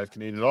for the $5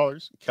 Canadian.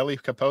 Kelly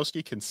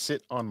Kapowski can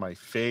sit on my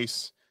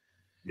face.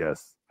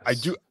 Yes. I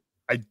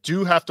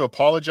do have to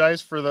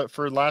apologize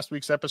for last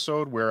week's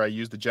episode where I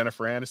used the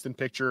Jennifer Aniston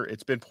picture.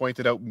 It's been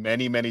pointed out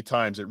many, many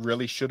times. It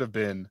really should have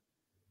been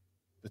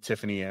the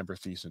Tiffany Amber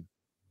Thiessen.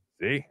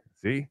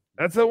 See,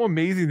 that's so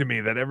amazing to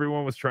me that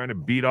everyone was trying to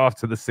beat off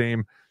to the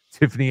same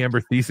Tiffany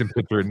Amber Thiessen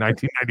picture in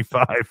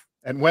 1995.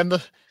 And when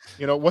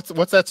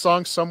what's that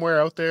song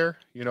Somewhere Out There?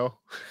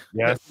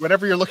 Yes.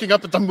 Whenever you're looking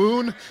up at the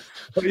moon,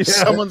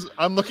 Yeah.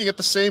 I'm looking at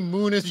the same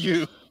moon as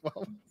you.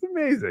 It's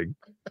amazing.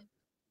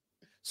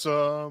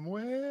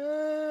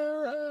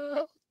 Somewhere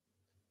out.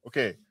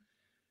 Okay.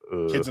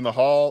 Kids in the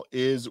Hall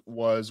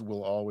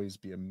will always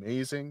be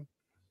amazing.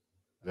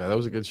 Yeah, that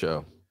was a good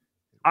show.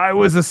 I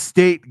was a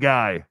state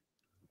guy.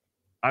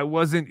 I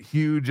wasn't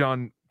huge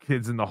on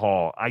Kids in the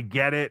Hall. I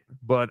get it,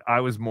 but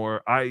I was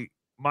more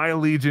my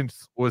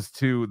allegiance was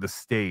to the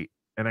state,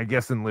 and I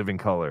guess In Living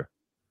Color.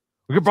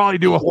 We could probably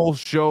do a whole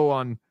show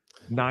on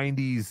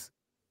 90s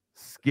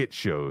skit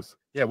shows.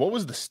 Yeah, what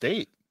was the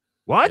state?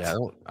 What? Yeah,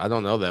 I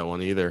don't know that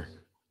one either.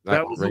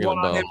 That was the one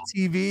on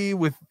MTV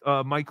with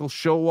Michael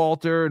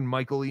Showalter and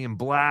Michael Ian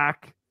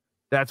Black.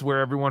 That's where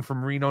everyone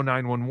from Reno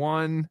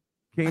 911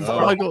 came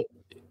from. Michael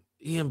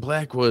Ian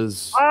Black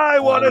was. I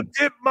want to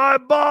dip my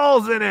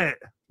balls in it,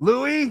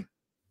 Louis.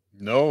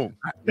 No,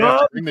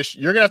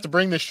 you're gonna have to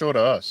bring this show to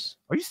us.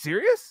 Are you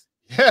serious?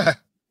 Yeah.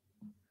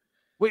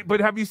 Wait, but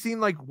have you seen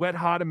like Wet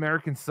Hot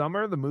American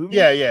Summer, the movie?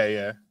 Yeah.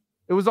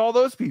 It was all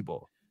those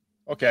people.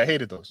 Okay, I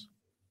hated those.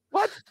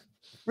 What?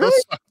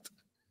 Really?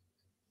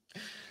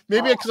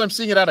 Maybe because I'm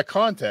seeing it out of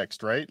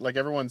context, right? Like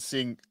everyone's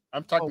seeing.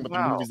 I'm talking about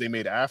the movies they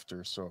made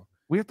after. So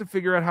we have to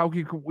figure out how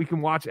we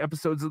can watch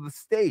episodes of The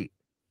State.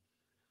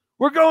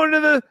 We're going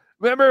to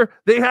remember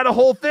they had a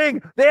whole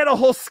thing. They had a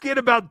whole skit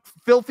about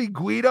filthy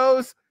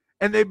Guidos,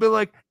 and they'd be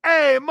like,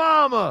 "Hey,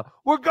 mama,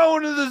 we're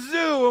going to the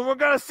zoo and we're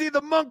gonna see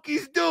the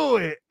monkeys do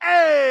it."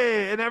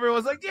 Hey, and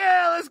everyone's like,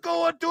 "Yeah, let's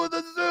go to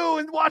the zoo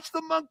and watch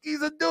the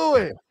monkeys and do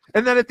it."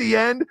 And then at the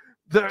end,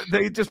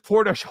 they just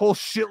poured a whole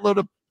shitload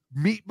of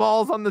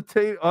meatballs on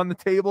the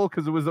table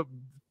because it was a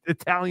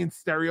Italian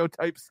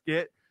stereotype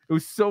skit. It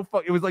was so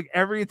fun. It was like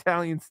every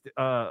Italian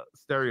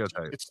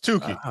stereotype. It's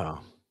Tukey.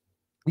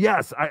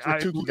 Yes,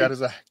 Tukey got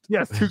his act.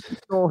 Yes,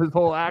 Tukey stole his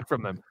whole act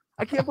from them.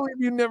 I can't believe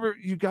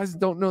you guys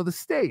don't know The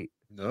State.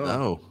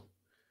 No.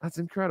 That's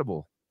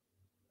incredible.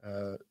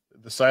 The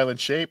Silent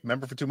Shape,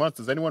 member for 2 months.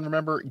 Does anyone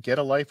remember Get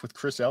a Life with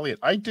Chris Elliott?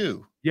 I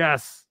do.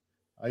 Yes.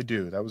 I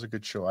do. That was a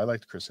good show. I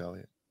liked Chris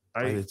Elliott.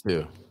 I did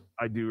too.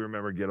 I do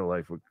remember Get a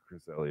Life with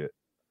Chris Elliott.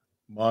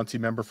 Monty,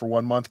 member for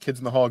 1 month. Kids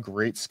in the Hall,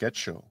 great sketch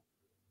show.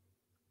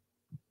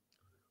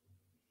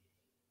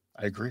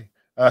 I agree.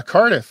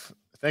 Cardiff,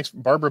 thanks,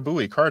 Barbara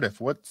Bowie.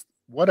 Cardiff,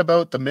 what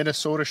about the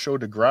Minnesota show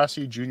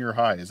Degrassi Junior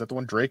High? Is that the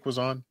one Drake was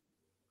on?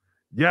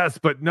 Yes,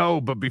 but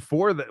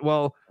before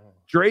that,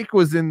 Drake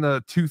was in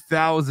the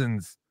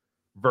 2000s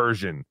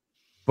version,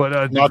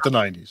 but not the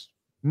 90s.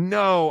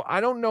 No, I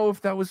don't know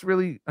if that was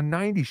really a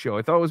 90s show.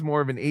 I thought it was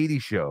more of an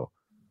 80s show.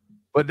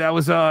 But it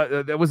was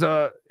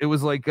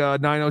like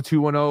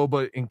 90210,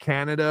 but in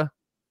Canada.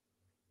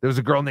 There was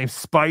a girl named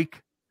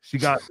Spike. She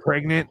got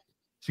pregnant.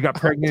 She got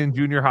pregnant in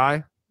junior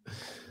high.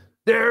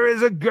 There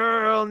is a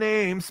girl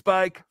named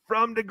Spike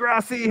from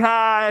Degrassi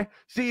High.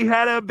 She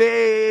had a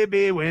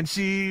baby when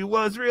she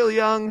was real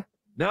young.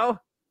 No?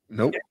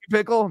 Nope.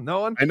 Pickle?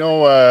 No one? I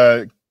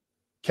know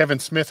Kevin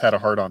Smith had a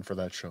hard-on for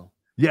that show.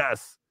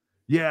 Yes.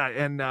 Yeah,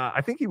 and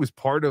I think he was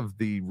part of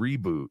the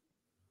reboot.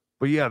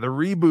 But yeah, the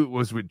reboot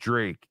was with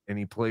Drake, and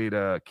he played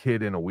a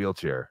kid in a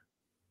wheelchair.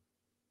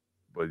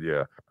 But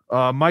yeah.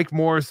 Mike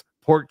Morris,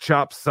 Pork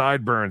Chop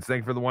Sideburns.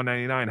 Thank you for the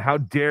 $1.99. How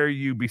dare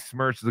you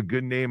besmirch the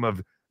good name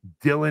of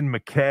Dylan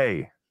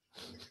McKay?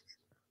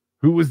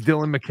 Who was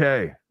Dylan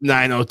McKay?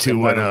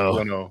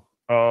 90210.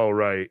 Oh,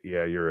 right.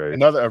 Yeah, you're right.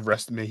 Another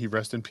may he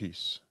rest in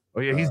peace.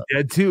 Oh, yeah, he's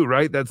dead too,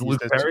 right? That's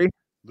Luke Perry?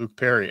 Luke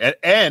Perry.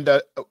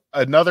 And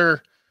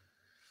another,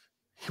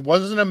 he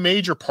wasn't a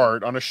major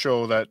part on a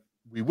show that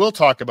we will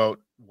talk about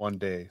one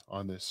day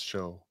on this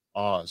show.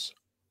 Oz,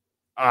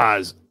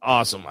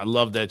 awesome. I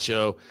love that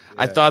show.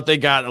 Yeah. I thought they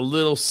got a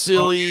little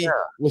silly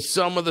with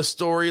some of the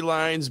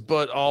storylines,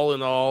 but all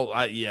in all,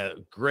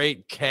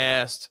 great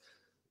cast.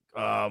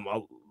 A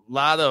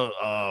lot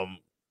of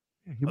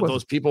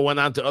those people went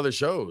on to other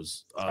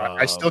shows.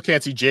 I still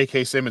can't see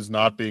J.K. Simmons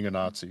not being a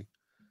Nazi.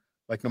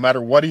 Like no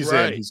matter what he's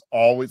in, he's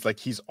always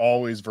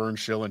Vern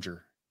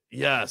Schillinger.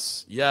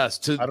 Yes. I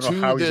don't know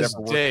how he's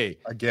ever day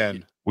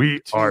again.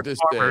 We are this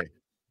day.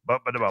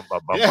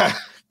 Yeah.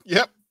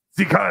 Yep.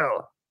 See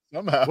Kyle.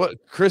 Somehow. What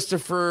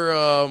Christopher?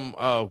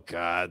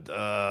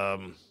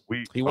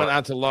 He went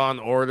on to Law and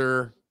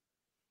Order.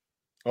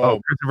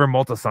 Christopher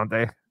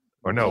Moltisanti.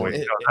 Or no,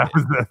 wait.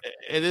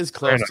 It is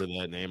close to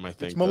that name, I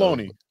think. It's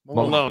Maloney.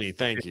 Maloney.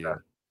 Thank you.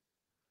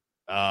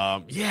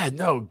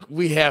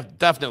 We have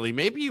definitely.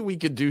 Maybe we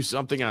could do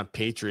something on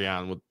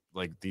Patreon with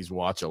like these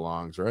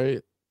watch-alongs,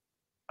 right?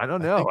 I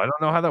don't know. I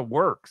don't know how that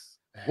works.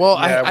 Well,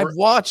 I've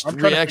watched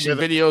reaction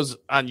videos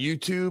on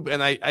YouTube,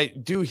 and I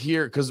do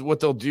hear, because what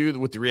they'll do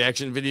with the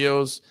reaction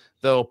videos,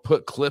 they'll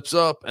put clips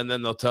up, and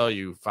then they'll tell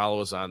you,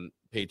 follow us on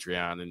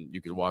Patreon, and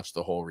you can watch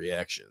the whole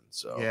reaction.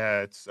 So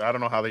yeah, I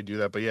don't know how they do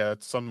that, but yeah,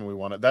 it's something we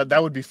want.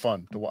 That would be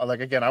fun.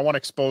 Again, I want to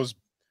expose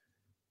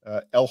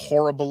El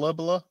Horrible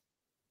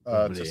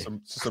to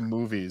some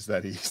movies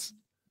that he's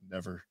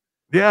never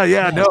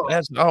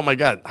That's oh my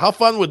god, how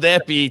fun would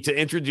that be to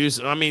introduce?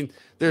 I mean,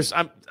 there's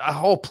a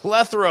whole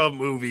plethora of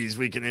movies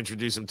we can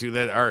introduce them to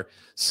that are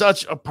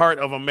such a part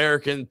of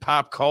American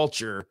pop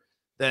culture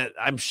that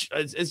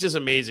it's just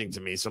amazing to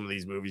me. Some of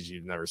these movies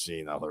you've never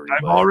seen. I've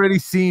already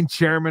seen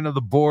Chairman of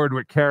the Board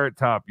with Carrot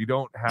Top. You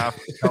don't have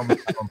to tell me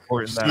how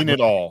important that seen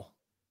it all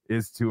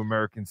is to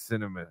American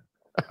cinema.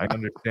 I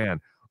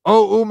understand.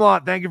 Oh,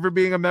 Umlaut, thank you for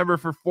being a member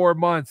for 4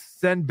 months.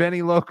 Send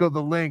Benny Loco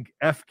the link.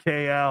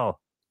 FKL.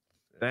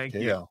 Thank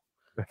you.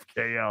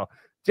 FKL.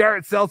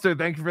 Jarrett Seltzer,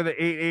 thank you for the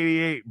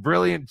 888.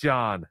 Brilliant,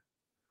 John.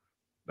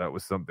 That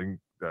was something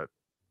that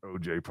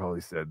OJ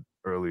probably said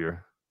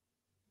earlier.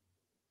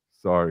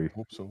 Sorry.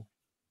 Hope so.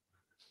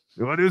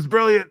 It was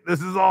brilliant.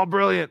 This is all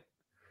brilliant.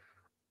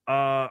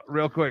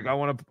 Real quick, I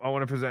want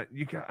to present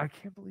you. I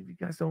can't believe you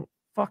guys don't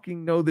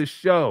fucking know this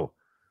show.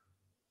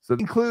 So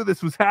the clue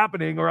this was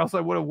happening, or else I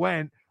would have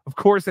went. Of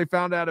course, I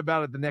found out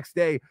about it the next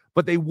day.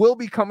 But they will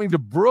be coming to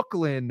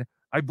Brooklyn,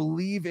 I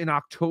believe, in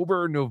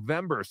October or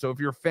November. So if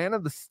you're a fan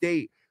of the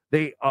state,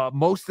 they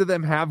most of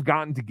them have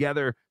gotten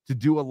together to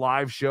do a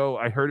live show.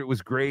 I heard it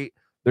was great.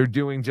 They're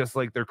doing just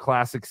like their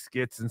classic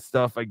skits and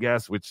stuff, I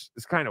guess, which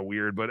is kind of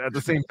weird, but at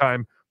the same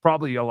time,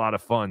 probably a lot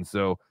of fun.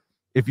 So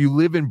if you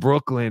live in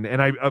Brooklyn,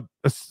 and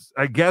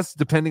I guess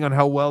depending on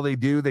how well they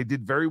do, they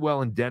did very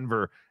well in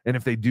Denver. And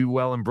if they do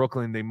well in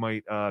Brooklyn, they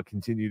might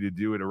continue to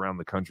do it around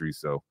the country.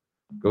 So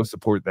go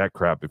support that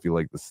crap if you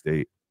like the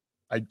state.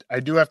 I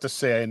do have to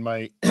say, in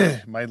my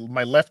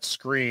my left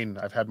screen,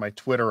 I've had my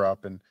Twitter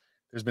up, and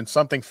there's been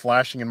something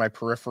flashing in my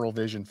peripheral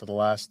vision for the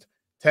last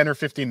 10 or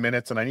 15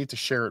 minutes, and I need to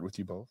share it with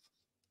you both.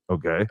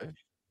 Okay.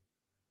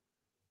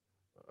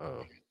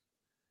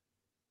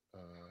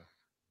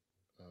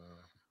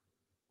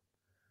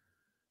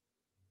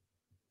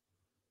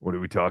 What are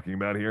we talking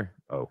about here?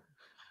 Oh,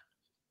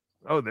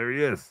 there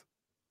he is.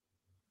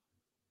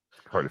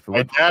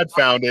 My dad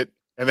found it,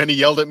 and then he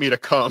yelled at me to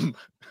come.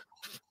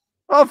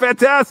 Oh,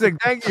 fantastic.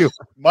 Thank you.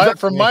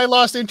 From My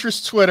Lost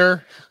Interest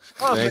Twitter.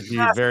 Oh, thank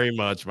you very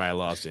much, My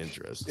Lost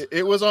Interest.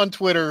 It was on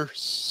Twitter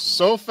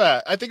so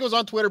fast. I think it was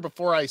on Twitter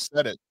before I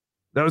said it.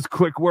 That was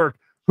quick work.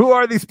 Who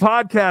are these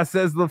podcasts?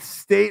 Says the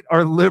state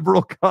are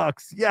liberal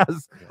cucks.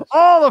 Yes.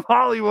 All of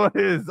Hollywood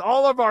is.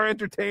 All of our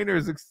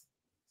entertainers,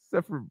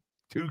 except for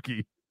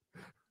Tukey,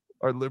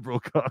 are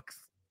liberal cucks.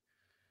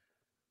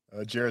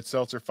 Jarrett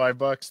Seltzer,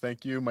 $5.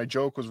 Thank you. My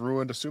joke was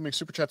ruined. Assuming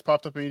Super Chats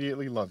popped up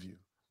immediately. Love you.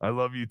 I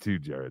love you too,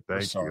 Jarrett.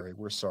 Thank you.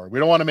 We're sorry. We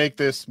don't want to make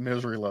this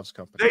Misery Loves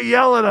Company. They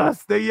yell at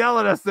us.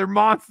 They're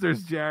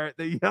monsters, Jarrett.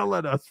 They yell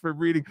at us for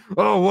reading.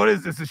 Oh, what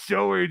is this? A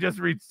show where you just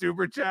read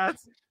Super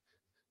Chats?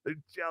 They're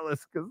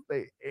jealous because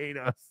they hate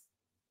us.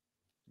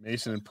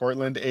 Mason in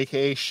Portland,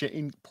 a.k.a.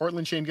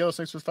 Portland Shane Gillis,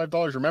 thanks for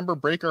 $5. Remember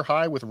Breaker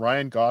High with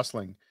Ryan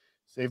Gosling?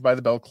 Saved by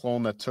the Bell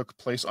clone that took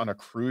place on a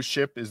cruise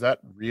ship. Is that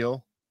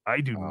real?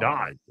 I do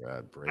not.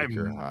 God,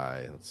 Breaker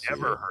High.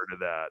 Never heard of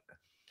that.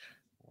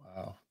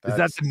 Wow. Is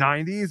that the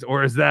 90s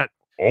or is that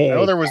old? I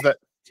know there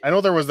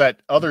was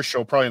that other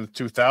show probably in the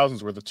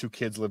 2000s where the two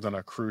kids lived on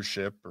a cruise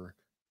ship, or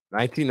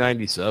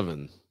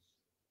 1997.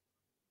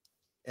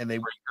 And they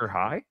Breaker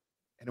High?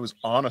 And it was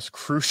on a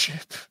cruise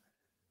ship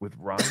with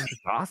Ryan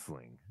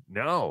Gosling.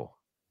 No.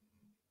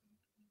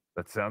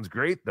 That sounds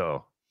great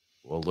though.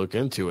 We'll look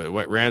into it.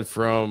 What ran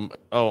from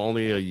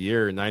only a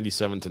year,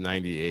 97 to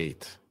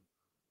 98.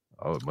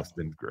 Oh, it must have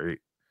been great.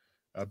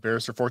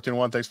 Barrister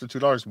 14-1, thanks for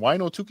 $2. Why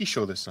no Tukey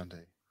show this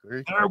Sunday?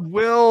 There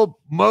will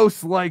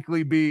most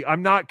likely be.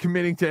 I'm not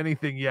committing to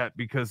anything yet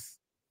because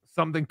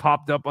something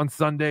popped up on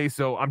Sunday,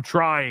 so I'm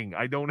trying.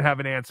 I don't have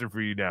an answer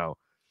for you now.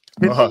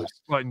 Hit the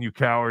button, you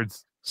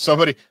cowards.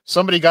 Somebody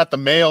got the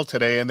mail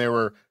today, and there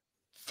were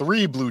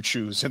 3 Blue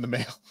Chews in the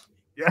mail.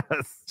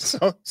 Yes.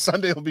 So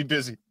Sunday will be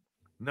busy.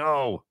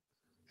 No.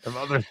 Some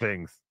other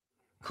things.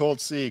 Cold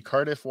C.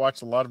 Cardiff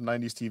watched a lot of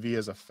 90s TV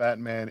as a fat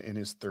man in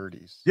his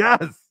 30s.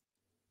 Yes.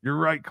 You're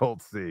right,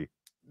 Cold C.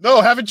 No,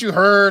 haven't you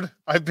heard?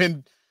 I've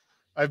been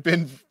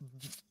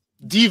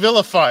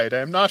devilified. I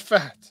am not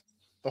fat.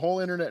 The whole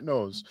internet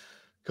knows.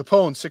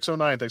 Capone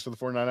 609, thanks for the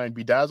 499.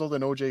 Bedazzled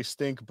and OJ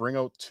stink. Bring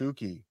out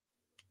Tukey.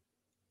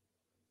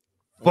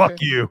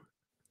 Fuck you.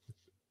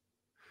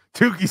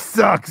 Tukey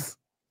sucks.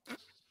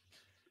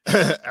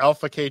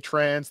 Alpha K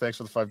Trans, thanks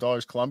for the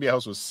 $5. Columbia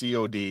House was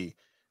COD.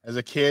 As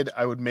a kid,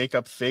 I would make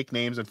up fake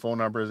names and phone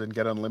numbers and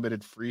get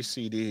unlimited free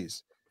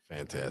CDs.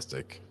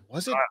 Fantastic.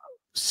 Was it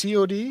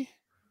COD? I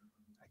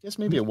guess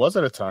maybe it was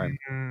at a time.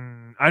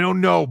 I don't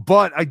know,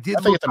 but I did.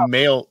 I think you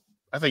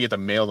have to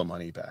mail the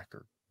money back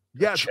or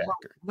check.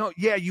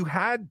 You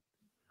had.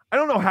 I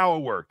don't know how it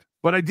worked,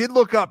 but I did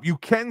look up. You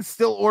can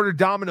still order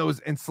Domino's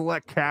and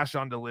select cash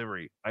on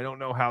delivery. I don't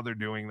know how they're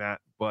doing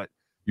that, but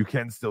you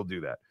can still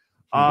do that.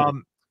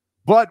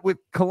 But with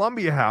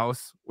Columbia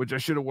House, which I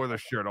should have wore the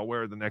shirt, I'll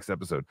wear it the next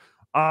episode.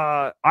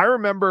 I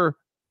remember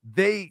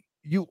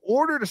you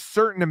ordered a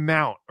certain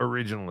amount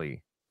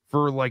originally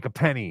for like a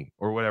penny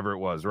or whatever it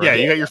was, right? Yeah,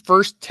 you got your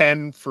first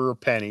 10 for a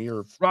penny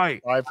or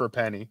right 5 for a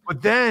penny.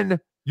 But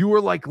then you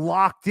were like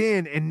locked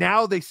in, and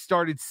now they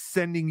started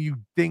sending you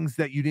things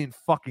that you didn't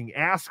fucking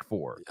ask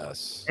for.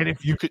 Yes. And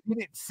if you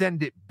didn't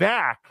send it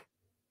back,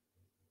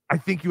 I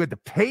think you had to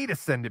pay to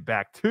send it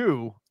back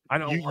too. I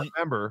don't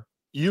remember.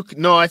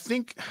 I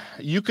think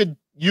you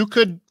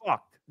could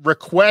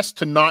request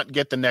to not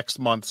get the next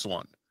month's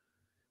one,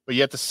 but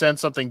you have to send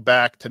something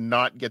back to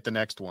not get the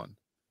next one.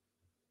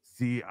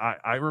 See,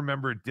 I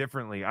remember it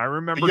differently. I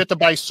remember you have to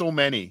buy so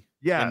many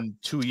in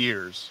 2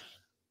 years.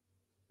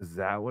 Is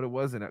that what it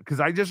was? Because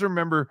I just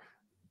remember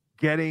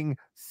getting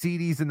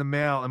CDs in the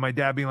mail and my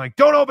dad being like,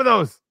 "Don't open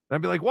those." And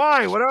I'd be like,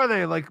 "Why? What are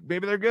they? Like,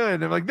 maybe they're good."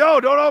 And they're like, "No,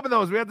 don't open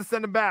those. We have to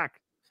send them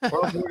back.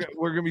 Or else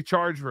we're going to be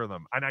charged for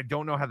them." And I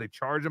don't know how they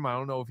charge them. I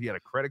don't know if he had a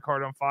credit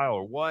card on file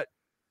or what.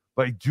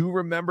 But I do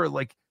remember,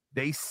 like,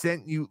 they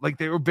sent you, like,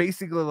 they were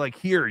basically like,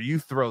 "Here, you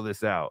throw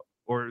this out."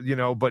 Or,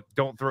 but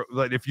don't throw,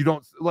 like, if you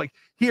don't, like,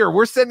 "Here,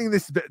 we're sending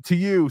this to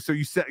you, so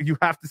you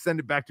have to send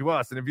it back to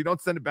us. And if you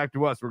don't send it back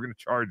to us, we're going to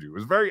charge you." It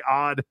was a very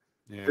odd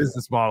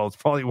business model. It's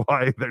probably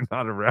why they're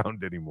not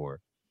around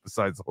anymore,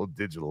 besides the whole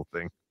digital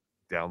thing,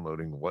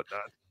 downloading and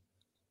whatnot.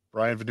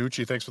 Brian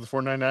Venucci, thanks for the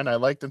 $4.99. I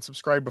liked and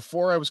subscribed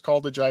before I was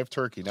called a jive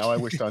turkey. Now I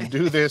wish to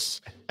undo this.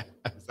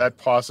 Is that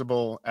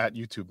possible at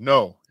YouTube?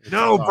 No.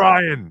 No,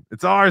 Brian.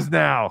 It's ours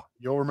now.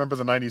 You'll remember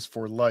the 90s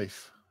for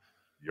life.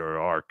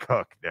 You're our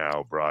cuck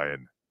now,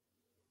 Brian.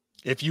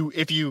 If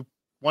you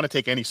want to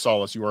take any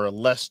solace, you are a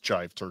less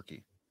jive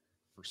turkey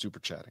for super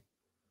chatting.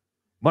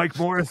 Mike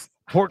Morris,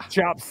 pork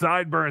chop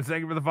sideburns.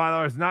 Thank you for the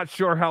 $5. Not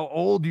sure how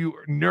old you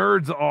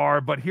nerds are,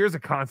 but here's a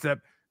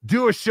concept.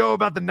 Do a show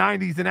about the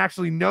 90s and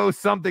actually know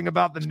something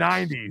about the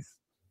 90s.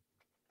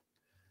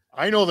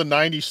 I know the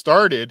 90s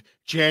started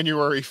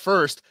January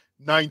 1st,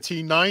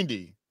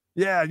 1990.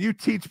 Yeah, you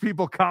teach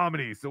people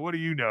comedy, so what do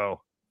you know?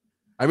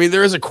 I mean,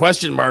 there is a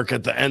question mark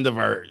at the end of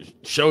our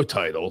show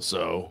title,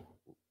 so.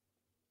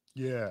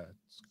 Yeah,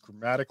 it's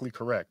grammatically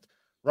correct.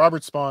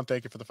 Robert Spawn,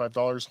 thank you for the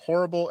 $5.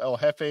 Horrible El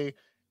Jefe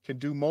can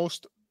do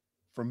most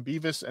from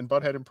Beavis and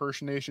Butthead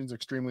impersonations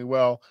extremely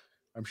well.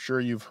 I'm sure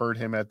you've heard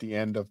him at the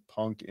end of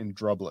Punk in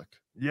Drublic.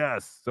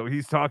 Yes, so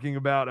he's talking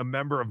about a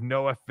member of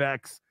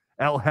NoFX,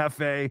 El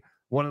Jefe,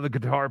 one of the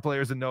guitar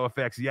players in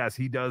NoFX. Yes,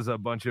 he does a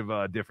bunch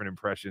of different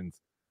impressions,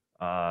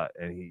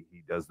 and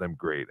he does them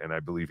great, and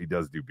I believe he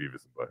does do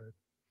Beavis and Butthead.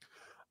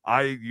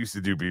 I used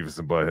to do Beavis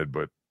and Butthead,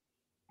 but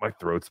my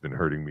throat's been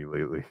hurting me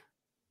lately.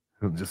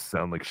 It'll just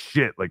sound like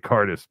shit, like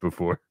Cardiff's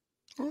before.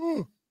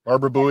 Ooh.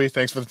 Barbara Bowie,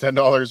 thanks for the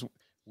 $10.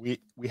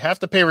 We have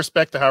to pay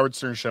respect to Howard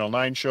Stern's Channel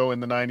 9 show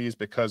in the 90s,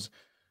 because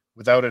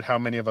without it, how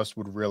many of us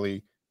would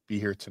really be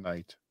here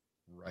tonight?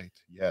 Right.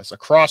 Yes. A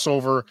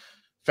crossover.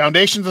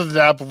 Foundations of the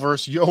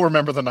Dabbleverse. You'll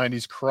remember the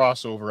 90s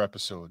crossover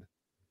episode.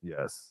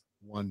 Yes.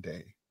 One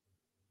day.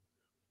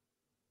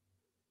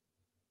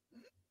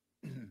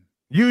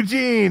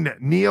 Eugene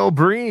Neil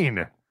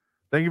Breen,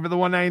 thank you for the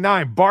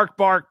 $1.99. Bark,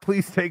 bark,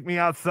 please take me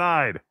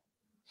outside.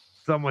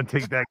 Someone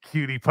take that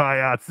cutie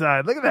pie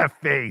outside. Look at that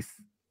face.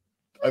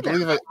 I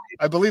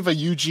believe a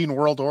Eugene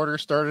World Order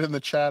started in the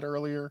chat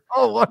earlier.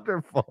 Oh,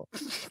 wonderful.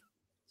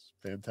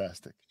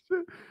 Fantastic.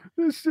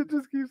 This shit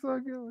just keeps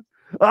on going.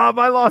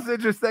 My lost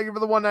interest. Thank you for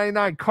the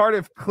 $1.99.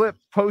 Cardiff clip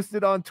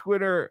posted on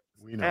Twitter.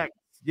 We know. X.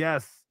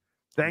 Yes.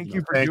 Thank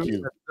you for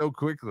doing that so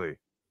quickly.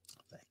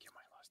 Thank you,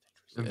 my lost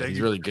interest. Yeah,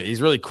 he's really good.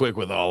 He's really quick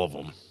with all of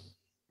them.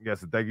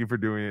 Yes, and thank you for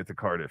doing it to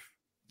Cardiff.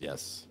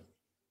 Yes.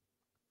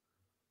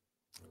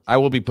 I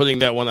will be putting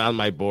that one on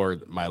my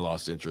board, my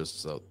lost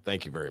interest. So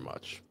thank you very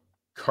much.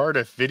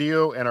 Cardiff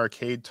video and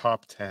arcade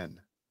top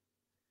 10.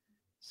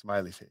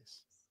 Smiley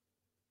face.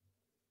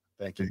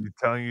 Thank you. Is he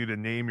telling you to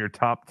name your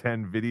top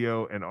 10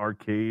 video and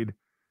arcade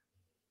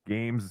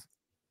games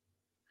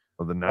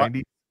of the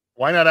 90s?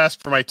 Why not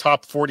ask for my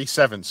top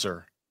 47,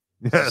 sir?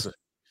 Yes. We're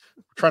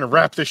trying to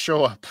wrap this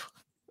show up.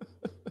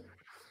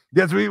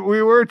 Yes, we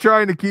were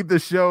trying to keep the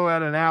show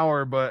at an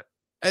hour, but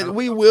and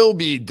we will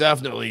be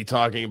definitely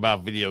talking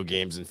about video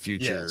games in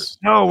future. Yes.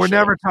 No, we're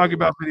never talking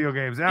about video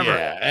games ever.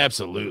 Yeah,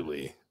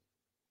 absolutely.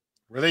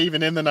 Were they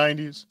even in the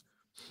 90s?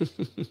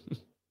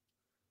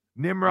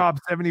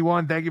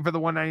 Nimrob71, thank you for the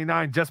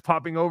 $1.99. Just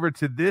popping over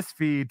to this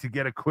feed to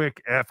get a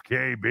quick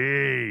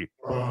FKB.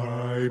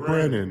 Hi,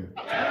 Brennan.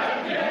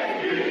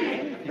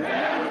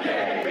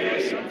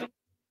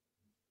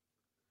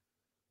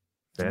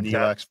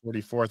 Neelax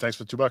 44, thanks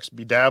for $2.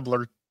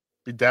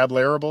 Be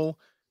dabblerable.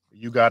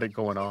 You got it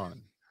going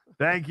on.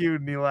 Thank you,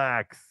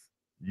 Neelax.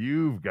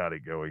 You've got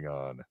it going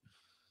on.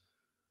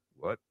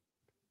 What?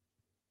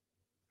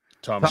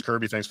 Thomas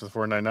Kirby, thanks for the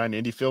 $4.99.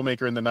 Indie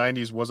filmmaker in the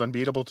 90s was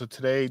unbeatable to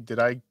today. Did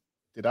I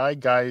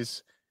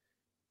guys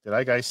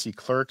see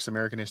Clerks,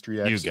 American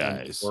History X, you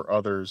guys or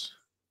others?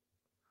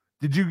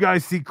 Did you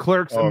guys see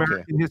Clerks,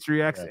 American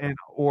History X, and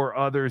or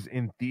others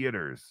in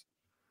theaters?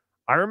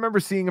 I remember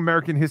seeing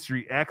American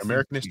History X.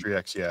 American History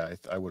X, yeah,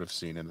 I would have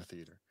seen in the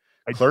theater.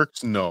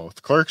 Clerks, no.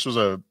 Clerks was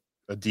a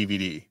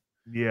DVD.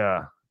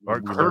 Yeah,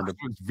 or Clerks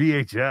was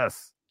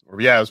VHS.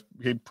 Or yeah,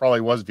 it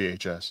probably was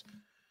VHS.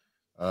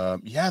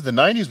 Yeah, the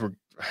 90s were.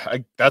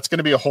 That's going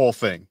to be a whole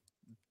thing.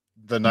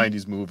 The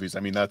 90s movies. I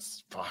mean,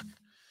 that's fuck.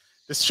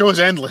 This show is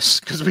endless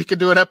because we could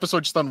do an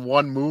episode just on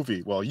one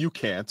movie. Well, you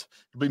can't.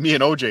 It'll be me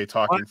and OJ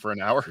talking for an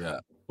hour. Yeah.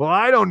 Well,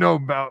 I don't know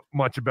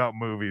much about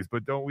movies,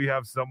 but don't we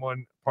have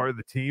someone part of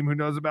the team who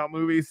knows about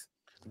movies?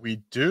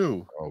 We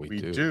do. Oh, we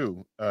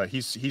do.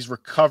 He's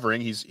recovering.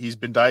 He's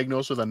been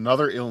diagnosed with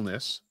another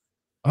illness.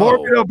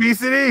 Morbid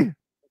obesity?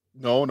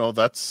 No,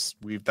 that's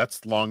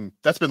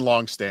been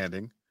long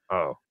standing.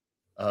 Oh.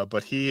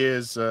 But he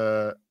is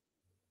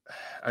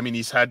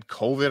he's had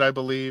COVID, I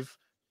believe.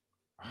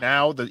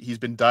 Now that he's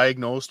been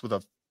diagnosed with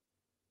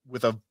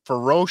a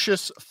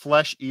ferocious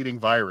flesh-eating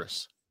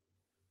virus.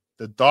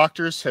 The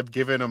doctors have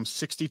given him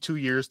 62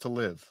 years to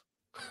live.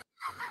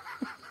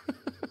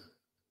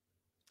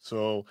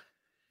 So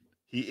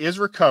he is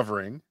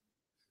recovering,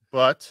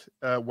 but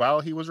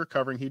while he was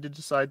recovering, he did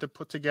decide to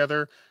put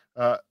together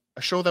a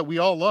show that we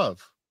all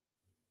love,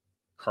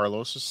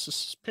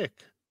 Carlos's Pick,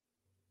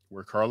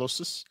 where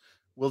Carlos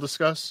will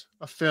discuss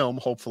a film,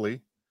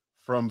 hopefully,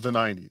 from the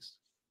 90s.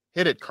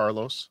 Hit it,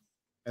 Carlos.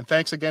 And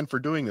thanks again for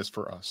doing this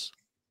for us.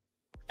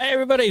 Hey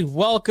everybody,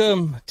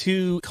 welcome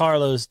to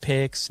Carlos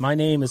Picks. My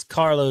name is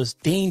Carlos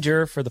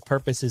Danger for the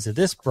purposes of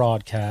this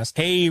broadcast.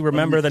 Hey,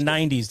 remember the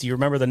 90s? Do you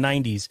remember the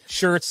 90s?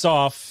 Shirts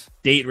off,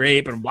 date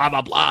rape, and blah,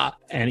 blah, blah.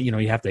 And,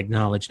 you have to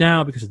acknowledge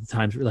now because at the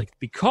times we're like,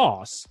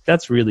 because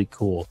that's really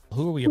cool.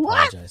 Who are we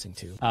apologizing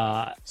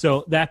to?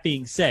 So that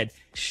being said,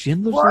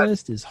 Schindler's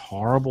List is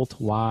horrible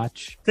to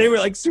watch. They were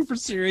like super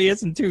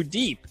serious and too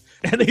deep.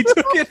 And they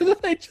took it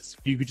and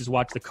you could just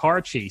watch the car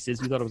chases.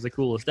 You thought it was the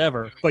coolest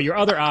ever. But your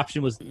other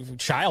option was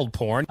child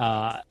porn.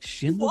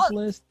 Schindler's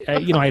List. I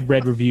had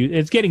read reviews.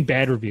 It's getting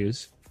bad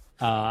reviews.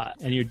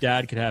 And your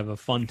dad could have a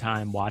fun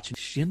time watching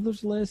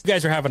Schindler's List. You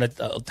guys are having a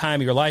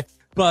time of your life.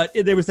 But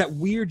there was that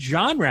weird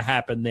genre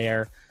happen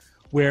there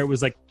where it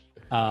was like,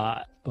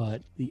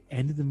 but the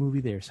end of the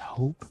movie, there's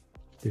hope.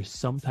 There's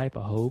some type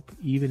of hope,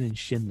 even in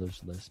Schindler's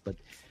List. But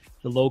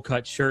the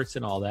low-cut shirts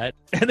and all that,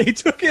 and they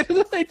took it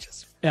and they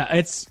just... Yeah,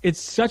 it's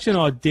such an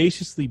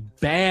audaciously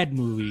bad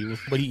movie,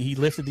 but he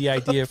lifted the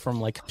idea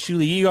from, like,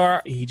 Shuli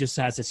Egar. He just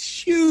has this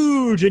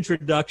huge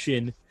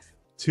introduction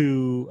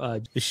to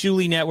the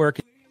Shuli Network.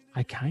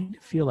 I kind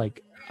of feel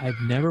like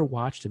I've never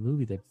watched a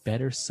movie that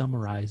better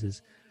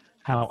summarizes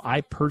how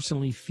I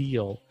personally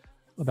feel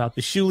about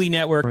the Shuli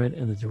Network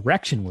and the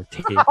direction we're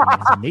taking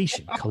as a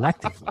nation,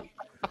 collectively,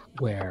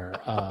 where,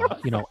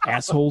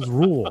 assholes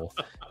rule.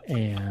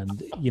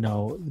 And,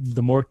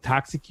 the more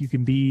toxic you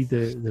can be,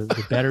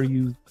 the better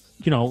you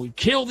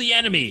kill the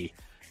enemy,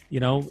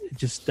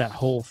 just that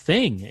whole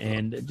thing.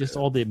 And just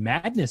all the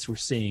madness we're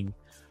seeing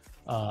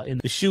in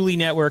the Shuli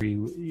Network,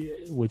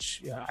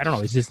 which, I don't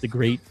know, is this the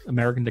Great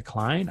American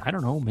Decline? I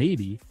don't know,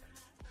 maybe.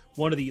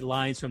 One of the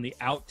lines from the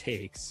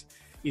outtakes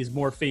is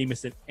more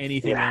famous than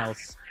anything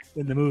else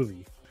in the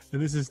movie.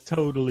 And this is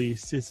totally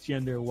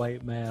cisgender,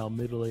 white male,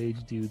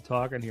 middle-aged dude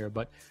talking here.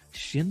 But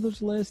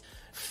Schindler's List,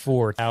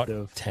 4 out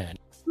of 10.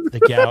 The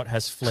gout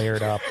has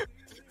flared up.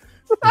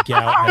 The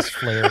gout has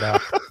flared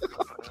up.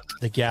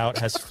 The gout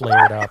has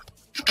flared up.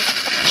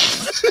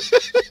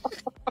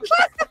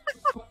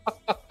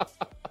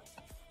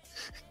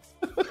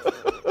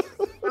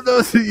 For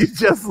those of you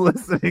just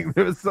listening,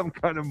 there was some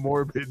kind of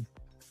morbid,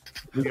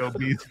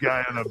 obese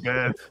guy on a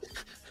bed.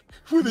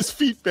 With his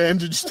feet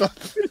bandaged up.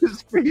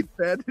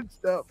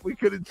 We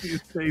couldn't see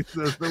his face,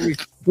 though, so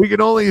we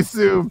can only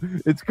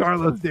assume it's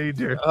Carlos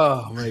Danger.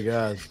 Oh, my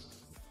God.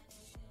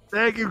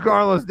 Thank you,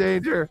 Carlos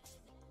Danger.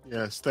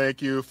 Yes,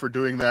 thank you for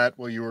doing that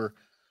while you were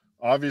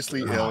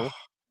obviously ill.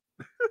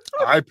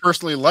 I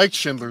personally liked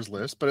Schindler's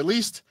List, but at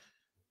least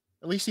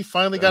he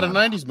finally got a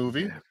 90s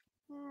movie.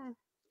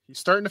 He's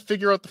starting to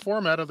figure out the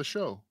format of the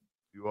show.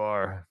 You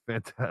are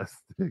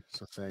fantastic.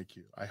 So thank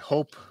you. I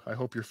hope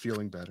you're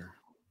feeling better.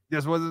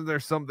 Yes, wasn't there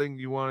something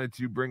you wanted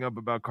to bring up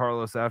about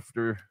Carlos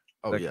after?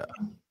 Oh, yeah.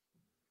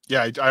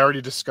 Yeah, I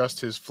already discussed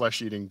his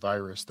flesh-eating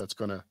virus that's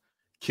going to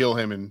kill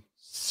him in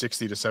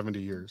 60 to 70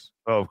 years.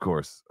 Oh, of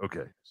course.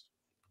 Okay.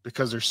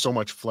 Because there's so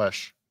much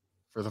flesh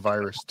for the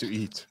virus to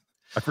eat.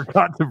 I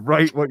forgot to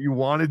write what you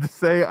wanted to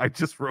say. I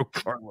just wrote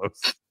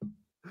Carlos.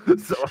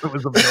 So it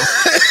was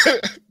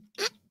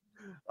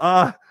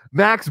a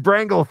Max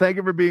Brangle, thank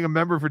you for being a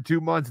member for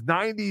 2 months.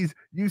 90s,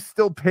 you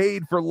still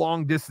paid for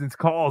long-distance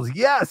calls.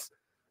 Yes.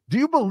 Do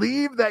you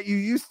believe that you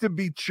used to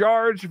be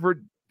charged for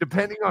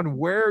depending on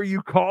where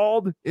you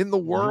called in the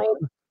world?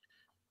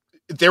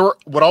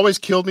 What always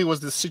killed me was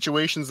the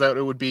situations that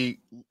it would be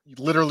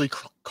literally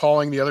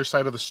calling the other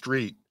side of the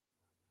street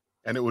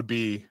and it would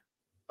be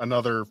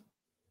another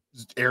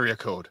area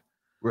code.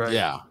 Right.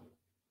 Yeah.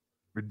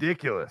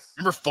 Ridiculous.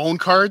 Remember phone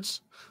cards?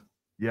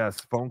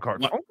 Yes, phone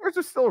cards. Phone cards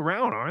are still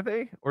around, aren't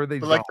they? Or are they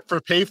like for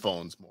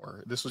payphones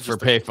more? This was for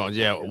just payphones.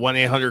 Yeah,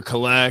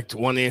 1-800-COLLECT,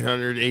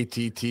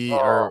 1-800-ATT,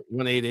 or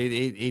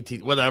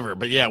 1-888-ATT, whatever.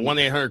 But yeah,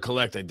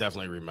 1-800-COLLECT. I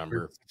definitely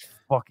remember.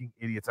 Fucking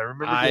idiots! I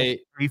remember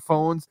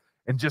payphones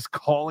and just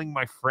calling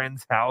my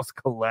friend's house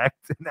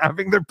collect and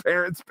having their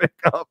parents pick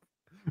up.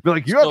 Be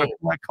like, you have a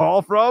collect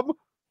call from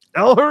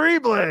El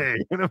Horrible,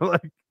 and I'm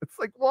like, it's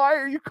like, why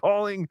are you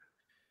calling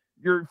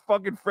your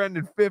fucking friend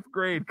in 5th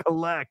grade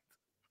collect?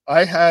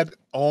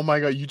 Oh my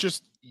God, you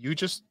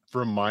just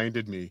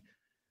reminded me.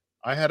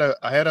 I had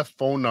a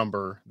phone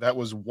number that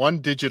was one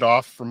digit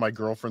off from my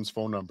girlfriend's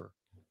phone number.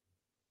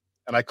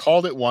 And I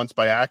called it once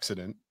by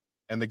accident,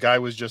 and the guy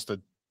was just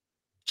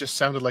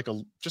sounded like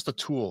a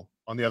tool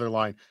on the other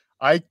line.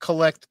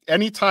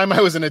 Anytime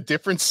I was in a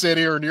different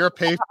city or near a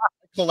payphone,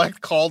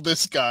 called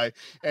this guy,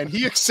 and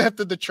he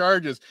accepted the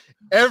charges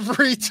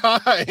every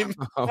time.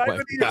 Why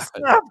would he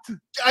accept?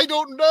 I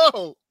don't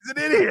know. He's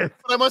an idiot.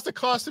 But I must have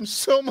cost him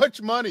so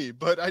much money,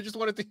 but I just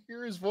wanted to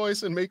hear his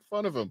voice and make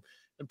fun of him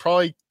and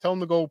probably tell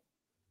him to go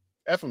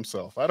F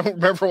himself. I don't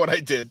remember what I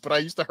did, but I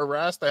used to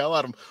harass the hell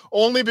out of him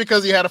only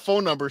because he had a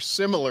phone number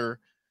similar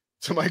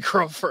to my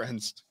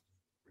girlfriend's.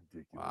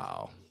 Ridiculous.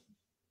 Wow.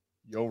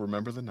 Yo,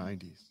 remember the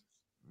 90s.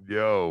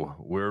 Yo,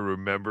 we're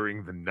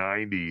remembering the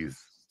 90s.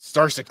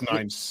 Star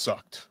 69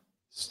 sucked.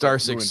 Star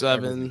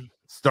 67.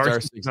 Star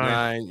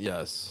 69.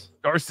 Yes.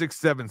 Star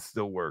 67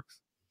 still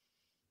works.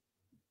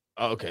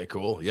 Okay,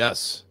 cool.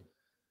 Yes.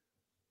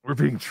 We're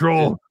being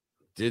trolled.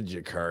 Did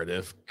you,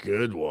 Cardiff?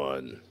 Good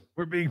one.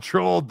 We're being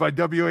trolled by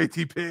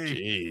WATP.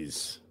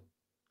 Jeez.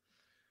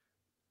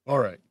 All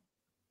right.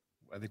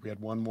 I think we had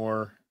one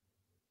more.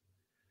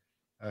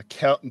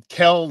 Kel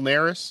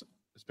Naris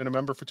has been a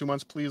member for 2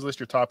 months. Please list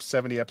your top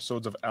 70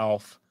 episodes of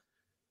ALF.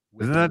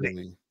 Isn't that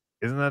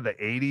the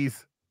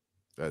 80s?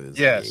 That is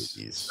yes.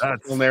 the 80s.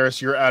 Kel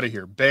Naris, you're out of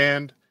here.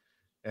 Banned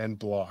and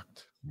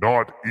blocked.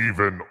 Not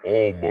even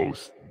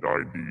almost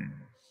 90.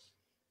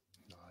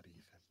 Not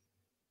even.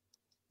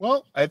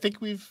 Well, I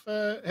think we've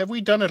have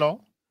we done it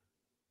all?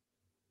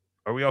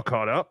 Are we all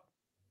caught up?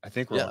 I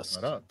think we're all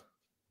caught up.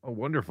 Oh,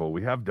 wonderful.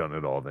 We have done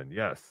it all then.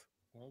 Yes.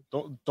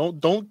 Well,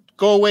 don't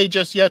go away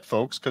just yet,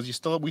 folks, because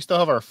we still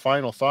have our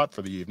final thought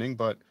for the evening,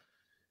 but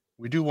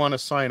we do want to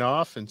sign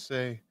off and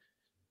say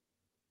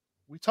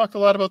we talked a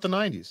lot about the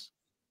 90s.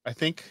 I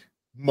think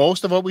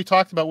most of what we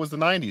talked about was the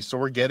 90s, so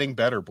we're getting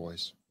better,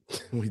 boys.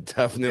 We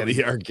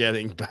definitely are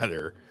getting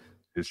better.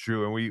 It's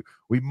true. And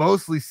we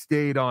mostly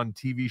stayed on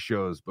TV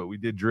shows, but we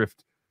did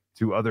drift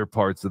to other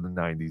parts of the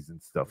 90s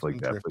and stuff like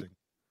that. But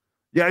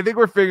yeah, I think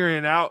we're figuring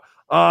it out.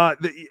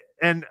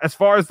 And as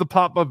far as the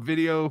pop-up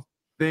video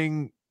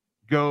thing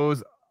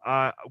goes,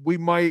 we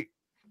might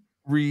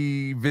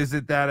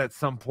revisit that at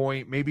some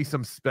point, maybe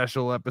some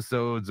special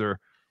episodes or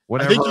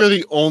whatever. I think you're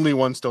the only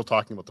one still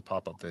talking about the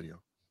pop-up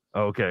video.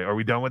 Okay, are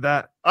we done with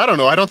that? I don't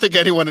know. I don't think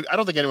anyone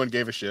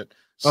gave a shit.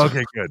 So.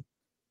 Okay, good.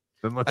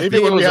 Then let's maybe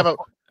when we have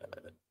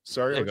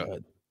Sorry, yeah, go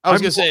ahead. I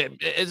was gonna say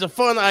it's a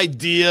fun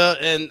idea,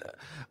 and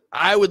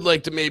I would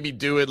like to maybe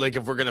do it. Like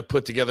if we're gonna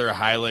put together a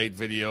highlight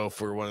video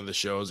for one of the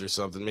shows or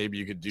something, maybe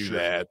you could do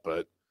that.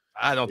 But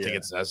I don't think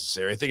it's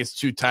necessary. I think it's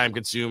too time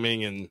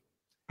consuming, and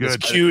as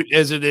cute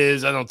as it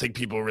is, I don't think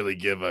people really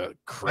give a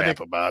crap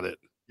about it.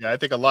 Yeah, I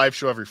think a live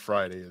show every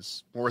Friday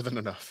is more than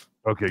enough.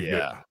 Okay, good.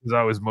 Because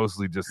I was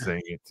mostly just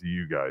saying it to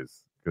you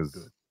guys because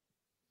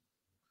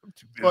I'm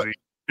too busy. But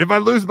if I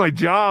lose my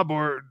job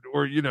or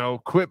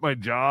quit my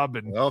job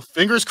and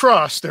fingers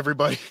crossed,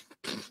 everybody.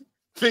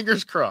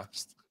 Fingers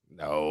crossed.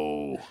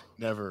 No,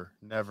 never.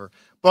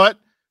 But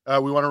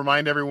we want to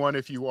remind everyone,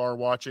 if you are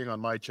watching on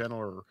my channel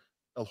or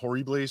El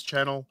Horrible's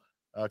channel,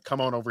 come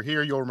on over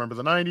here. You'll remember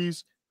the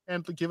 90s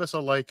and give us a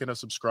like and a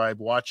subscribe.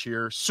 Watch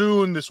here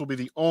soon. This will be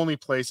the only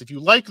place. If you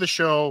like the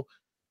show,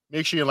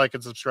 make sure you like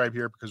and subscribe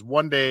here, because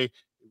one day it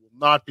will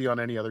not be on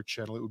any other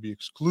channel. It will be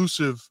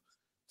exclusive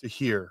to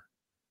here.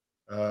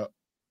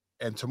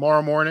 And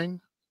tomorrow morning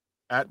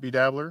at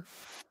BDabbler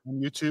on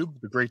YouTube,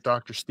 the great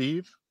Dr.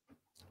 Steve.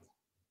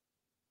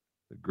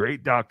 The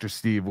great Dr.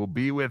 Steve will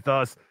be with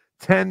us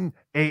 10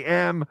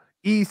 a.m.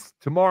 East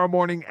tomorrow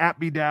morning at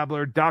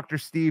BDabbler. Dr.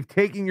 Steve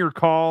taking your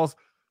calls,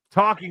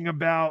 talking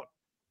about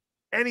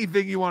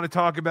anything you want to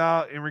talk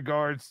about in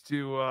regards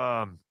to,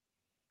 I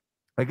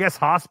guess,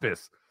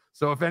 hospice.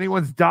 So if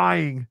anyone's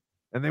dying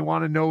and they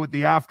want to know what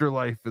the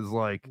afterlife is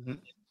like,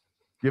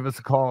 give us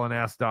a call and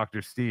ask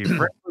Dr. Steve.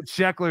 Brentwood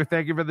Sheckler,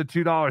 thank you for the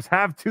 $2.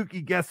 Have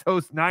Tukey guest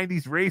host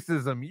 90s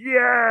racism.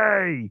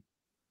 Yay!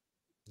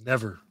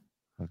 Never.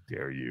 How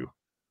dare you?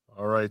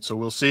 All right, so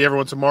we'll see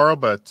everyone tomorrow,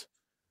 but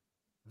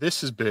this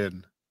has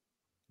been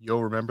Yo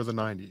Remember the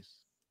 90s.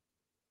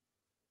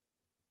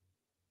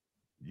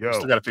 Yo.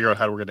 Still got to figure out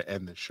how we're going to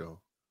end this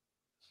show.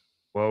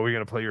 Well, are we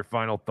going to play your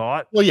final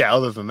thought? Well, yeah,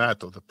 other than that,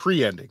 though, the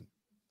pre-ending.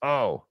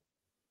 Oh.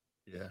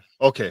 Yeah.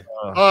 Okay.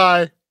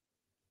 Bye.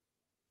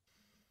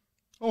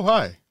 Oh,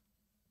 hi.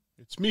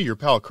 It's me, your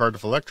pal,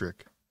 Cardiff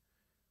Electric,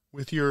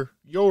 with your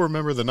Yo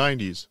Remember the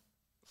 90s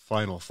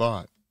final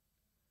thought.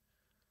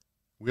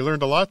 We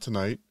learned a lot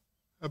tonight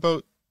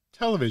about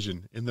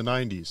television in the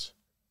 90s.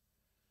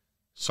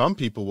 Some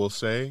people will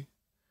say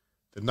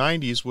the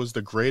 90s was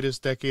the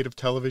greatest decade of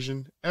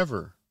television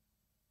ever.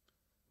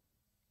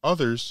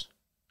 Others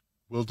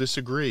will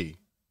disagree,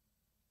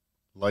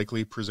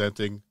 likely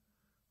presenting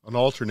an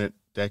alternate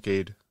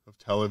decade of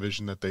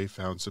television that they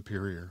found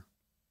superior.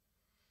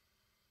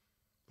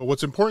 But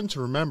what's important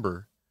to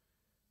remember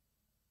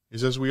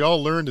is, as we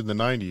all learned in the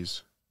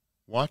 90s,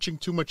 watching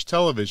too much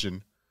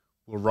television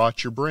will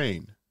rot your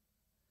brain.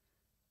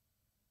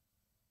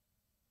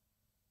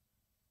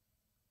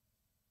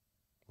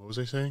 What was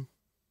I saying?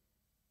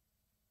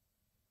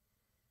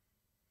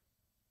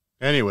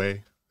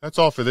 Anyway, that's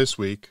all for this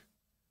week.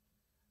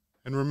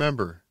 And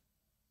remember,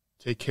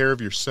 take care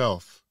of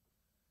yourself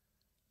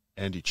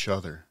and each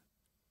other.